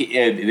 I think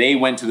they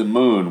went to the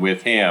moon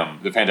with him,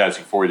 the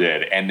Fantastic Four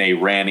did, and they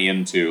ran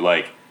into,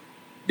 like,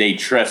 they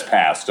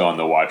trespassed on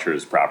the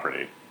Watcher's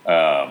property.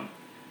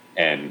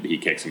 And he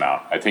kicks him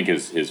out. I think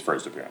his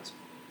first appearance.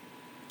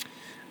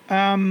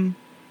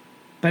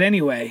 But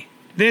anyway,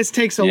 this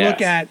takes a look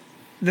Yes. at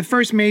the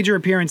first major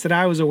appearance that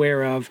I was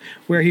aware of,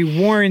 where he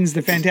warns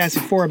the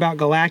Fantastic Four about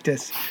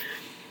Galactus.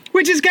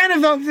 Which is kind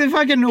of the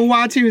fucking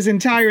Uatu's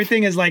entire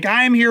thing is like,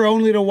 I am here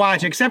only to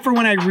watch, except for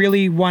when I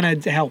really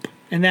want to help.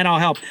 And then I'll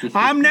help.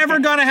 I'm never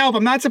going to help.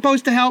 I'm not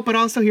supposed to help, but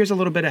also here's a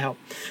little bit of help.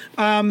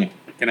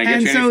 Can I get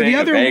and you so anything? the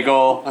other- A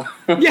bagel?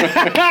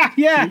 Yeah,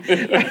 yeah,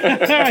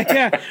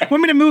 yeah.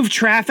 Want me to move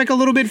traffic a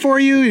little bit for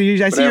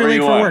you? I see you're Whatever late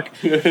you for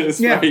want. work.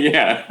 Yeah.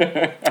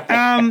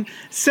 Yeah.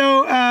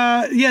 So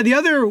the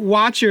other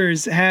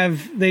Watchers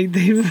have they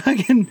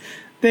fucking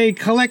they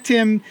collect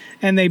him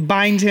and they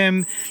bind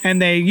him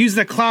and they use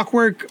the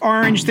clockwork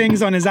orange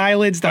things on his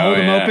eyelids to hold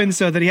him yeah. open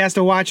so that he has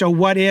to watch a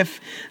what if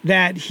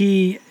that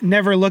he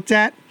never looked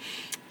at,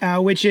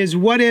 which is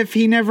what if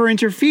he never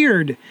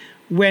interfered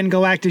when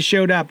Galactus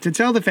showed up to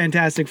tell the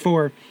Fantastic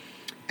Four.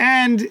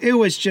 And it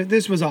was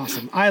this was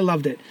awesome. I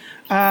loved it.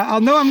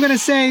 Although I'm going to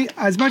say,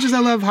 as much as I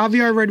love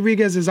Javier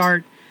Rodriguez's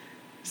art,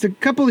 there's a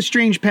couple of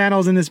strange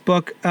panels in this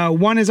book.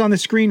 One is on the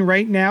screen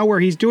right now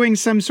where he's doing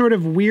some sort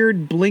of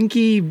weird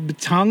blinky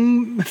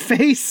tongue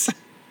face.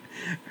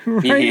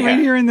 right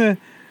here in the...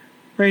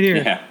 Right here.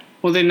 Yeah.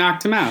 Well, they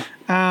knocked him out.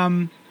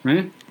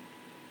 Right?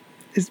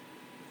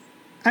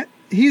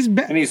 He's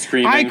And he's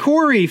screaming. I,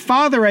 Corey,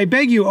 Father, I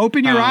beg you,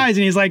 open your eyes.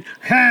 And he's like,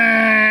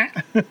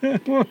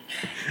 all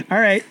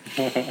right.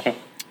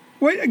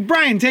 Wait,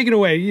 Brian, take it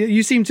away.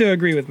 You seem to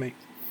agree with me.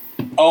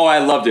 Oh, I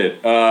loved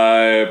it.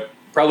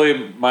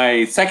 Probably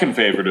my second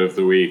favorite of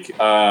the week.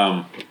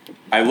 I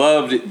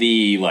loved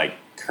the like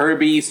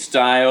Kirby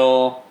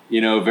style,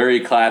 very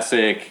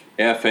classic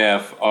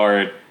FF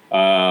art.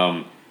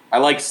 I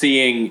like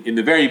seeing in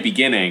the very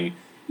beginning,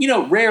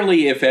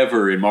 rarely if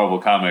ever in Marvel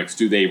Comics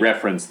do they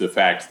reference the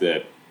fact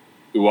that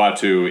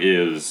Uatu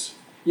is,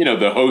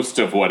 the host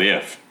of What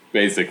If,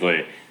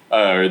 basically.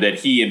 Or that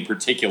he in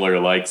particular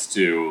likes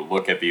to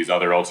look at these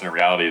other alternate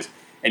realities.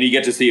 And you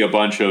get to see a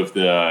bunch of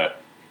the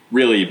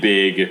really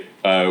big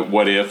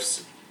what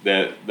ifs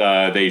that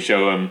they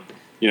show him,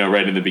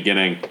 right in the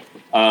beginning.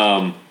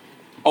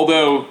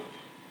 Although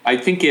I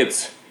think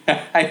it's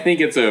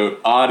an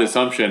odd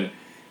assumption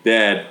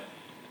that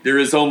there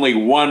is only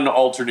one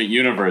alternate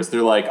universe.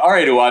 They're like, all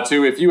right,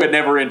 Uatu, if you had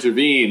never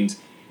intervened,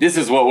 this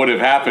is what would have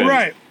happened.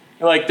 Right.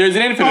 Like, there's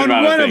an infinite On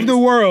amount of one things. of the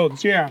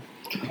worlds, yeah.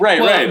 Right,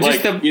 Well, right.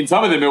 just Like, in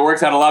some of them, it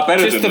works out a lot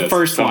better Just than the this.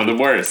 first Some one. of them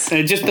worse.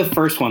 Just the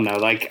first one, though.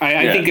 Like,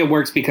 I Yeah. think it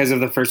works because of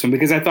the first one.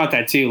 Because I thought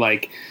that, too.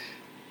 Like,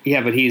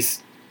 yeah, but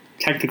he's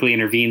technically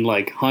intervened,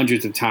 like,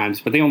 hundreds of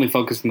times. But they only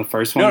focused on the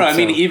first one. No, I so-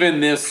 mean, even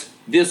this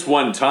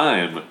one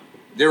time,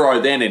 there are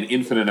then an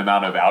infinite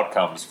amount of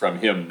outcomes from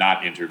him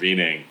not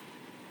intervening.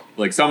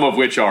 Like, some of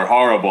which are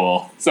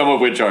horrible, some of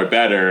which are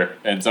better,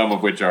 and some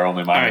of which are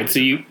only minor. All right, so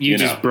you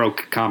just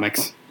broke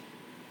comics.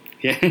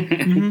 Yeah.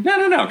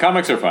 No.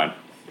 Comics are fun.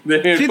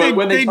 But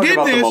when they talk did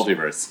about the this-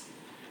 multiverse.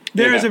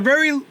 There is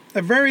Yeah.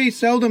 a very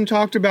seldom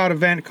talked about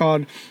event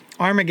called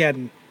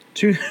Armageddon,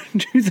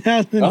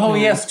 2000. Oh,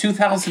 yes,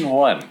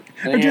 2001.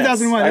 Or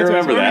 2001. I That's right.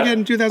 remember that.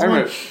 Armageddon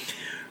 2001.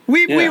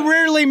 We Yeah.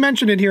 rarely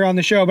mention it here on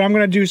the show, but I'm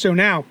going to do so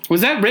now.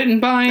 Was that written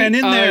by And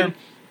in there-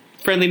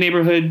 Friendly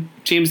Neighborhood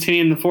James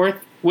Tynion IV?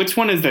 Which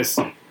one is this?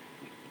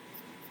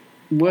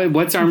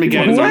 What's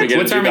Armageddon? What?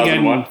 What's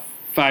Armageddon 2001?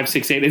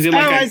 568? Is it Oh,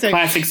 like I a see.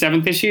 classic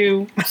 7th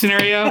issue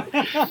scenario?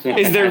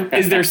 Is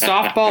there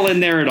softball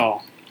in there at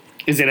all?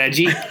 Is it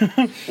edgy?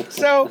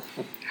 So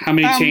How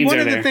many chains one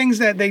are of there? the things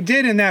that they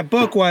did in that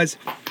book was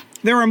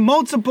there are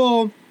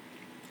multiple,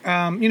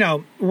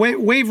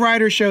 Wave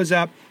Rider shows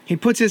up. He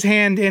puts his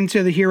hand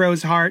into the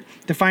hero's heart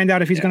to find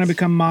out if he's going to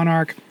become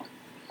monarch.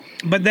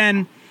 But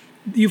then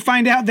you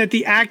find out that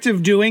the act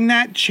of doing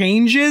that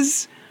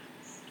changes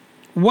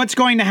what's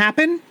going to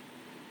happen.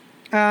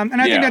 And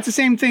I think Yeah. that's the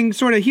same thing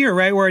sort of here,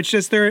 right? Where it's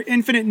just there are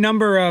infinite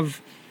number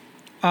of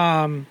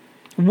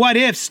what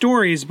if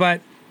stories, but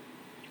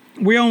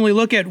we only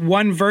look at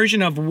one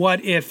version of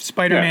what if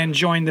Spider-Man Yeah.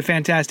 joined the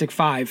Fantastic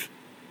Five,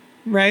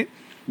 right?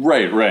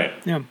 Right.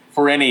 Yeah.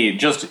 For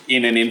just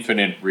in an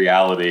infinite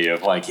reality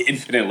of like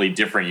infinitely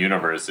different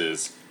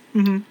universes,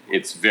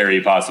 it's very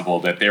possible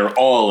that they're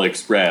all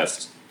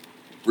expressed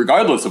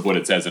regardless of what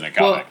it says in a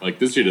comic. Well, Like,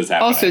 this shit is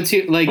happening. Also,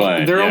 too, like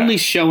But, they're yeah. only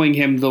showing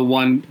him the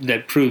one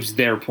that proves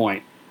their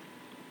point.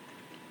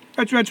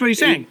 That's what he's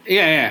saying.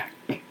 Yeah.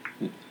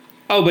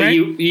 Oh, but Right?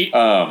 you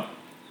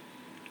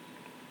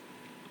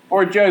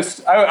Or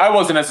just, I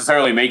wasn't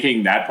necessarily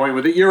making that point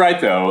with it. You're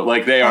right, though.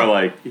 Like, they are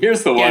like,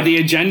 here's the one. yeah, the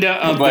agenda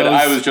of but those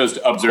I was just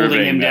observing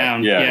holding him that.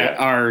 down, Yeah.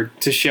 are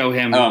to show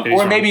him. that he's Or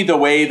wrong. maybe the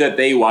way that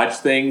they watch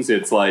things,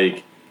 it's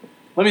like,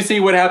 let me see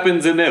what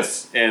happens in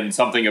this. And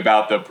something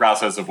about the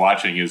process of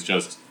watching is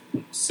just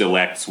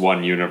selects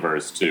one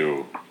universe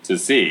to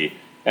see,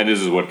 and this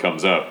is what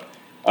comes up.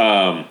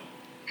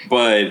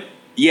 But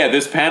yeah,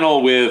 this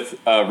panel with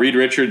Reed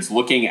Richards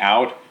looking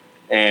out,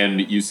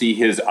 and you see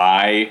his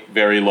eye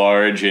very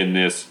large in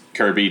this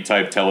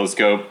Kirby-type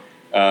telescope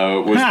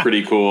was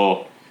pretty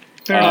cool.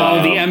 The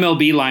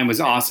MLB line was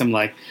awesome.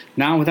 Like,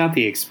 not without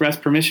the express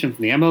permission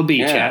from the MLB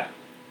chat.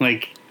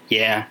 Like,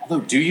 yeah. Although,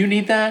 do you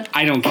need that?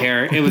 I don't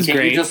care. It was Can't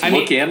great. you just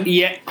look in?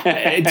 Yeah,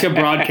 to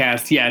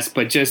broadcast, yes,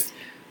 but just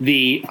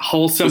the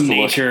wholesome Just to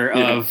look, nature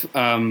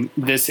of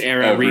this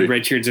era, Reed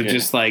Richards, of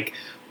just like,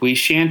 we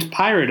shan't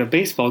pirate a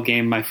baseball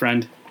game, my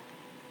friend.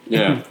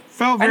 Yeah.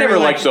 Felt I very never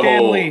like liked the Stan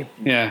whole. Lee.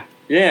 Yeah.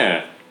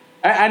 Yeah.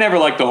 I never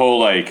liked the whole,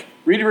 like,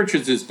 Reed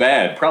Richards is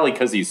bad, probably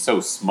because he's so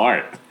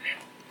smart.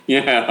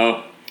 You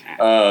know?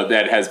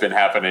 That has been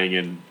happening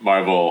in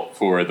Marvel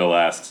for the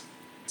last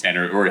 10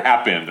 or it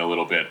happened a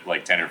little bit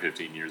like 10 or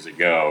 15 years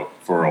ago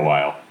for a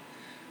while.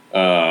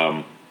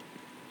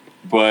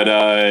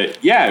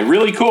 Yeah,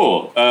 really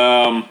cool.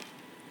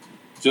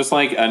 Just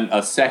like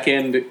a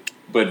second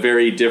but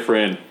very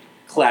different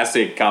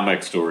classic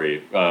comic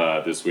story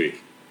this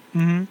week.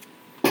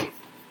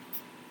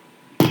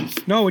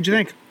 No, what'd you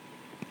think?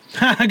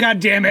 God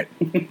damn it.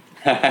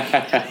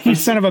 You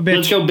son of a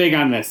Let's bitch. go big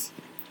on this.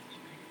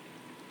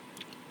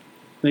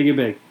 Make it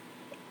big.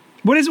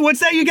 What's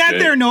that you got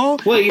Big. there, Noel?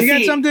 Well, you got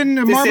see, something,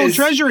 this Marvel is-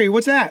 Treasury.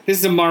 What's that? This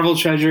is a Marvel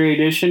Treasury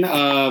edition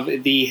of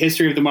the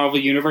History of the Marvel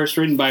Universe,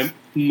 written by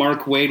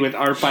Mark Waid with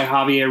art by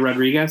Javier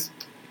Rodriguez,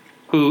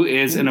 who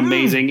is an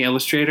amazing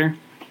illustrator.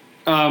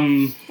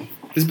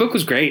 This book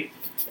was great.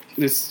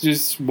 This is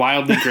just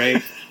wildly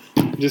great.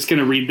 I'm just going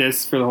to read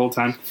this for the whole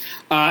time.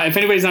 If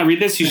anybody's not read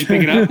this, you should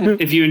pick it up.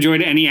 If you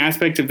enjoyed any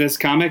aspect of this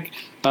comic,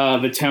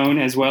 the tone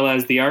as well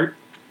as the art.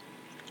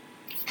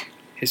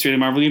 History of the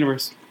Marvel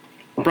Universe.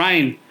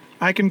 Brian,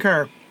 I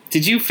concur.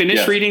 did you finish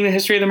Yes. reading the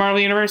History of the Marvel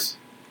Universe?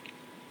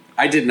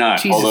 I did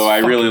not, Jesus although I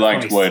really fucking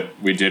liked Christ. what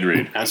we did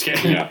read. Okay.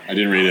 Yeah, I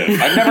didn't read it.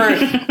 I've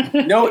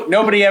never.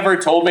 Nobody ever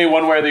told me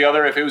one way or the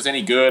other if it was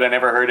any good. I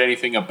never heard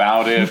anything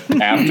about it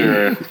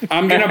after.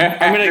 I'm gonna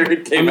after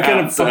it came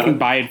out, so- fucking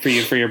buy it for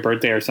you for your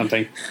birthday or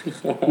something.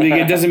 Like,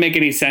 it doesn't make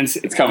any sense.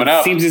 It's coming It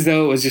out. seems as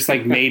though it was just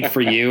like made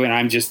for you, and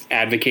I'm just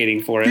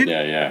advocating for it.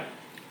 Yeah, yeah.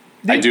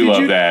 I Did- do did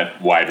love you-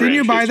 that wide range. Didn't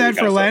you buy history that for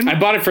kind of Len? stuff. I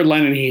bought it for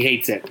Len, and he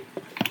hates it.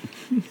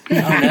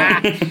 I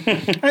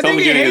Tell think him he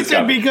to give me hates his it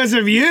copy. because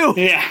of you.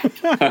 Yeah.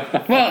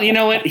 Well, you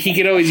know what? He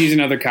could always use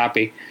another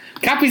copy.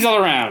 Copies all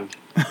around.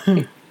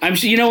 I'm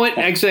sure. You know what?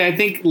 Actually, I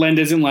think Len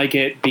doesn't like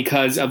it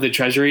because of the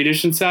Treasury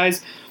Edition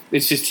size.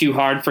 It's just too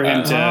hard for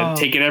him to Oh.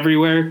 take it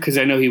everywhere because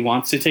I know he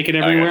wants to take it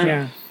everywhere. gotcha.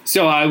 Yeah.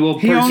 So I will.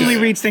 He purchase, only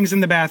reads things in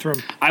the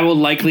bathroom. I will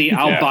likely.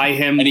 I'll Yeah. buy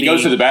him. And he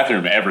goes to the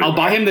bathroom everywhere. I'll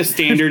buy him the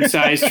standard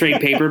size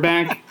trade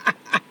paperback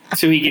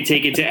so he can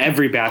take it to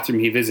every bathroom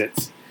he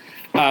visits.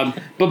 But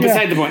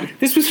beside the point,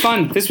 this was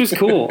fun. This was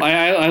cool.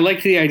 I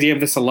liked the idea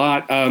of this a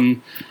lot.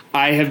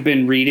 I have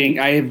been reading.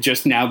 I have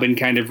just now been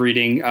kind of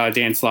reading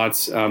Dan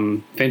Slott's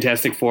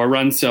Fantastic Four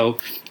run, so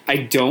I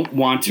don't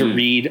want to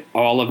read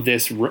all of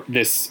this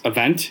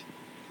event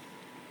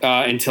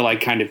until I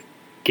kind of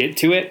get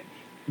to it.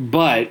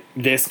 But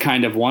this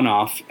kind of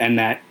one-off and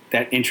that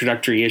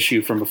introductory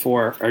issue from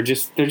before they're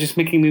just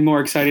making me more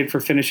excited for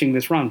finishing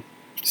this run.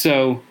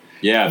 So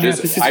Yeah, this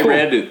is I cool.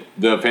 read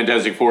the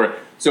Fantastic Four.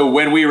 So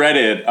when we read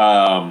it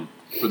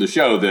for the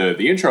show,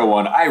 the intro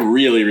one, I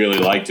really, really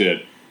liked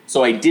it.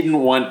 So I didn't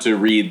want to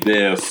read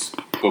this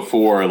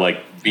before, like,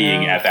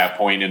 being at that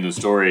point in the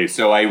story.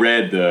 So I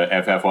read the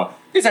FF one.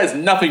 This has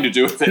nothing to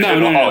do with it No, at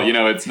no, all. no. You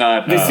know, it's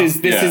not. This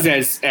is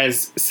yeah.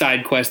 as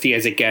side questy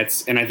as it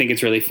gets, and I think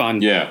it's really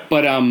fun. Yeah.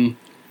 But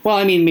well,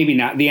 I mean, maybe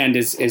not. The end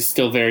is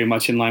still very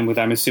much in line with,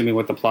 I'm assuming,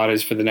 what the plot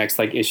is for the next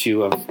like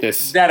issue of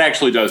this. That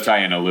actually does tie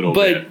in a little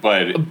bit,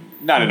 but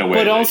not in a way.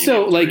 But that you also,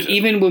 need to like, read it.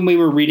 even when we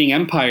were reading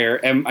Empire,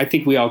 and I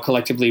think we all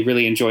collectively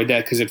really enjoyed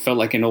that because it felt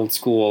like an old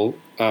school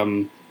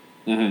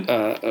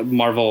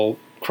Marvel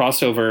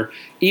crossover.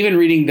 Even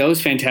reading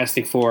those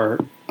Fantastic Four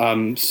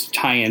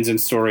tie-ins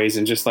and stories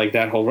and just like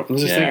that whole, it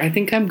was just Yeah. like, I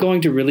think I'm going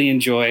to really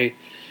enjoy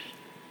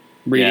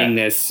reading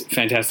Yeah. this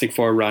Fantastic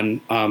Four run.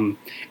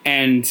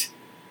 And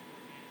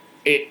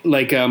it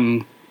like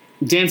Dan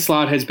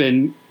Slott has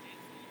been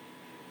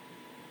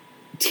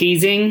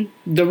teasing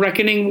the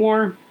Reckoning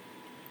War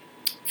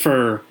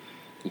for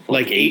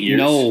like 8 years?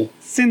 no,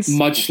 Since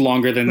much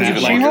longer than Was that,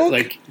 it like She-Hulk?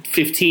 like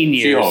 15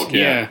 years. She-Hulk,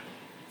 yeah.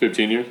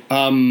 15 years.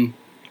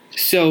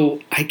 So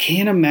I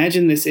can't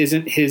imagine this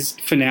isn't his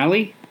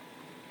finale.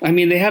 I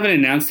mean, they haven't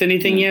announced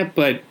anything yet,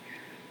 but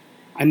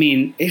I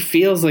mean, it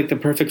feels like the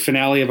perfect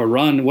finale of a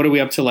run. What are we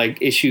up to, like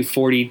issue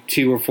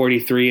 42 or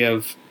 43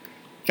 of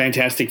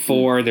Fantastic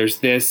Four? There's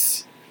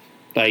this,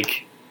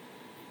 like,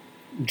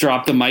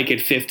 drop the mic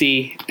at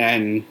 50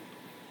 and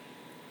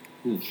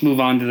move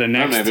on to the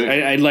next. maybe.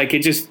 I like it.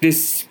 Just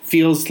this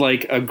feels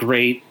like a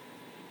great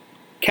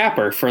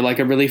capper for like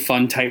a really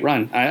fun tight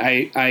run.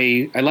 I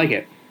like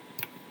it.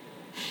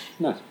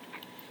 Nice.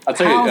 I'll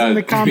tell Hal's in you,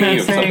 the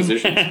comments speaking of saying-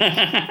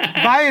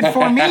 suppositions, Buy it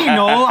for me,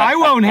 Noel. I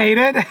won't hate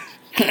it.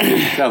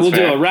 sounds We'll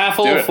fair. do a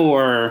raffle Do it.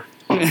 for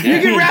You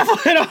can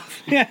raffle it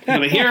off. Yeah.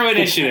 the Hero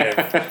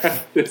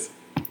Initiative. It's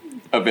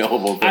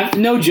available. To,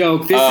 No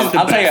joke. This is the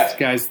I'll tell best,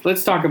 ya- guys.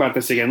 Let's talk about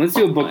this again. Let's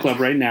do a book club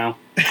right now.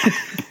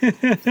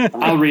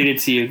 I'll read it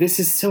to you. This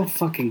is so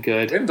fucking we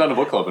good. haven't done a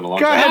book club in a long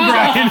Go time.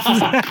 ahead,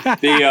 Brian.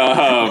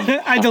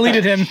 The I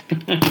deleted him.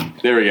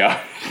 there we go.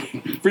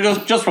 For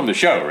just from the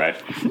show, right?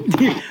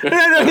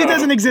 No, he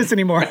doesn't exist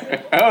anymore.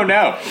 Oh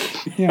no.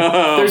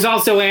 There's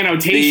also The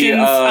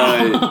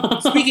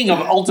annotations. speaking of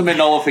ultimate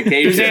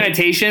nullification, There's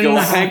annotations.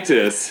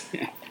 Galactus.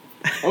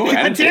 Oh,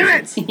 God damn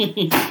annotations.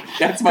 it.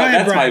 That's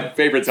ahead, my Brian.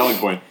 favorite selling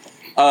point.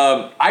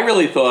 I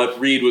really thought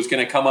Reed was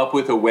going to come up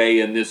with a way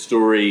in this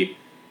story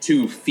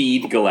to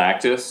feed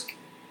Galactus,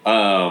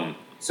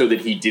 so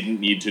that he didn't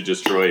need to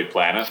destroy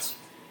planets,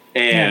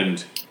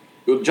 and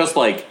just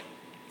like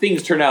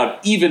things turn out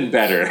even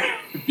better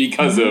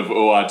because of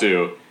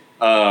Uatu.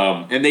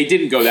 And they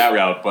didn't go that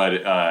route,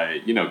 but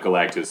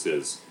Galactus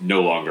is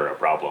no longer a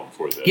problem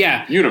for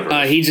the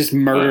universe. He just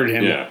murdered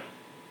him. Yeah,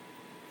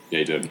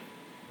 he did.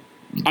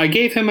 I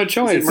gave him a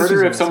choice. Is it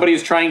murder if somebody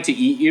is trying to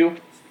eat you?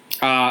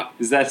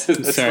 Is that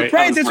Sorry.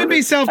 Right, this would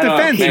be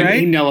self-defense, He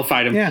right?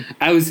 nullified him. Yeah.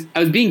 I was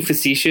being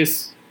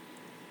facetious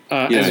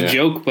as a yeah.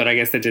 joke, but I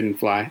guess that didn't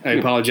fly. I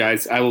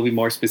apologize. I will be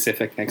more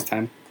specific next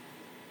time.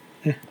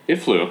 It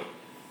flew.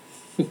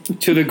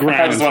 To the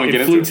ground. just wanna get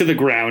It into flew it. to the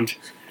ground.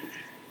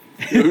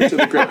 Flew to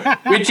the ground.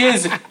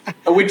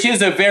 which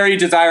is a very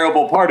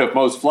desirable part of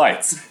most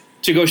flights.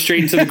 To go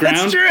straight into the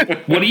ground.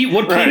 That's true.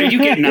 What plane are you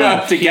getting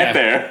on? To get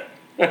Yeah. there.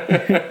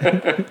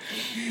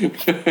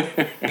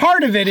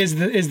 Part of it is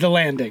the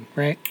landing,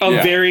 right? A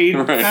Yeah. very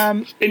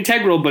Right.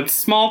 integral but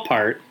small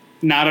part,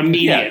 not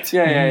immediate.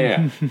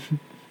 Yeah.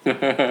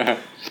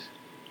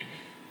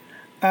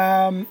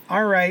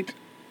 All right.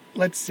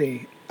 Let's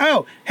see.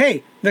 Oh,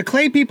 hey, the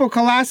Clay People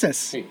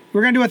Colossus. Hey.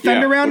 We're going to do a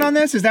thunder Yeah. round on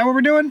this? Is that what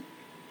we're doing?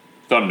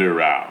 Thunder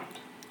round.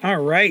 All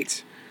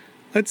right.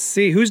 Let's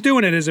see. Who's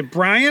doing it? Is it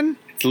Brian?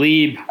 It's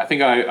Lieb. I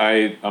think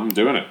I'm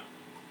doing it.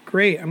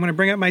 Great. I'm going to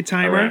bring up my All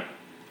timer. right.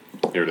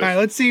 Here it is. All right,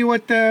 let's see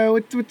what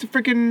the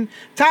freaking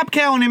Top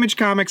Cow and Image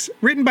Comics,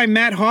 written by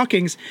Matt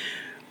Hawkins,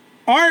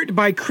 art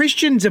by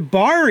Christian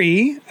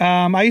Zabari.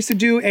 I used to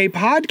do a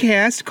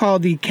podcast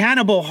called the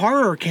Cannibal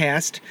Horror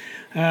Cast,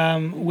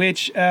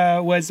 which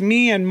was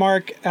me and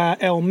Mark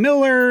L.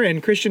 Miller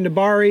and Christian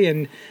Zabari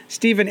and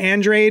Stephen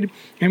Andrade,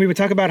 and we would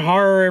talk about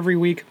horror every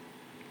week.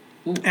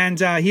 And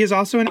he is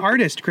also an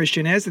artist,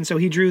 Christian is, and so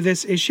he drew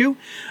this issue.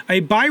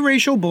 A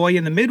biracial boy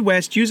in the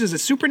Midwest uses a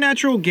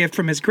supernatural gift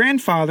from his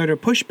grandfather to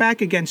push back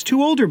against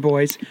two older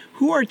boys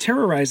who are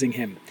terrorizing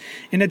him.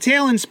 In a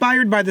tale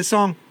inspired by the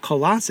song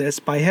Colossus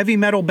by heavy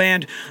metal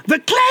band The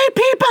Clay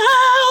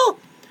People!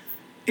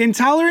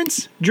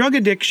 Intolerance, drug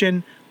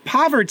addiction,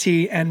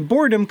 poverty, and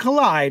boredom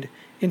collide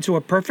into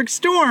a perfect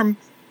storm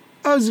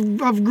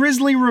of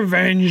grisly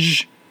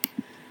revenge.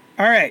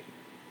 All right.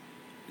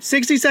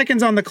 60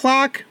 seconds on the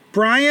clock.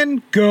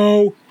 Brian,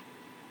 go.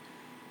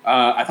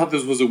 I thought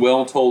this was a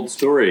well-told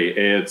story.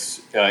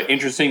 It's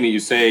interesting that you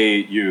say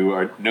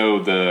you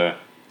know the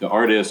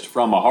artist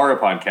from a horror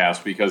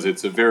podcast, because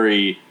it's a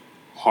very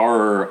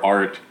horror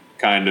art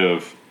kind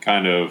of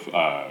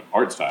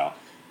art style,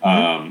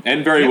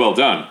 and very well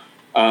done.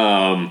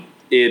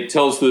 It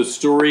tells the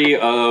story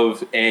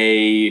of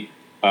a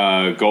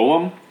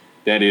golem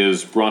that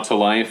is brought to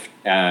life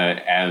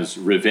as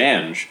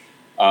revenge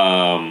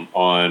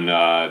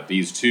on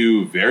these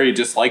two very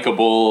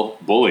dislikable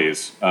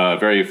bullies,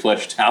 very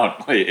fleshed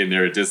out in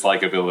their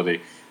dislikability.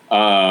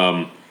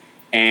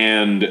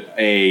 And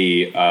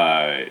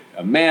a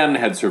man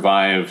had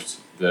survived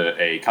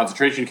a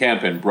concentration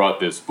camp and brought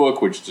this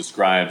book, which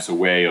describes a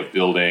way of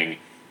building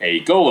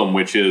a golem,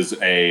 which is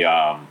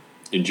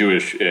in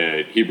Jewish,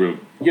 Hebrew,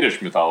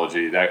 Yiddish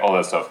mythology, all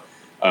that stuff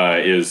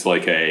is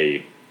like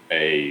a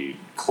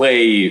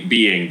clay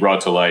being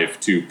brought to life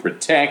to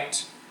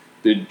protect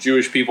the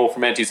Jewish people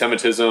from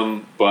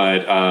anti-Semitism,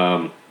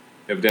 but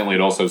evidently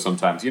it also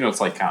sometimes, it's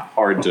like kind of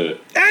hard to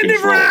End of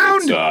control.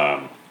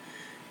 round!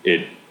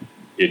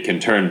 It can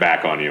turn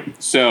back on you.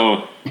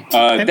 So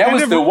that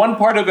was the one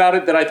part about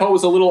it that I thought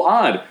was a little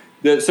odd.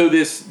 So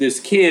this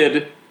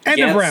kid End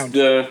gets of round.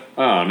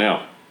 Oh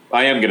no,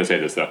 I am going to say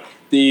this though.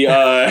 The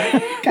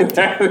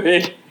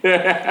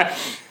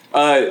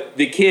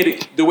the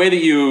kid, the way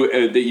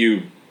that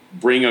you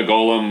bring a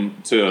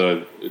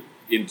golem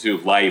into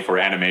life or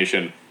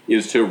animation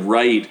is to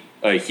write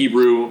a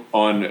Hebrew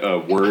on a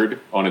word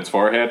on its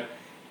forehead,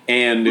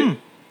 and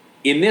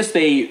in this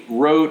they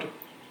wrote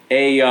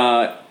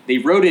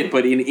it,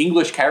 but in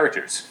English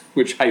characters,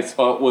 which I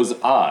thought was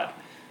odd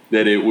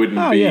that it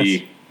wouldn't be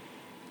yes.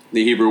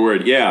 the Hebrew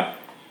word. Yeah,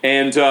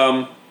 and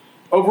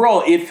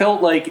overall, it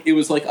felt like it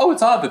was like, oh,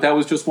 it's odd that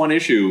was just one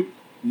issue.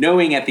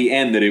 Knowing at the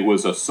end that it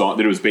was a song,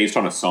 that it was based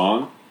on a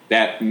song,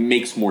 that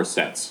makes more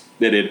sense.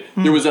 That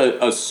there was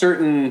a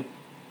certain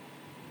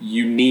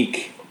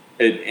unique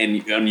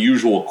and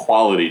unusual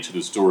quality to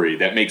the story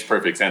that makes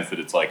perfect sense. That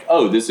it's like,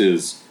 oh, this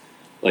is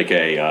like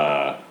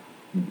a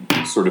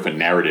sort of a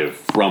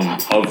narrative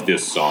of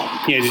this song.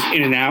 Yeah, just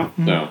in and out.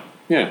 So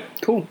yeah,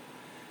 Cool.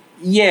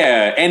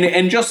 yeah,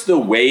 and just the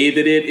way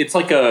that it's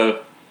like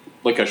a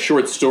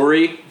short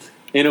story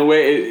in a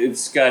way.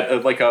 It's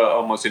got like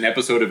almost an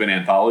episode of an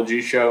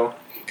anthology show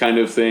kind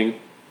of thing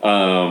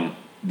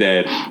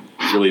that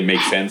really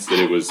makes sense that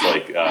it was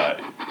like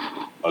a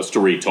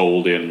story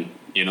told in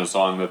a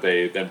song that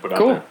they then put out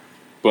Cool. there.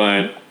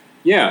 But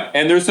yeah,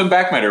 and there's some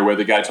back matter where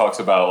the guy talks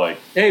about like,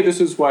 hey, this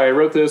is why I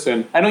wrote this,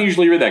 and I don't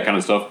usually read that kind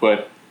of stuff,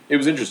 but it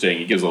was interesting.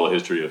 He gives a little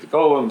history of the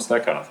golems,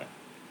 that kind of thing.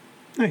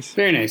 Nice.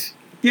 Very nice.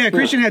 Yeah,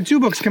 Christian had 2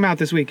 books come out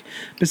this week.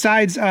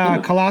 Besides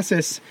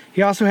Colossus,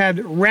 he also had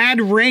Rad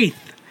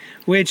Wraith,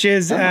 which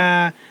is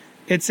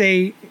it's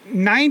a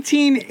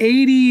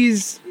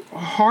 1980s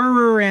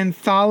horror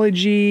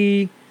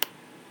anthology.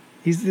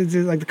 He's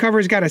like, the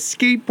cover's got a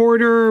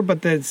skateboarder,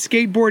 but the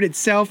skateboard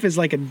itself is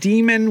like a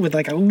demon with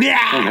like a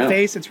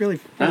face. It's really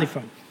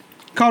fun.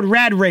 Called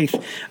Rad Wraith.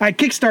 I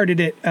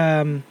kickstarted it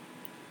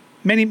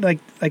many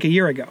like a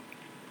year ago,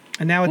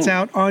 and now it's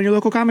out on your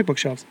local comic book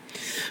shelves.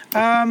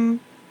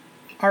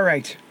 All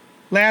right.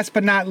 Last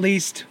but not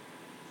least,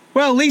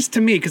 well, least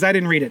to me because I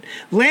didn't read it.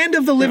 Land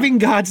of the Living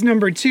Gods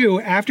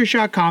 #2,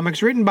 Aftershock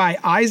Comics, written by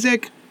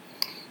Isaac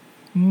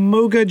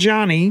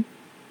Mogajani.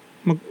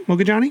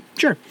 Mogajani?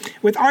 Sure.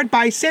 With art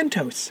by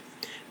Santos.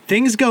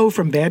 Things go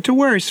from bad to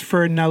worse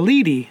for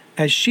Naledi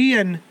as she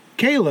and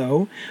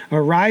Kalo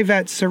arrive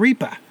at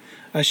Saripa,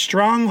 a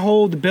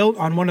stronghold built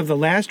on one of the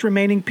last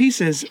remaining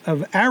pieces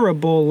of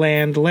arable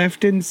land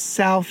left in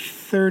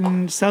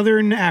southern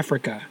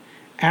Africa.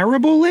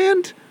 Arable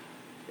land?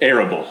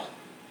 Arable.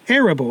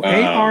 Arable.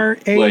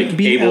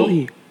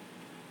 A-R-A-B-L-E.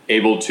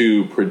 Able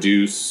to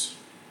produce,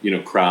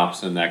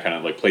 crops and that kind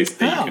of like place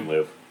that you can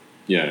live.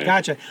 Yeah.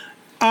 Gotcha.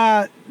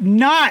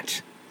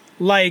 Not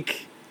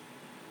like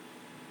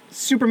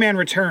Superman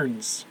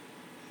Returns.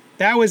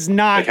 That was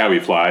not Like how he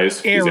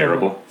flies. He's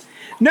arable.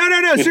 No.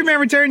 Superman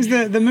Returns,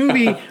 the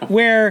movie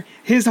where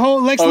his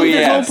whole Lex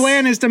Luthor's whole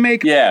plan is to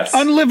make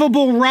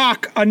unlivable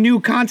rock a new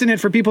continent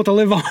for people to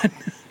live on.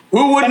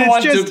 Who wouldn't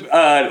want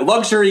a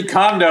luxury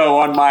condo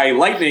on my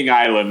lightning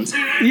island?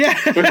 Yeah.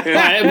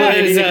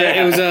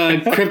 It was a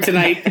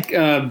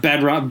kryptonite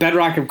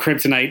bedrock of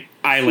kryptonite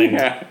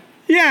island.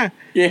 Yeah.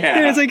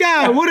 And it's like,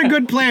 what a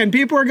good plan.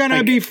 People are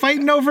gonna be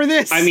fighting over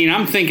this. I mean,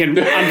 I'm thinking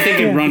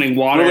running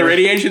water. Will the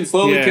radiation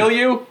slowly kill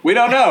you? We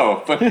don't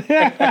know.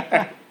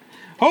 But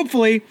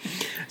hopefully.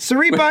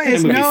 Saripa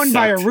is known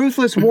by a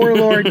ruthless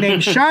warlord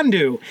named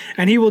Shandu,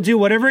 and he will do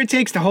whatever it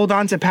takes to hold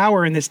on to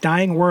power in this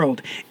dying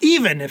world,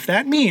 even if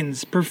that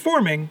means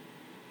performing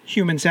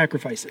human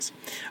sacrifices.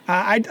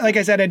 Like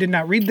I said, I did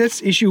not read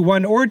this, issue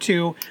 1 or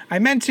 2. I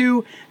meant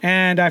to,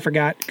 and I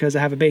forgot because I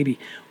have a baby.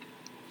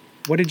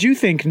 What did you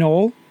think,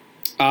 Noel?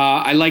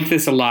 I like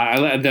this a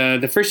lot.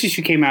 The first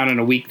issue came out in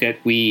a week that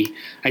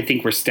I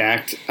think were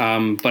stacked,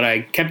 but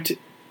I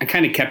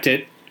kind of kept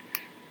it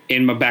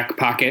in my back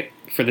pocket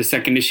for the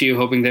second issue,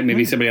 hoping that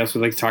maybe somebody else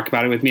would like to talk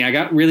about it with me. I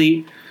got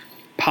really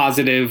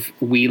positive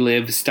We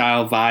Live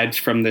style vibes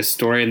from this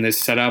story and this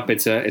setup.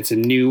 It's a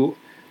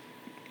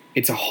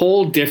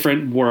whole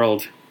different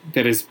world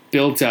that is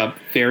built up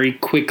very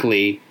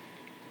quickly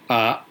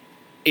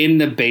in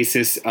the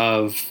basis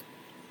of,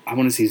 I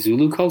want to say,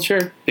 Zulu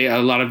culture. A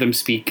lot of them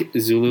speak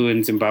Zulu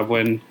and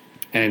Zimbabwean,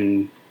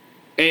 and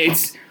I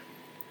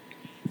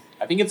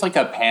think it's like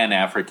a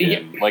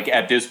Pan-African, like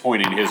at this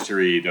point in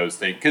history, those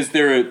things, because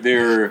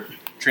their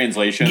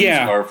translations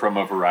are from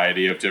a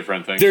variety of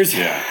different things. There's,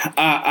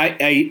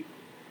 the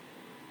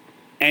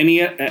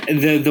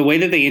way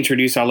that they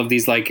introduce all of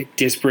these like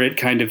disparate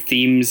kind of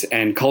themes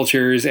and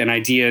cultures and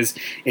ideas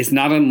is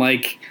not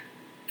unlike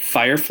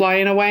Firefly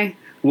in a way,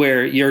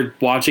 where you're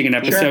watching an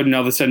episode and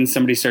all of a sudden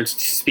somebody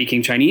starts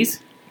speaking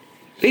Chinese.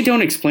 They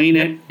don't explain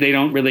it. They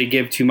don't really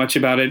give too much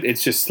about it. It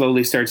just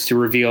slowly starts to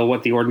reveal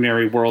what the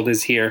ordinary world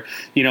is here.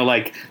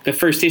 Like the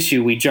first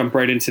issue, we jump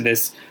right into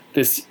this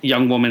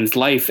young woman's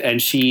life,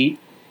 and she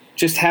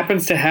just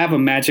happens to have a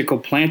magical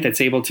plant that's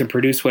able to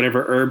produce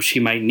whatever herb she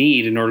might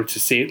need in order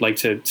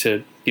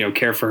to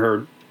care for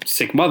her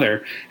sick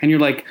mother. And you're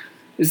like,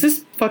 is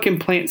this fucking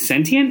plant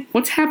sentient?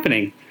 What's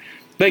happening?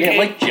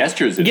 Like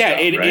gestures and stuff,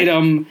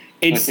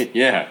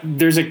 right?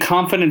 There's a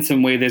confidence in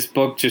the way this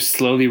book just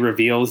slowly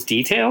reveals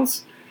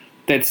details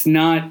that's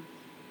not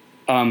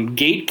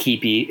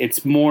gatekeepy.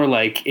 It's more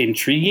like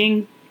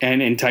intriguing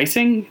and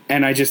enticing,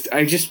 and I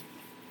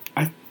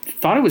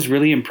thought it was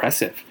really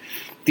impressive.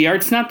 The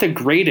art's not the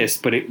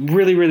greatest, but it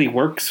really, really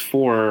works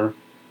for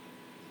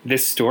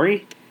this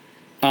story.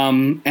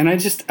 And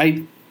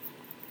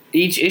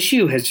each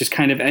issue has just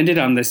kind of ended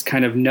on this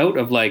kind of note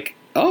of like,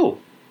 oh,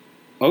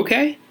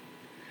 okay.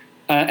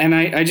 And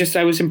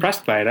I was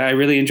impressed by it. I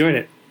really enjoyed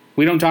it.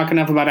 We don't talk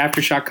enough about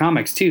Aftershock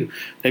Comics too.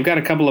 They've got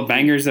a couple of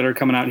bangers that are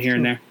coming out here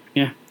and there.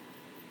 Yeah.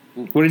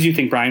 What did you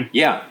think, Brian?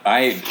 Yeah,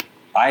 I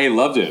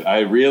loved it. I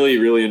really,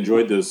 really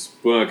enjoyed this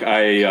book.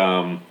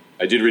 I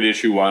did read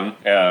issue 1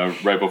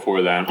 right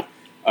before that.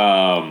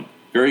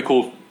 Very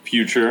cool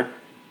future.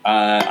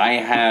 I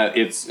have.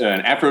 It's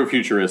an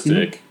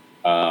Afrofuturistic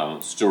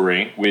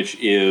story, which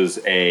is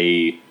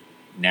a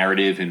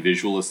narrative and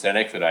visual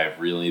aesthetic that I've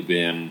really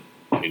been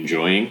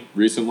enjoying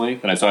recently.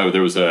 And I saw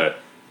was in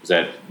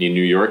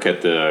New York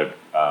at the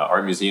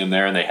art museum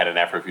there, and they had an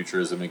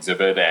Afrofuturism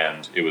exhibit,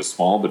 and it was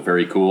small but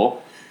very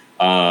cool.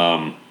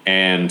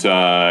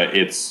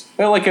 It's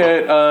like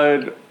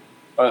a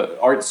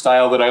art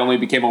style that I only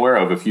became aware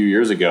of a few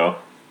years ago.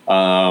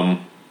 And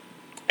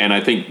I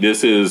think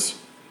this is,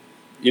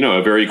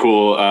 a very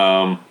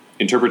cool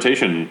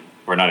interpretation,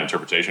 or not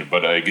interpretation,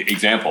 but an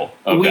example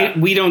of that.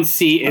 We don't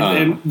see,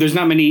 and there's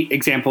not many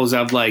examples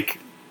of like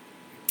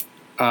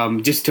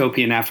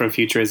dystopian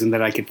Afrofuturism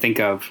that I could think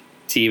of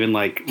to even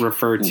like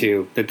refer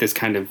to that this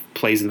kind of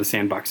plays in the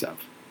sandbox of.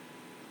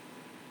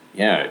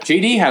 Yeah,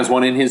 JD has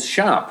one in his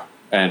shop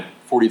at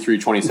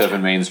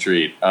 4327 Main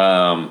Street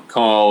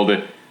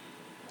called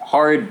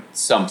Hard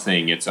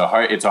Something. It's a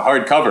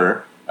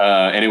hardcover,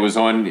 and it was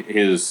on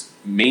his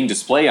main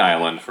display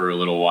island for a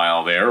little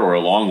while there, or a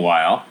long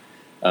while.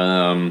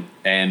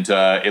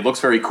 It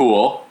looks very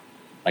cool.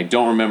 I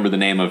don't remember the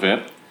name of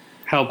it.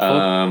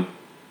 Helpful.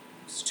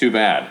 It's too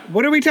bad.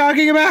 What are we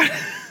talking about?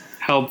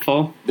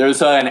 Helpful.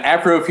 There's an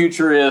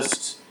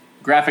Afrofuturist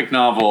graphic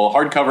novel,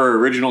 hardcover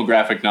original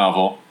graphic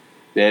novel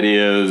that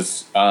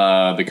is,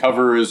 the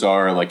covers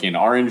are like in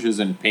oranges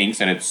and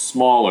pinks, and it's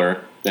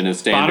smaller than a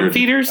standard Bottom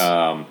Feeders?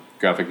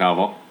 Graphic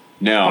novel.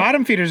 No.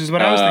 Bottom Feeders is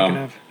what I was thinking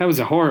of. That was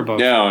a horror book.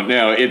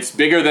 No, it's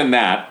bigger than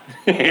that.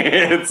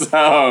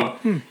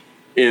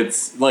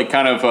 It's like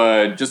kind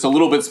of just a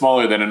little bit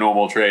smaller than a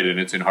normal trade, and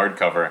it's in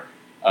hardcover.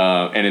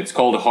 And it's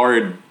called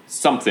Hard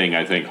Something,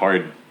 I think,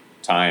 Hard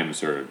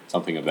Times or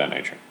something of that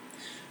nature.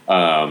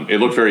 It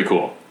looked very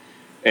cool.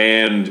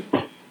 And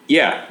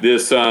yeah,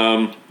 this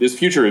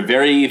future is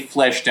very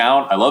fleshed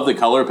out. I love the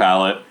color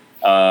palette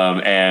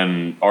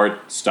and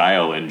art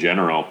style in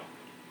general.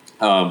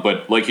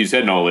 But like you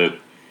said, Noel,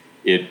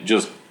 it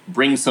just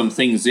brings some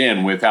things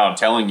in without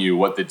telling you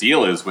what the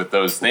deal is with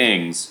those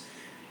things.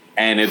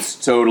 And it's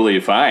totally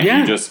fine.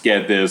 Yeah. You just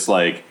get this,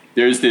 like,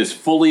 there's this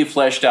fully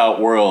fleshed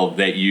out world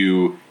that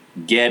you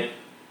get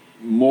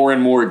more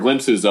and more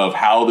glimpses of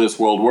how this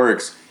world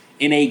works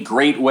in a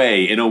great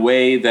way, in a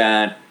way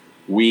that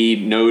we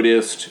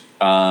noticed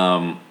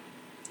not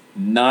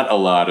a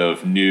lot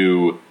of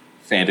new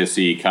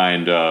fantasy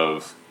kind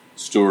of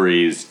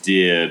stories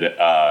did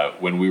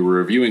when we were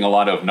reviewing a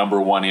lot of number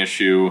one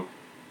issue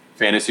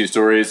fantasy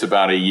stories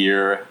about a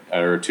year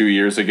or 2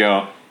 years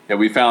ago, that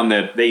we found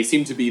that they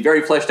seem to be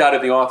very fleshed out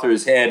in the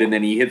author's head, and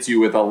then he hits you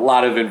with a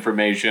lot of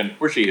information,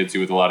 or she hits you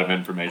with a lot of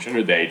information,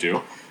 or they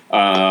do.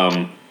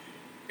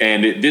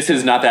 This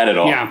is not that at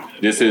all. Yeah.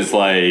 This is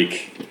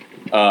like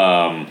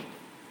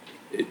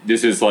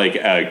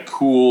a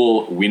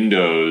cool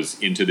windows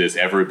into this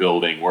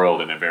ever-building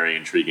world in a very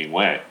intriguing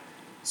way.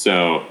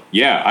 So,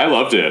 yeah, I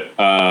loved it.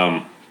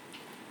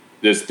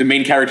 The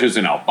main character is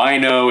an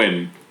albino,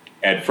 and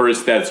at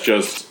first that's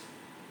just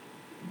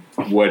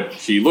what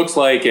she looks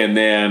like, and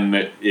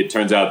then it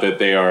turns out that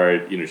they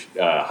are,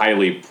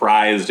 highly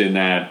prized in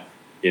that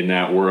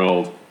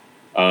world.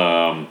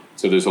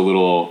 So there's a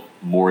little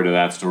more to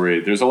that story.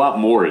 There's a lot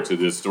more to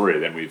this story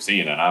than we've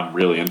seen, and I'm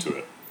really into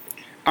it.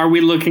 Are we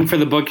looking for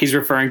the book he's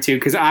referring to?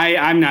 Because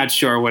I'm not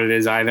sure what it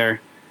is either.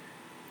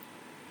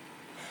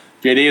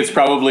 JD, it's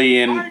probably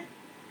in...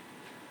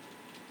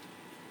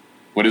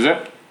 What is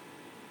it?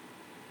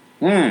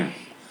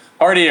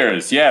 Hard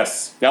Ears,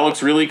 yes. That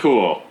looks really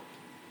cool.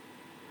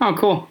 Oh,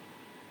 cool.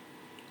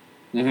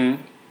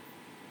 Mm-hmm.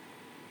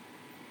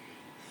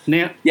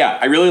 Yeah,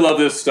 I really love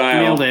this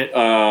style. Nailed it.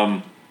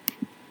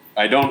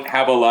 I don't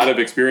have a lot of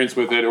experience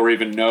with it, or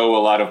even know a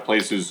lot of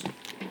places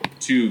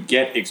to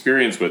get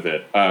experience with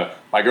it.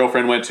 My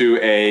girlfriend went to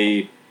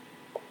a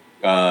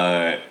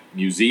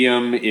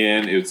museum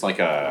it's like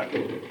I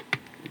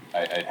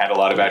had a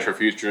lot of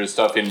Afrofuturist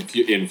stuff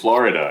in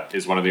Florida.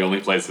 Is one of the only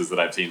places that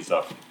I've seen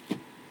stuff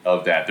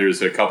of that.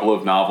 There's a couple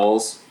of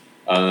novels,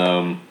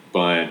 but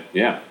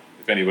yeah.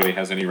 If anybody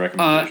has any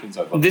recommendations,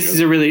 I'd love this to.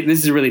 This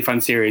is a really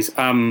fun series.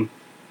 Well,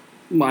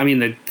 I mean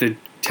the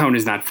tone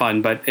is not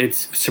fun, but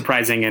it's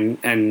surprising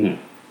and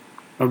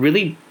a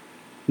really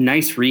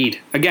nice read.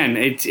 Again,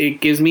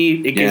 it gives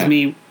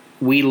me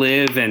We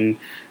Live and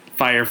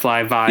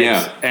Firefly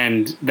vibes,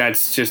 and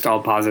that's just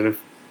all positive.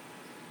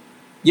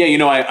 Yeah,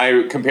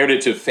 I compared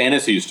it to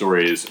fantasy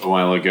stories a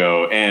while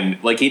ago, and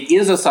like it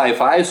is a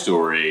sci-fi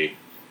story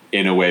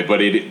in a way,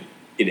 but it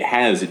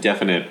has a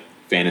definite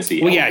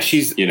fantasy. Well, elements.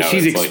 she's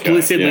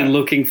explicitly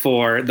looking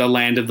for the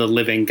land of the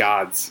living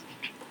gods.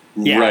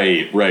 Yeah.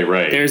 Right.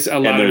 There's a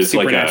lot of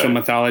supernatural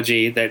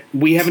mythology that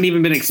we haven't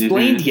even been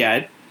explained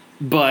yet,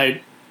 but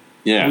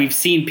we've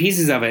seen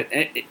pieces of it.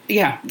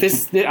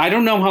 I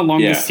don't know how long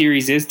this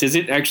series is. Does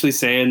it actually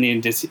say in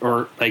the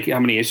or like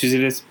how many issues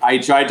it is? I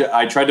tried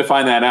to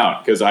find that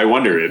out, because I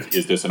wonder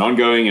is this an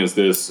ongoing? Is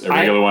this a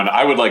regular one?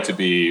 I would like to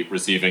be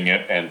receiving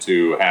it and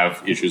to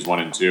have issues 1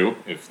 and 2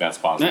 if that's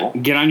possible.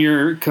 Get on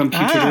your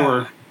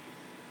computer.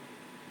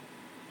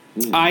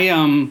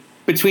 I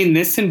between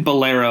this and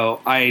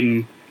Bolero,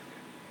 I'm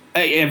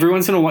every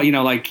once in a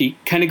while, like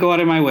kind of go out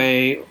of my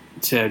way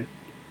to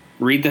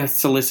read the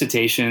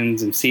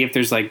solicitations and see if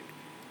there's like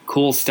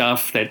cool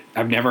stuff that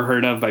I've never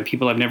heard of by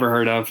people I've never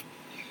heard of.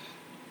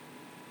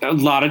 A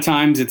lot of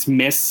times it's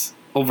miss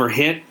over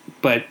hit,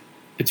 but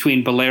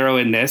between Bolero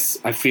and this,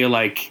 I feel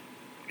like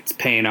it's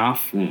paying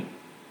off.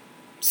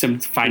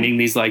 Finding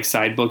these like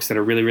side books that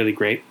are really, really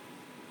great.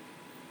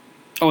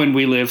 Oh, and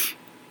We Live,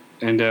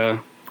 and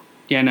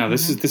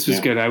this was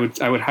good. I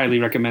would highly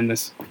recommend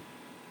this.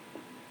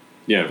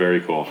 Yeah,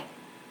 very cool.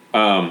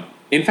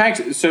 In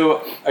fact,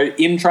 so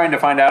in trying to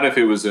find out if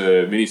it was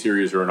a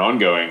miniseries or an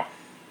ongoing,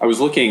 I was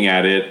looking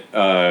at it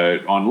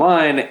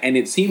online, and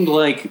it seemed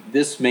like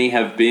this may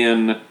have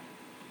been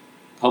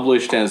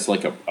published as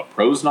like a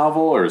prose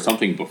novel or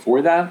something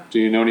before that. Do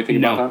you know anything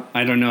about that?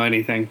 I don't know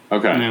anything.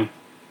 Okay. No.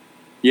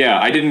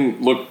 Yeah, I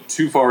didn't look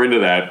too far into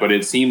that, but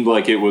it seemed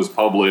like it was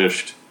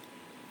published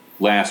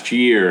last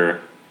year.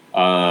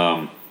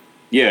 I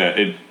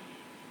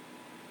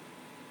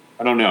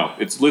don't know.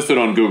 It's listed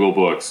on Google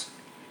Books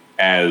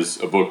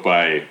as a book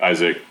by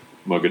Isaac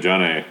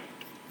Mogajane,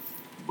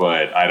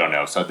 but I don't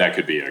know. So that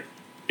could be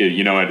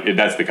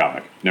that's the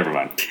comic. Never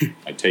mind.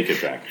 I take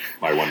it back.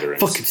 My wonderings.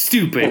 Fucking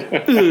stupid.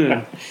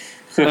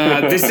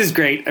 This is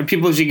great.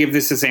 People should give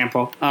this a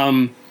sample.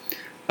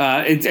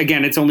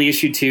 It's only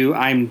issue 2.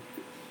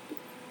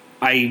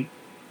 I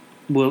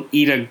will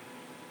eat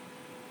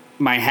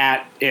my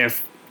hat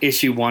if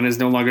issue 1 is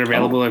no longer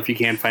available, or if you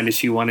can't find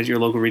issue 1 at your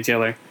local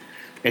retailer.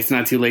 It's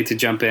not too late to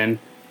jump in.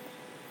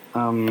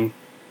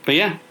 But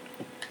yeah,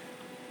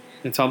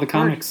 that's all the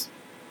comics.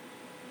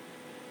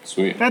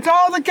 Sweet. That's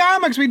all the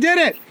comics. We did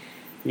it.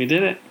 We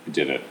did it. We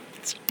did it.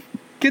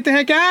 Get the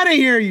heck out of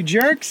here, you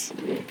jerks.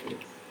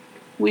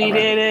 We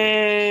did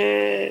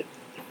it.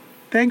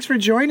 Thanks for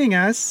joining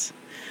us.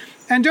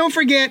 And don't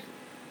forget,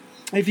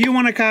 if you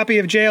want a copy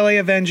of JLA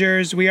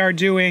Avengers, we are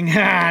doing,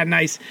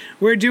 nice.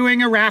 We're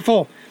doing a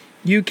raffle.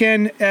 You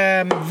can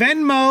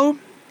Venmo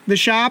the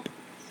shop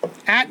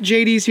at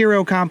JD's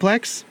Hero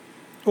Complex,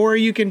 or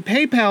you can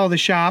PayPal the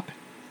shop,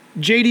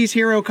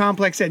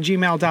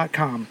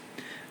 jdsherocomplex@gmail.com.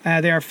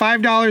 They are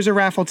 $5 a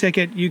raffle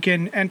ticket. You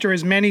can enter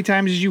as many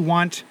times as you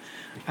want.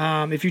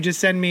 If you just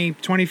send me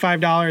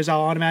 $25,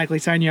 I'll automatically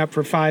sign you up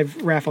for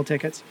 5 raffle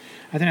tickets.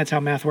 I think that's how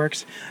math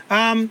works.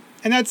 And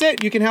that's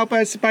it. You can help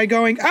us by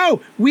going,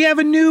 we have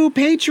a new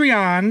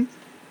Patreon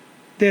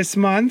this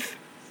month,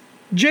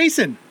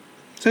 Jason.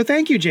 So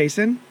thank you,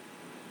 Jason.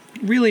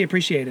 Really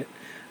appreciate it.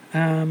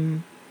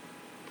 And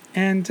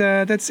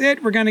that's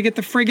it. We're going to get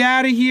the frig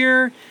out of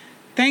here.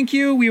 Thank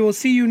you. We will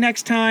see you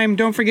next time.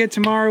 Don't forget,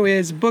 tomorrow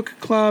is book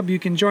club. You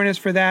can join us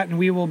for that, and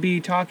we will be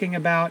talking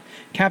about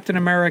Captain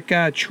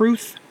America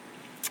Truth.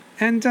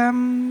 And,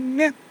 I'm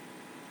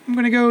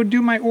going to go do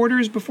my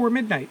orders before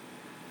midnight.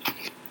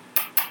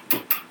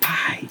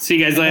 Bye. See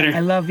you guys later.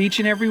 I love each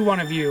and every one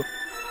of you.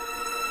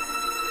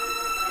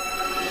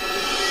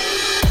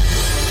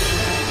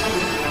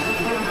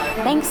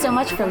 Thanks so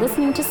much for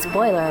listening to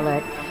Spoiler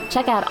Alert.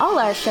 Check out all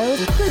our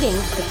shows, including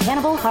the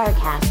Cannibal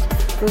Horrorcast,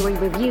 where we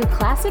review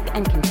classic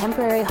and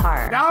contemporary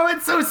horror. Oh,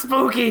 it's so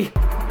spooky!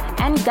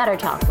 And Gutter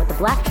Talk with the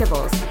Black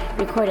Tribbles,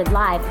 recorded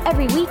live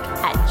every week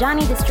at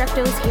Johnny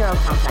Destructo's Hero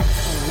Complex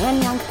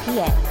in Manayunk,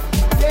 PA.